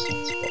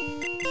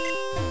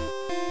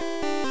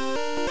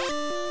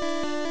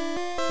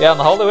 Yeah, on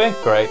the whole they went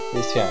great,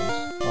 these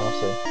TMs,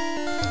 honestly.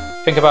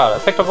 Think about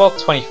it, I picked up about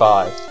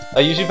 25. I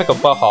usually pick up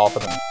about half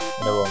of them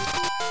in a run.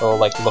 Or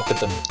like look at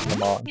them in the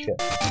mart and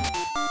shit.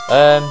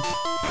 I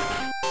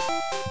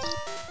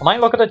might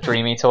look at a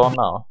Dream Eater one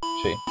now,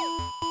 actually.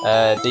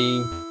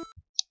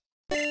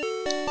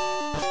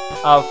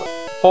 I've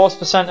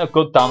 40% of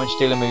good damage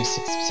dealing moves,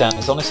 60%.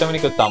 There's only so many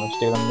good damage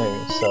dealing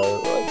moves,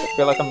 so I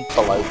feel like I'm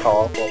below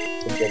par for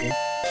what's been given.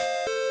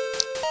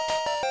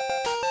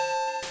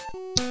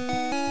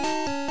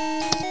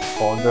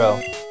 Horn Drill.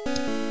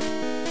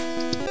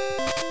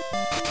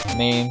 I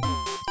mean,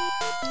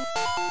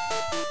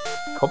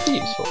 could be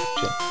useful,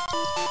 actually.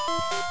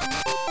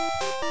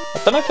 I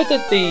don't know if it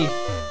did the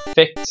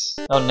fix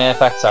or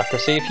nerf X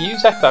accuracy. If you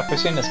use X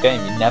accuracy in this game,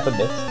 you never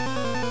miss.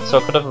 So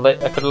I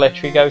could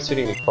literally go to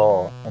the Elite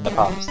 4 in the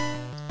past,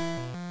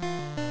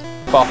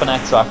 pop an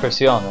X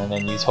accuracy on, and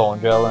then use Horn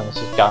Drill, and it's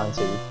just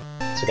guaranteed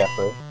to get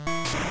through.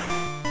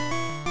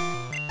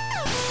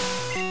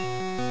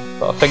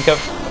 But I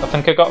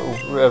think I got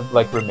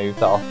like removed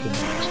that option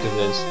just because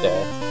it is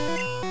dead.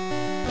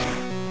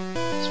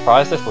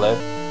 Surprised this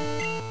lived.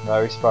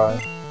 Very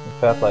surprised.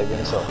 Fair play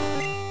being so.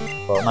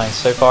 But nice,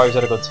 so far he's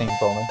had a good team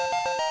for me.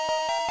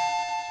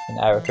 And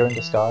Erica in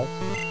disguise.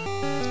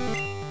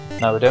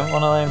 No, we don't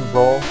want to let him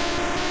brawl.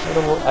 We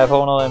don't ever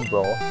want to let him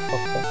brawl. I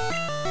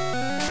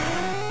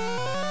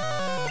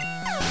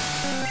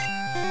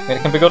mean,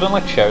 it can be good in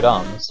like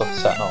showdown and stuff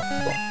setting off,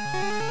 but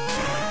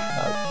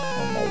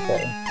no,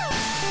 okay.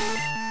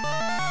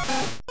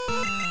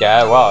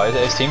 Yeah, wow,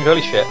 it seems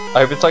really shit. I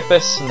hope it's like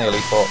this in the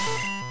Elite 4.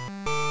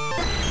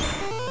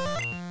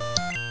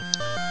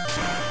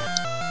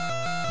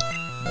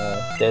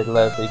 did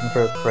live even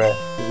for a crit.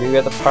 Did you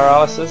get the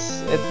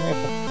paralysis? It's me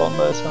for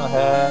thunder, it's gonna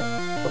hurt.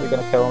 Probably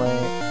gonna kill me.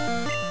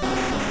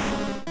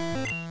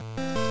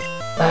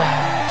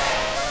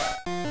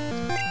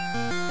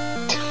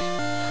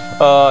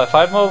 If I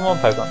had more than one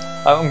Pokemon,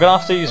 I'm gonna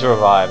have to use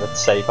Revive, it's a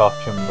safe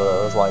option, but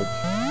I was like,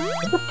 I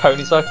think the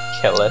Ponyta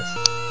could kill it.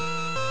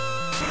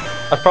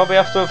 I'd probably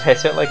have to have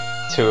hit it like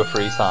 2 or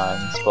 3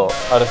 times, but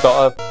I'd have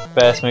got a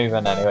burst move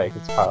in anyway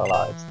because it's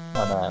paralysed.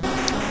 And then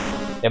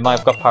it might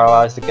have got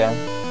paralysed again.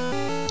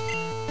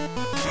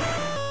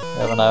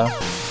 You never know.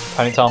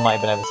 Ponyta might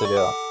have been able to do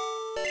that.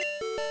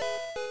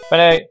 But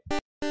anyway,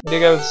 we do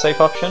go with the safe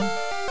option.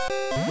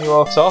 He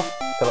walks off,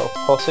 like a little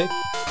pussy,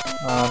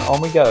 and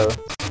on we go.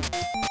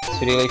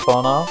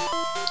 2D4 now.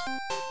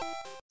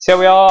 So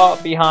we are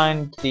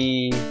behind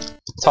the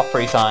top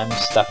 3 times,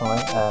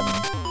 definitely.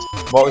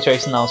 What we're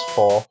chasing now is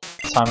 4.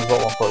 Time is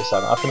about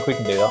 147. I think we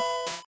can do that.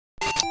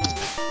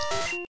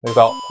 We've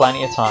got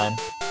plenty of time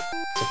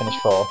to finish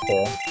 4th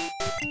here.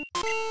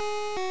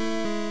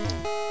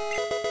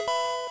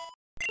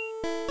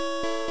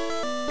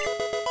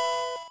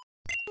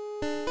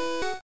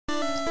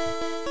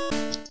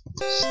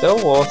 Still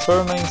water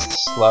remains the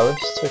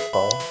slowest so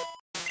far.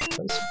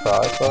 Pretty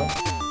surprised though.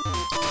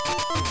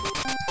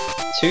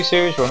 2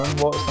 series running,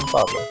 water's done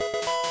badly.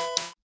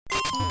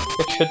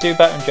 It should do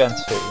better in Gen 2.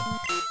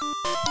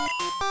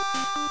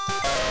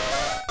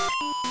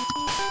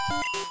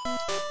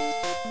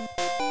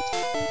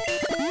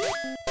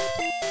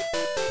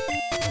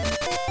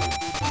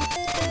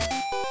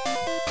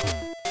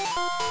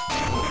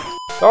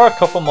 There are a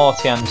couple more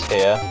TMs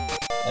here,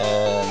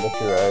 look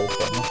your road,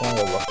 but I'm not going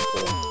to go looking for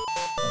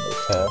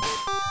them.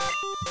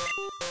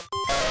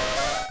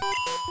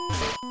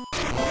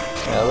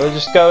 Yeah, we'll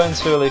just go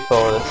into early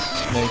for this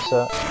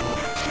moveset.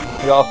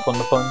 We got a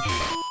Thunder Punch.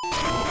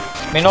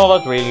 I mean, all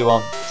I'd really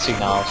want to see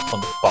now is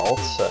Thunder Bolt,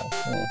 so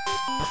yeah.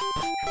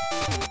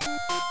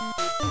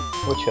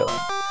 We're chilling.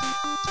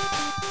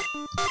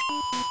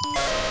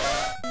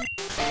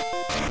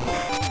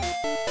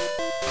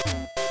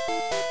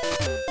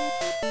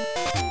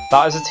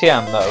 That is a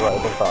TM though, right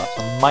above that,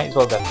 so I might as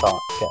well get that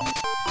again.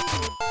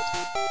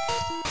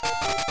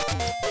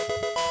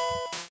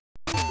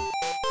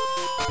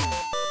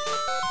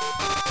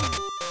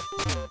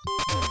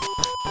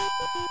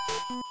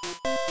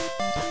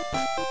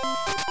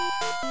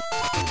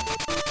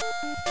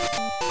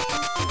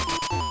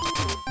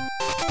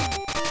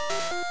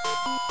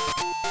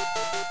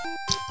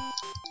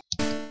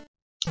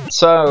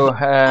 So,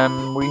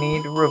 we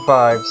need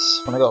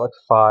revives. When I got like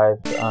 5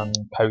 and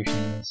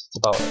potions, it's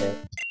about it.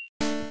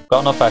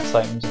 Got enough X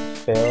items, I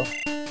feel.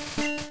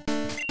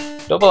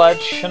 Double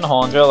Edge and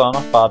Horn Drill are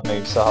not bad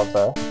moves to have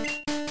there.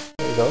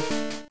 There we go.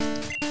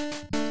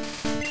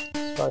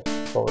 Let's try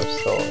full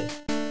restore.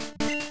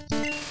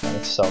 And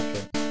it's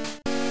self-true.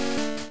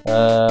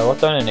 What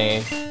don't I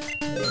need?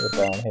 A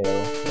down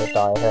heal, a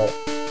die hit.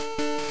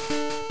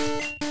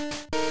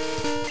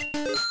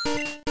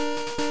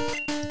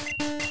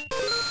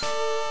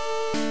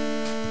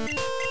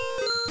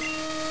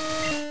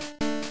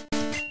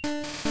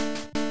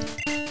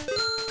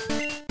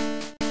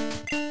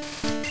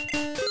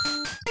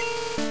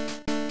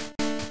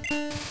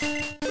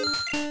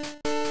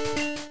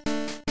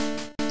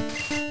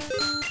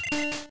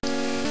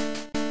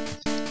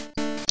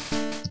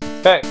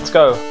 Okay, let's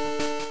go.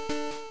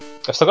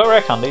 I've still got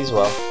rare candy as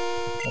well.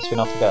 Must we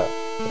not forget.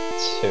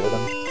 2 of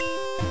them.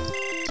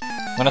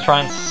 I'm gonna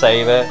try and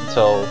save it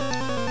until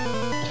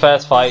the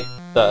first fight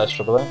that are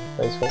struggling,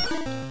 basically.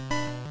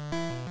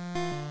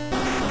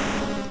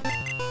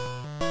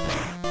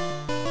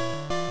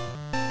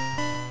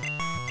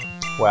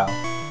 Wow.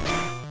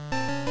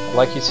 I'd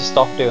like you to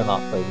stop doing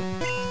that, please.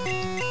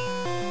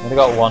 I've only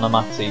got 1 on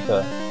Max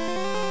Ether.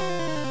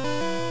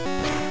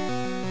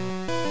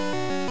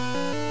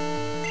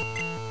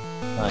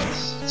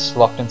 Nice. It's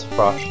locked into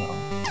Frost now.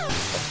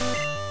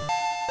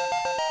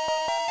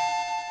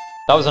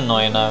 That was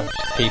annoying though,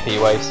 just PP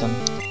wasting.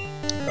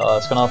 Oh,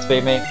 it's gonna have to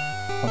beat me.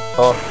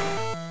 Oh,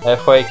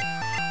 Earthquake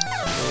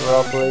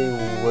probably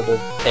would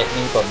have hit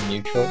me, but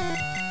neutral.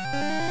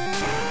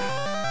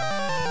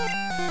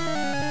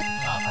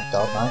 Oh my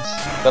god, nice.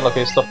 Bit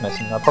lucky with stuff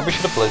missing. I probably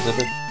should have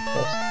blizzarded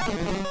first.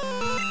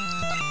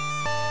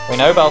 We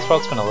know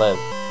Bellsprout's gonna live.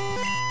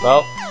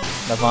 Well,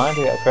 never mind,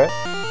 we get a crit.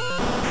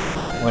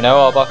 We know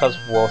Arbok has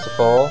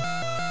Waterfall.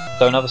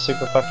 Don't have a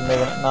super effective move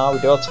on it now. We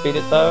do outspeed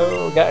it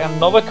though. We're getting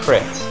another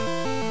crit.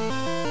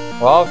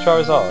 Wow,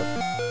 Charizard.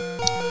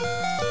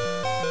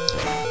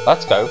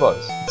 Let's go,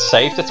 boys. It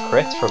saved its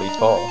crit for Elite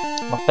 4.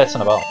 I'm not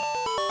pissing about.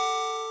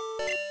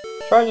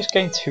 Try just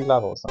gain 2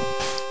 levels then.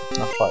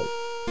 Not fight.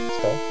 Let's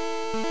go.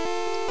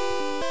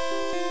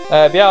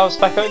 But yeah, I was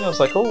speculating. I was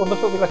like, oh, I wonder if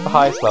it'll be like the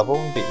highest level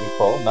and beat Elite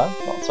 4. No,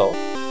 not at all.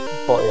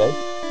 48.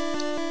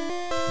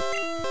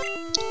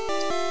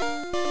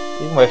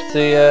 Even with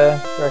the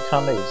rare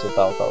candies, I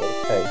doubt that was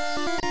the case.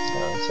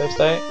 Save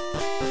state.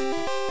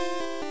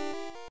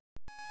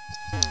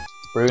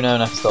 Bruno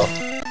next up.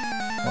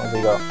 What have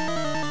we got?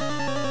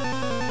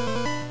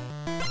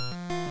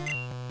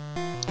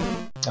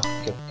 Oh,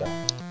 good God.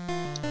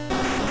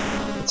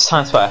 It's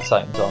time to put X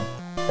items on,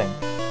 I think.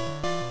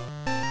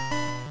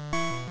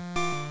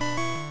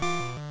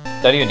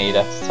 Don't even need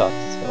X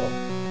attacks at all.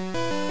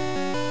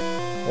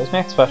 Where's my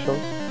X specials?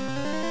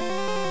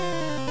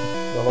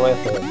 All the way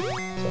up there.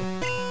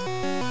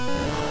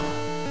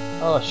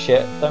 Oh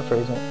shit, don't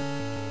freeze me.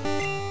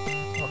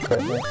 Oh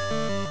crit me.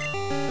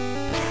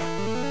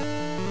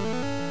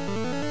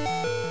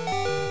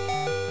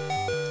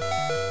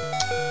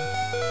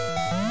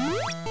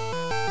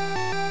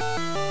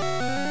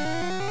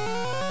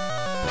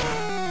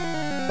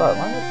 Bro,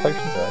 why are there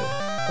potions there?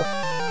 What the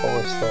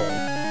forest there?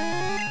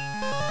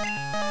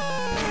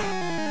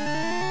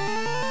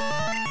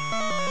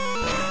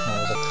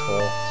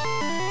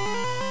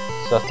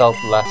 So that dealt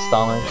less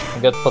damage.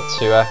 I'm going to put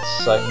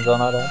 2x items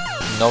on it.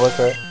 Another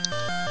crit.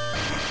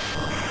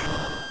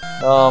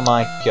 Oh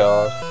my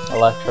god.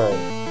 Electro.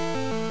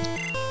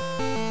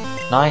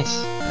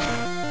 Nice.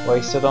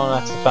 Wasted on an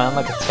extra fan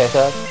like a tit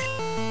head.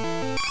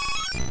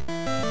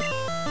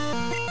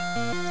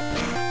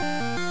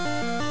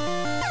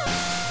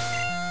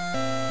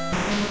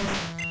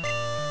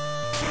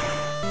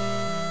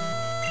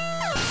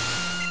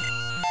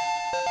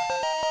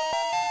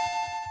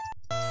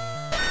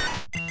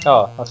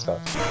 Oh, let's go.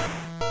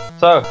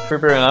 So, free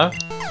Bruno.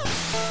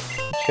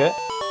 Shit.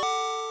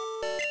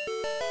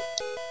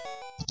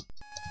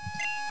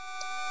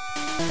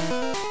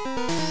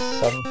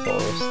 Seven full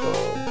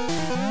restored.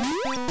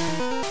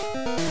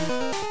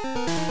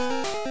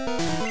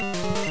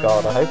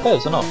 God, I hope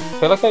there's enough. I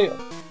feel like I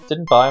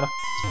didn't buy enough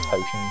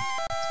potions.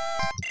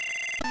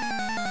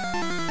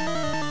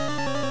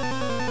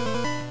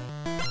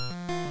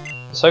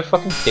 It's so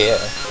fucking dear.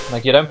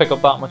 Like, you don't pick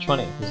up that much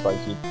money because, like,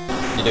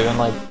 you're doing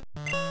like.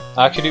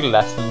 I actually do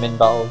less than min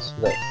battles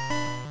for this.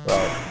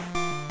 Right.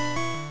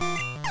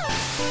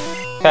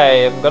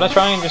 Okay, I'm gonna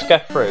try and just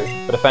get through,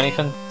 but if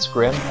anything's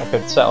grim, I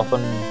could set up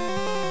on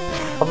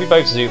probably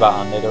both Zubat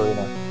and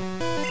Nidorino.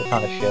 They're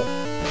kind of shit.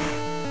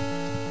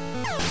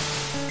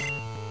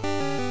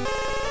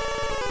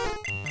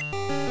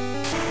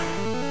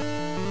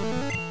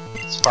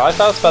 Surprised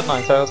how it's bad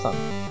 9 tails then.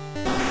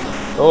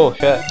 Oh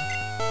shit.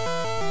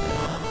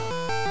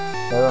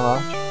 Very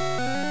much.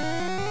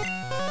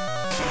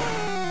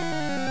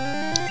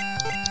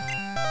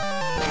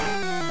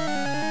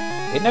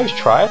 It knows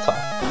Tri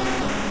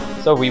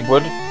Attack, so we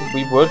would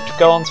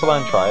go on to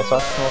learn Tri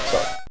Attack. What's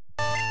up?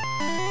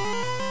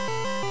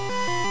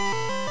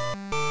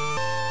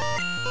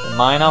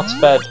 Mine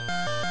outspeed.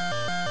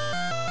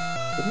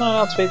 Did mine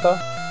outspeed though?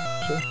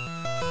 Sure.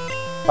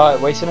 Alright,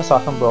 wasting a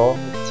attack on Brawl. We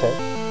can take.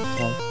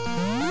 Nice.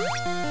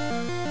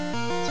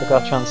 Took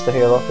that chance to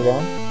heal up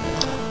again.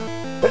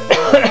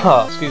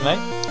 Oh, excuse me.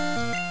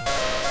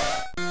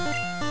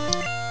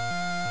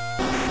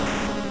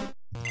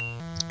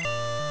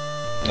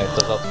 No, it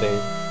does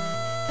update.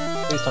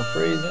 At least I'm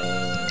freezing.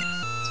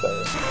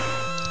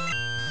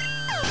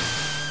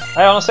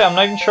 Honestly, I'm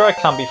not even sure I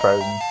can be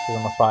frozen because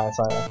I'm a fire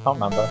type. I can't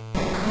remember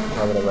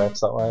whether it works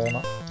that way or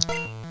not.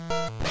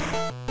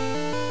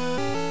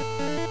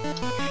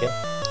 Shit.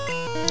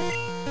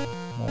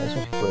 No, it's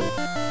just weird.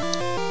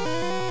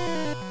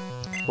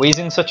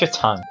 Weezing's such a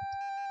tank.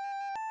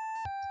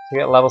 To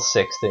get level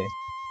 60.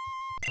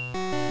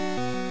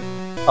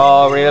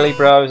 Oh, really,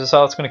 bro? Is this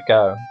how it's gonna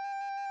go?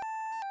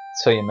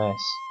 So you miss.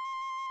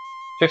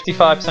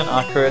 55%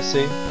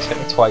 accuracy. It's hit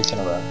me twice in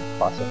a row.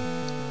 Classic.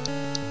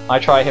 I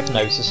try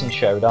Hypnosis and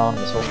Showdown,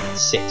 and this will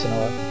 6 in a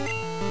row.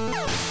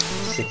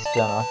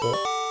 60% accurate.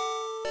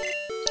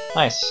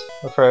 Nice.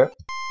 We're through it.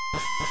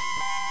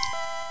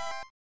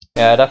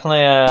 Yeah,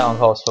 definitely on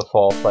course for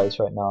 4th place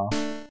right now.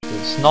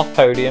 It's not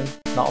podium,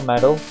 not a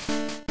medal,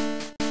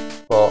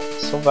 but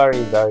still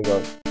very, very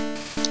good.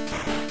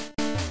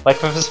 Like,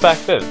 for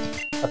perspective,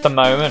 at the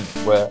moment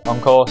we're on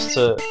course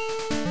to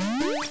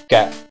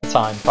get a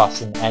time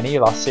faster than any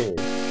last series.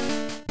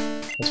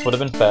 This would have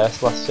been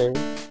first last series,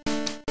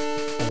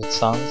 as it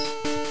stands.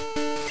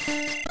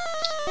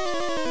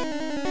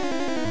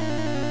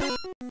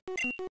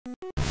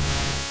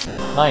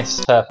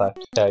 Nice, perfect.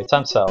 Okay,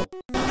 time to sell.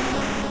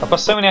 I've got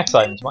so many X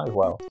items, might as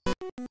well.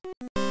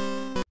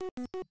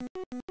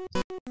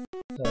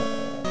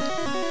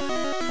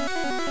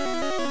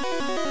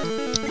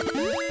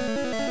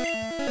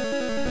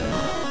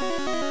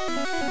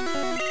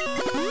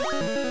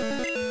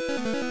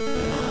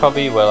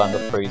 Probably will end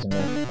up freezing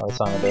me by the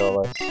time I do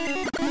all this.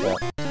 Yeah.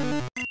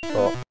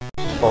 But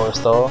just 4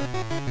 restore.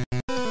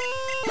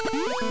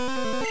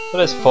 So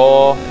there's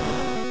 4.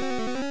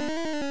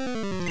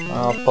 And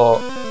I'll put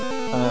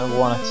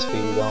 1x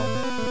speed on.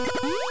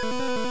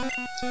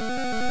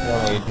 I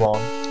only need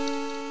 1.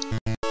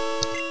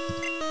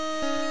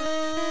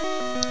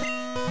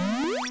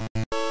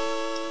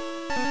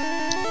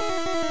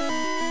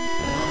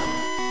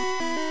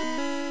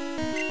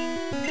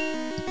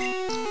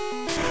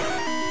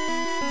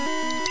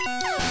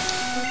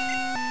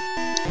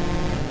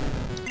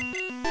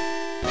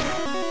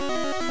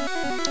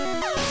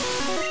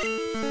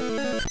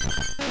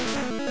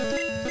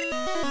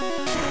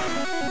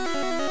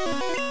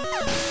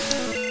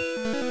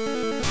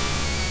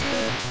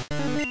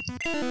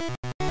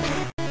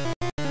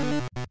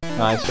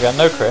 Nice, we got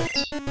no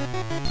crits.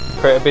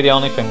 Crit would be the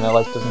only thing that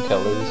like doesn't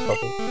kill these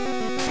fuckers.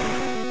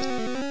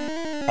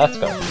 Let's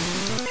go.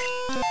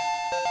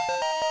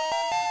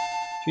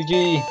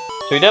 GG.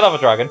 So we did have a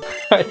dragon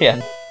at the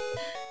end.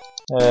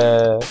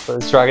 But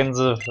the dragons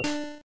have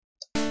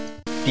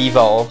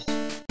devolved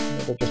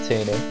with the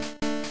Dratini.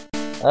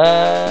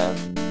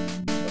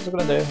 What's it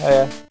gonna do? Oh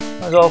yeah.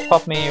 Might as well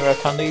pop me red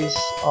candies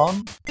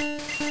on.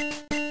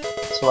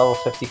 It's level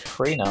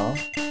 53 now.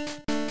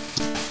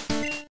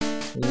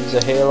 Use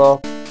a heal up.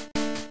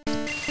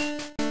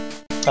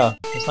 Oh,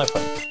 there's no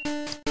point.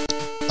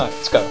 Alright,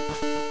 let's go.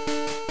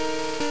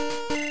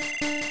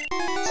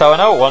 So I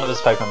know one of his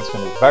Pokemon is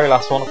going to be the very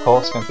last one, of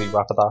course, is going to be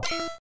Rapidash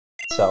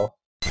itself.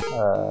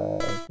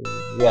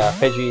 Yeah,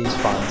 Pidgey's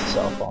fine to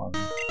self on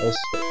this.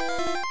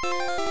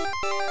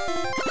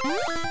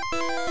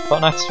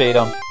 Put next speed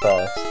on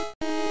first.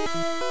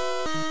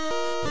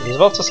 He's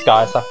about to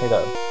Sky Attack me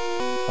though.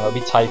 And it'll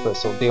be typeless,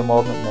 so it'll deal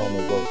more than it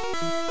normally would.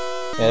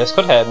 Yeah, this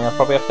could hurt me, I'll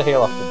probably have to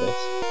heal after this.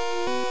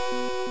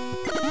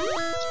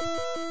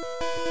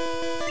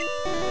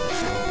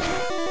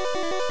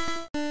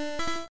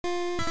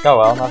 Oh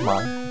well, never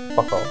mind.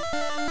 Fuck off.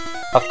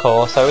 Of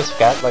course, I always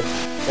forget, like,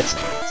 it's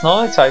not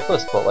only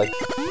typeless, but like,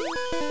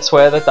 I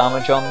swear the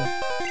damage on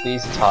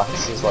these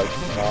attacks is like,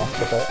 off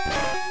a bit.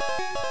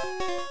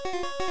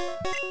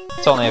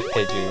 It's only a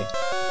Pidgey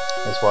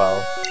as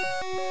well,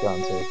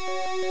 granted.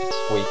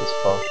 It's weak as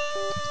fuck.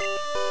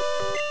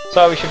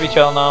 So we should be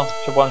chill now,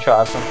 should one-shot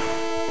everything.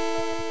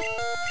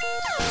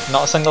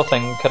 Not a single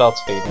thing could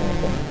outspeed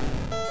anything.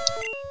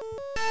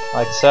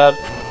 Like I said,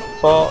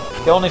 but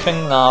the only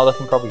thing now that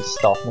can probably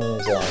stop me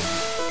is a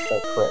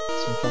crit,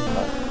 something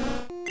like.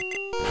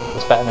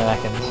 It's better than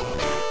Ekans.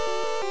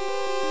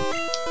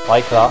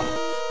 Like that.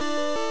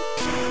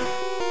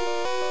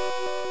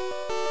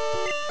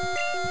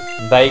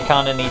 They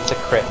kinda need to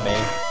crit me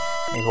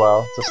as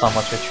well, just not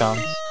much of a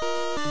chance.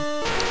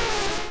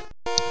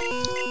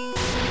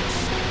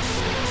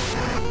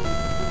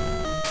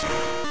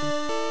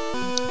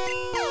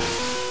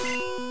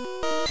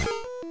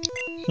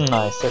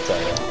 Nice, that's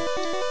it.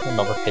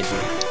 Another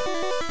Pidgey.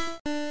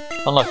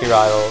 Unlucky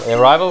rival. Yeah,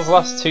 rival's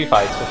last two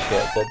fights were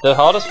shit. The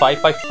hardest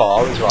fight by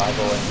far is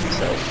rival and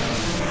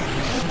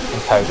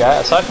Koga.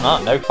 Aside from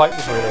that, no fight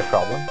was really a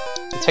problem.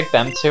 To take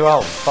them two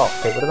out, fuck,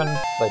 it would have been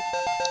like.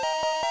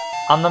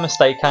 And the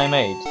mistake I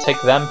made, to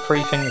take them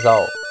three things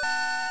out,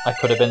 I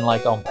could have been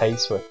like on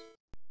pace with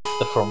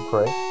the front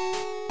three.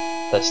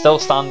 They're still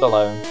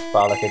standalone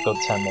by like a good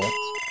 10 minutes.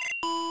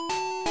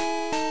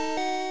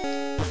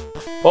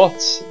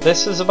 But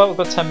this is about a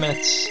good 10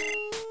 minutes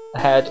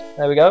ahead,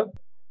 there we go,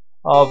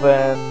 of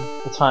the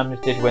time we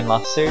did win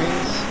last series,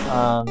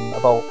 and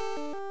about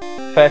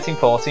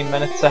 13-14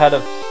 minutes ahead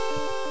of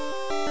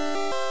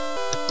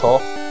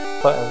fourth.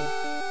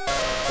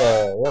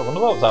 Yeah, I wonder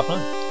what was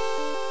happening.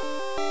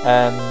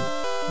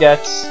 Yeah,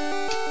 it's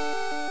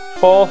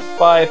fourth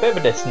by a bit of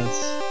a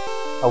distance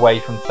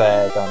away from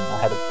third and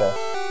ahead of fifth.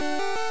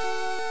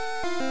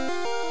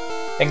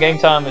 In-game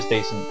time was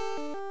decent,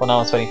 1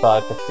 hour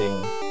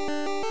 25:15.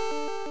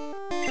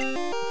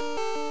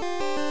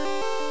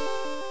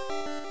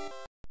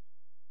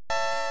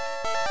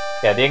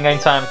 Yeah, the in-game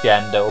time at the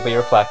end, it will be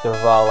reflective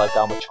of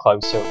how much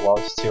closer it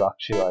was to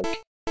actually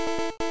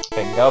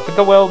bingo. I think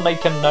I will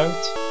make a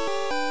note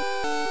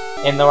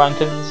in the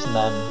rankings and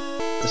then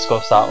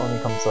discuss that when we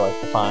come to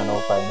the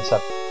final bonus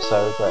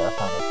episode where I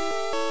kind of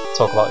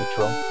talk about each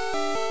run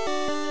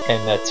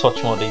in a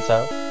touch more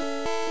detail.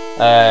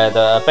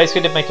 I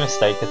basically did make a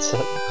mistake. It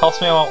cost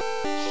me about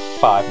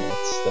 5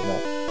 minutes, didn't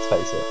it? Let's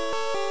face it.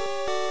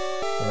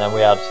 And then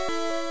we had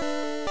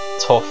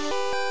tough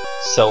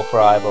Sylph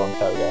rival and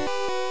Koga.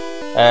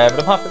 But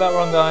I'm happy with that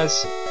run,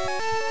 guys.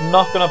 I'm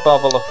not going to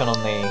bother looking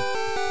on the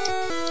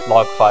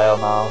log file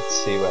now to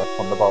see where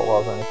Thunderbolt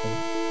was or anything.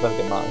 Don't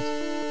get mad.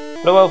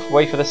 But I will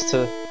wait for this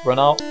to run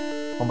out,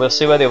 and we'll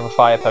see where the other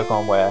fire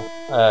Pokemon were.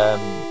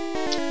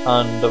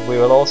 And we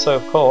will also,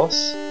 of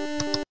course,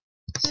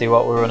 see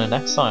what we're running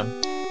next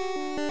time.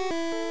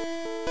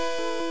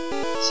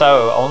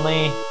 So,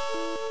 only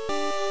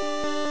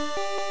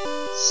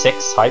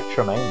 6 types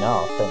remain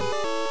now, I think.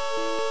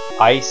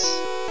 Ice,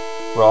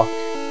 Rock,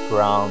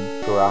 Ground,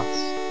 Grass.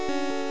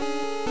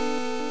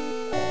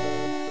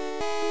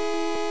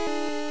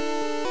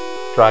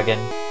 Dragon.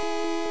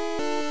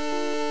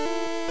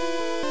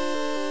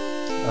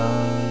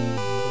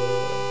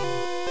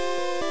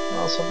 What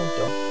else have we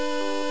done? I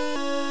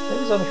think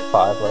there's only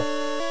 5 left.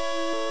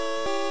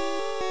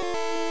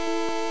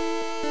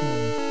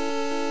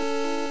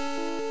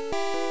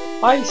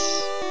 Ice,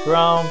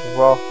 Ground,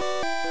 Rock,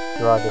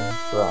 Dragon,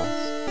 Grass.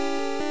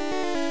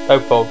 Oh,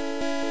 Bug.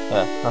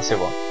 Yeah, that's it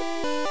one.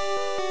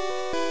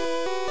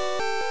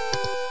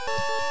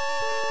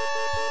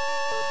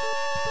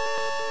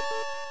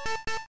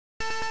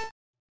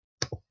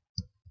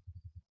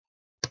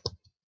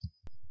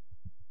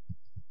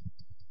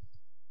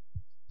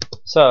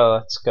 So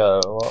let's go.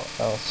 What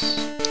else?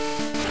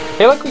 I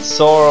feel like we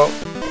saw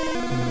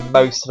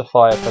most of the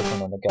fire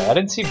Pokemon in the game. I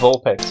didn't see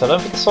Vulpix, so I don't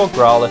think I saw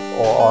Growlithe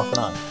or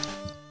Arcanine.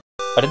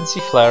 I didn't see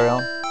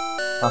Flareon,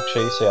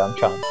 actually, so yeah, I'm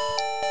trying.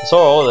 I saw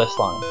all of this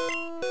line.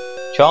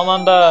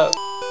 Charmander...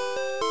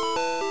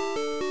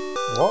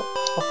 What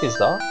the fuck is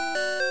that?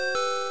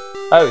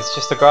 Oh, it's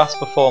just the grass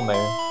before Moon.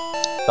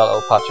 That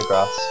little patch of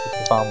grass.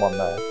 We found one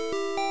there.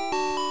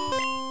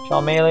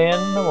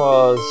 Charmeleon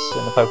was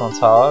in the Pokemon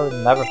Tower. We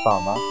never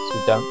found that, so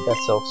we don't get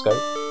Silph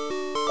Scope.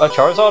 Oh,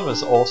 Charizard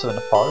was also in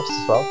the forest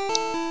as well.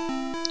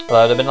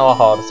 Although it'd have been a lot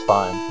harder to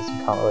find because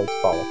we can't really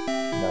follow.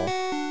 No.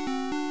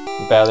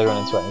 We barely run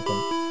into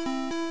anything.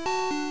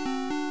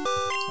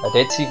 I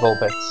did see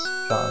Vulpix.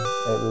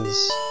 It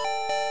was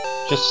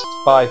just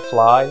by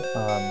Fly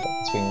and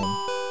between.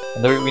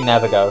 And the route we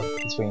never go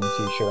between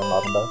Fuchsia and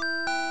Lavender.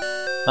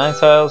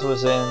 Ninetales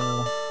was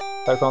in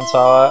Pokemon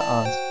Tower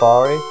and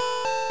Safari,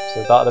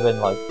 so that'd have been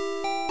like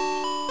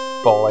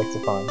ball like to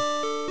find.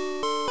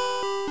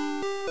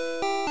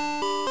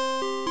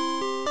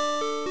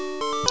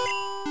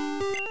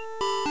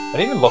 I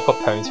didn't even look up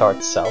Ponyta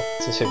itself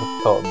to see if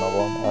I caught another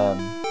one.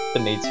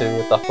 Didn't need to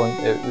at that point,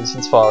 it was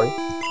in Safari.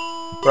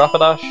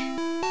 Rapidash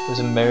was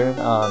in Moon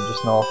and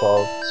just north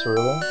of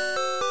Cerulean.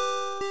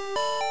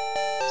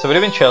 So we'd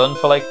have been chilling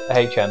for like a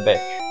HM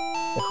bitch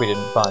if we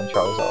didn't find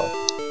Charizard.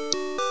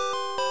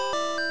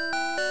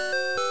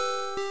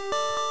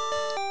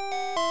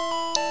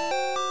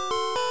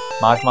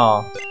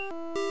 Magmar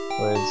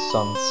was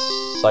on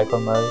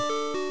Cyclone mode.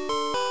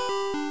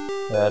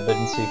 Yeah, I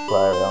didn't see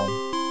Flareon.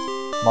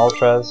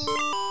 Moltres.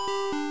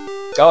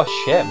 Oh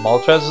shit,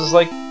 Moltres was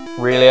like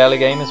really early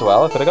game as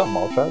well. I could have got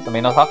Moltres. I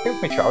mean, I was happy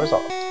with my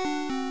Charizard.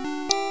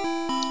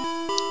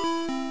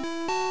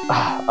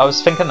 I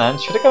was thinking then,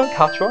 should I go and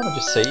catch one and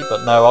just see?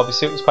 But no,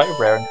 obviously it was quite a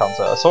rare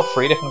encounter. I saw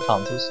 3 different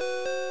encounters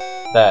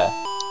there,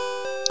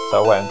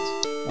 so I went.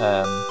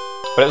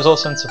 But it was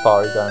also in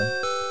Safari Zone.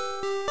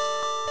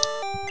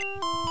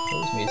 It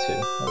was Mewtwo,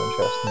 no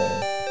interest in me.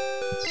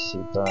 Let's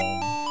see,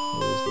 Brian,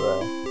 he was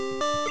there.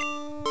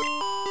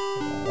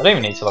 I don't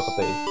even need to look up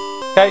these.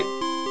 Okay,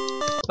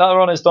 that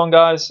run is done,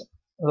 guys.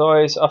 As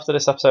always, after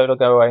this episode I'll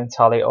go away and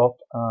tally it up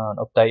and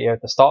update you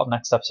at the start of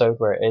next episode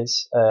where it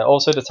is.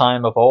 Also the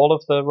time of all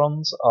of the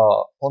runs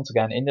are once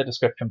again in the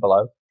description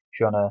below if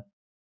you want to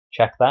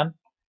check them.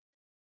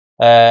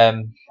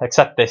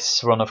 Except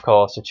this run of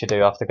course, which you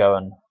do have to go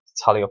and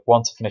tally up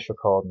once I finish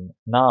recording.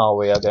 Now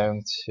we are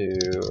going to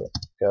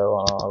go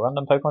on our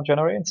random Pokemon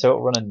generator and see what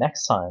we're running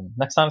next time.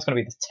 Next time is going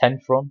to be the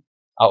 10th run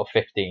out of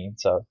 15,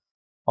 so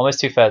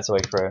almost 2/3 of the way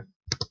through.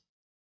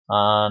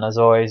 And as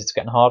always, it's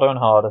getting harder and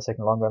harder,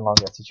 taking longer and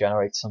longer to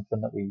generate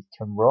something that we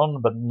can run,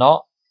 but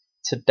not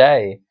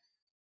today.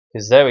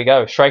 Because there we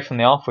go, straight from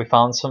the off, we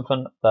found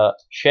something that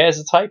shares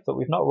a type that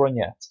we've not run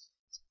yet.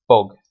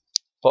 Bug.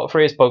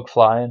 Butterfree is Bug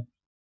Flying.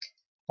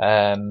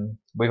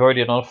 We've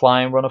already done a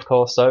flying run, of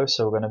course, though,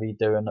 so we're going to be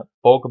doing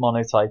Bug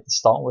Monotype to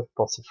start with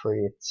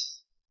Butterfree.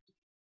 It's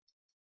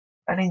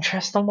an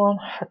interesting one.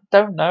 I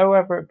don't know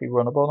whether it'd be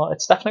runnable or not.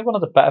 It's definitely one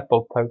of the better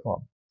Bug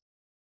Pokemon.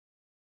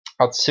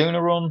 I'd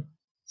sooner run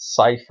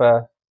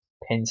Cypher,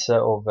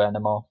 Pinsir, or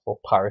Venomoth, or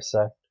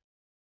Parasect.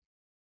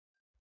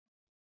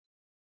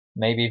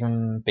 Maybe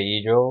even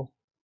Beedrill.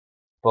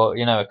 But,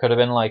 you know, it could have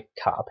been like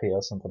Caterpie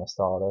or something to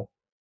start with.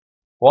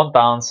 One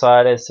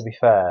downside is, to be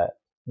fair,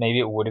 maybe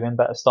it would have been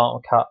better starting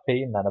with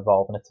Caterpie and then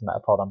evolving it to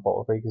Metapod and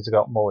Butterfree because we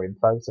got more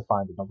info to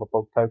find another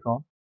Bug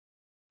Pokemon.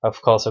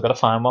 Of course, I've got to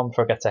find one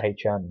before I get to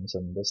HMs,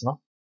 and there's not.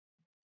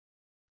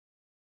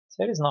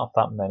 So there's not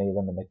that many of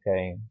them in the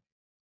game.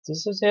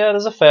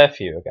 There's a fair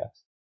few, I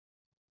guess.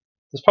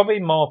 There's probably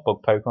more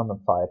Bug Pokemon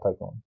than Fire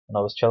Pokemon, and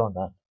I was chilling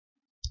then.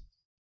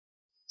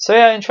 So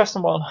yeah,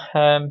 interesting one.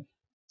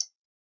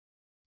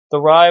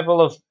 The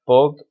rival of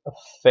Bug, I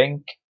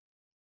think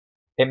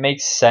it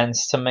makes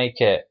sense to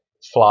make it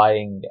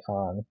flying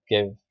and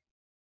give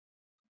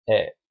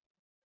it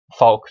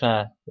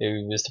Falkner,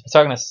 who was the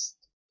protagonist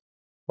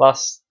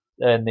last,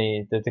 and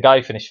the guy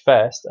who finished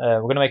first.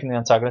 We're going to make him the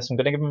antagonist. I'm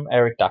going to give him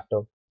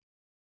Aerodactyl.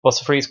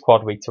 Butterfree's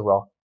quad weak to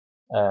rock.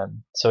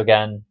 So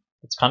again,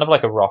 it's kind of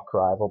like a rock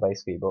rival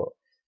basically, but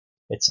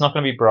it's not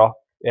going to be Brock.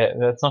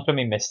 It's not going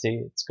to be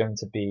Misty. It's going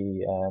to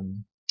be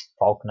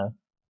Falkner.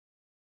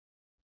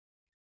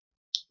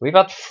 We've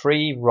had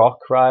 3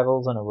 rock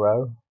rivals in a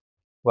row.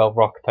 Well,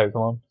 rock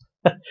Pokemon.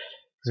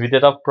 Because we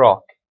did have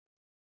Brock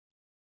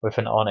with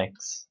an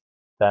Onix,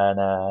 then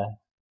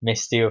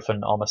Misty with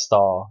an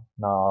Omastar,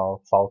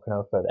 now Falcon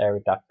with an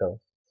Aerodactyl.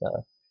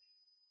 So.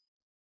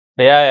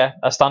 But yeah,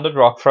 a standard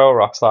rock throw or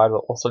rock slide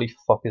will utterly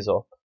fuck us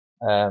up.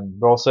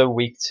 We're also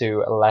weak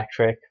to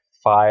electric,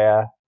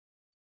 fire,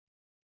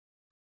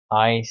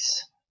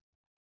 ice,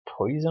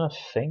 poison, I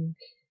think.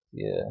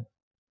 Yeah.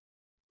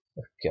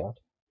 Oh god.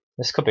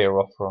 This could be a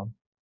rough run.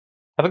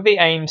 I think the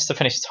aim's to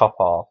finish top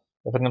half.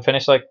 If I can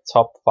finish like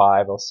top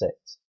 5 or 6,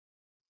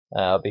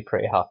 I'll be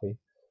pretty happy.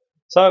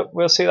 So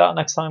we'll see that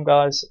next time,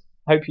 guys.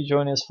 Hope you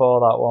join us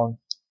for that one.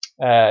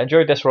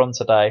 Enjoyed this run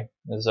today.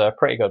 It was a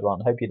pretty good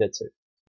one. Hope you did too.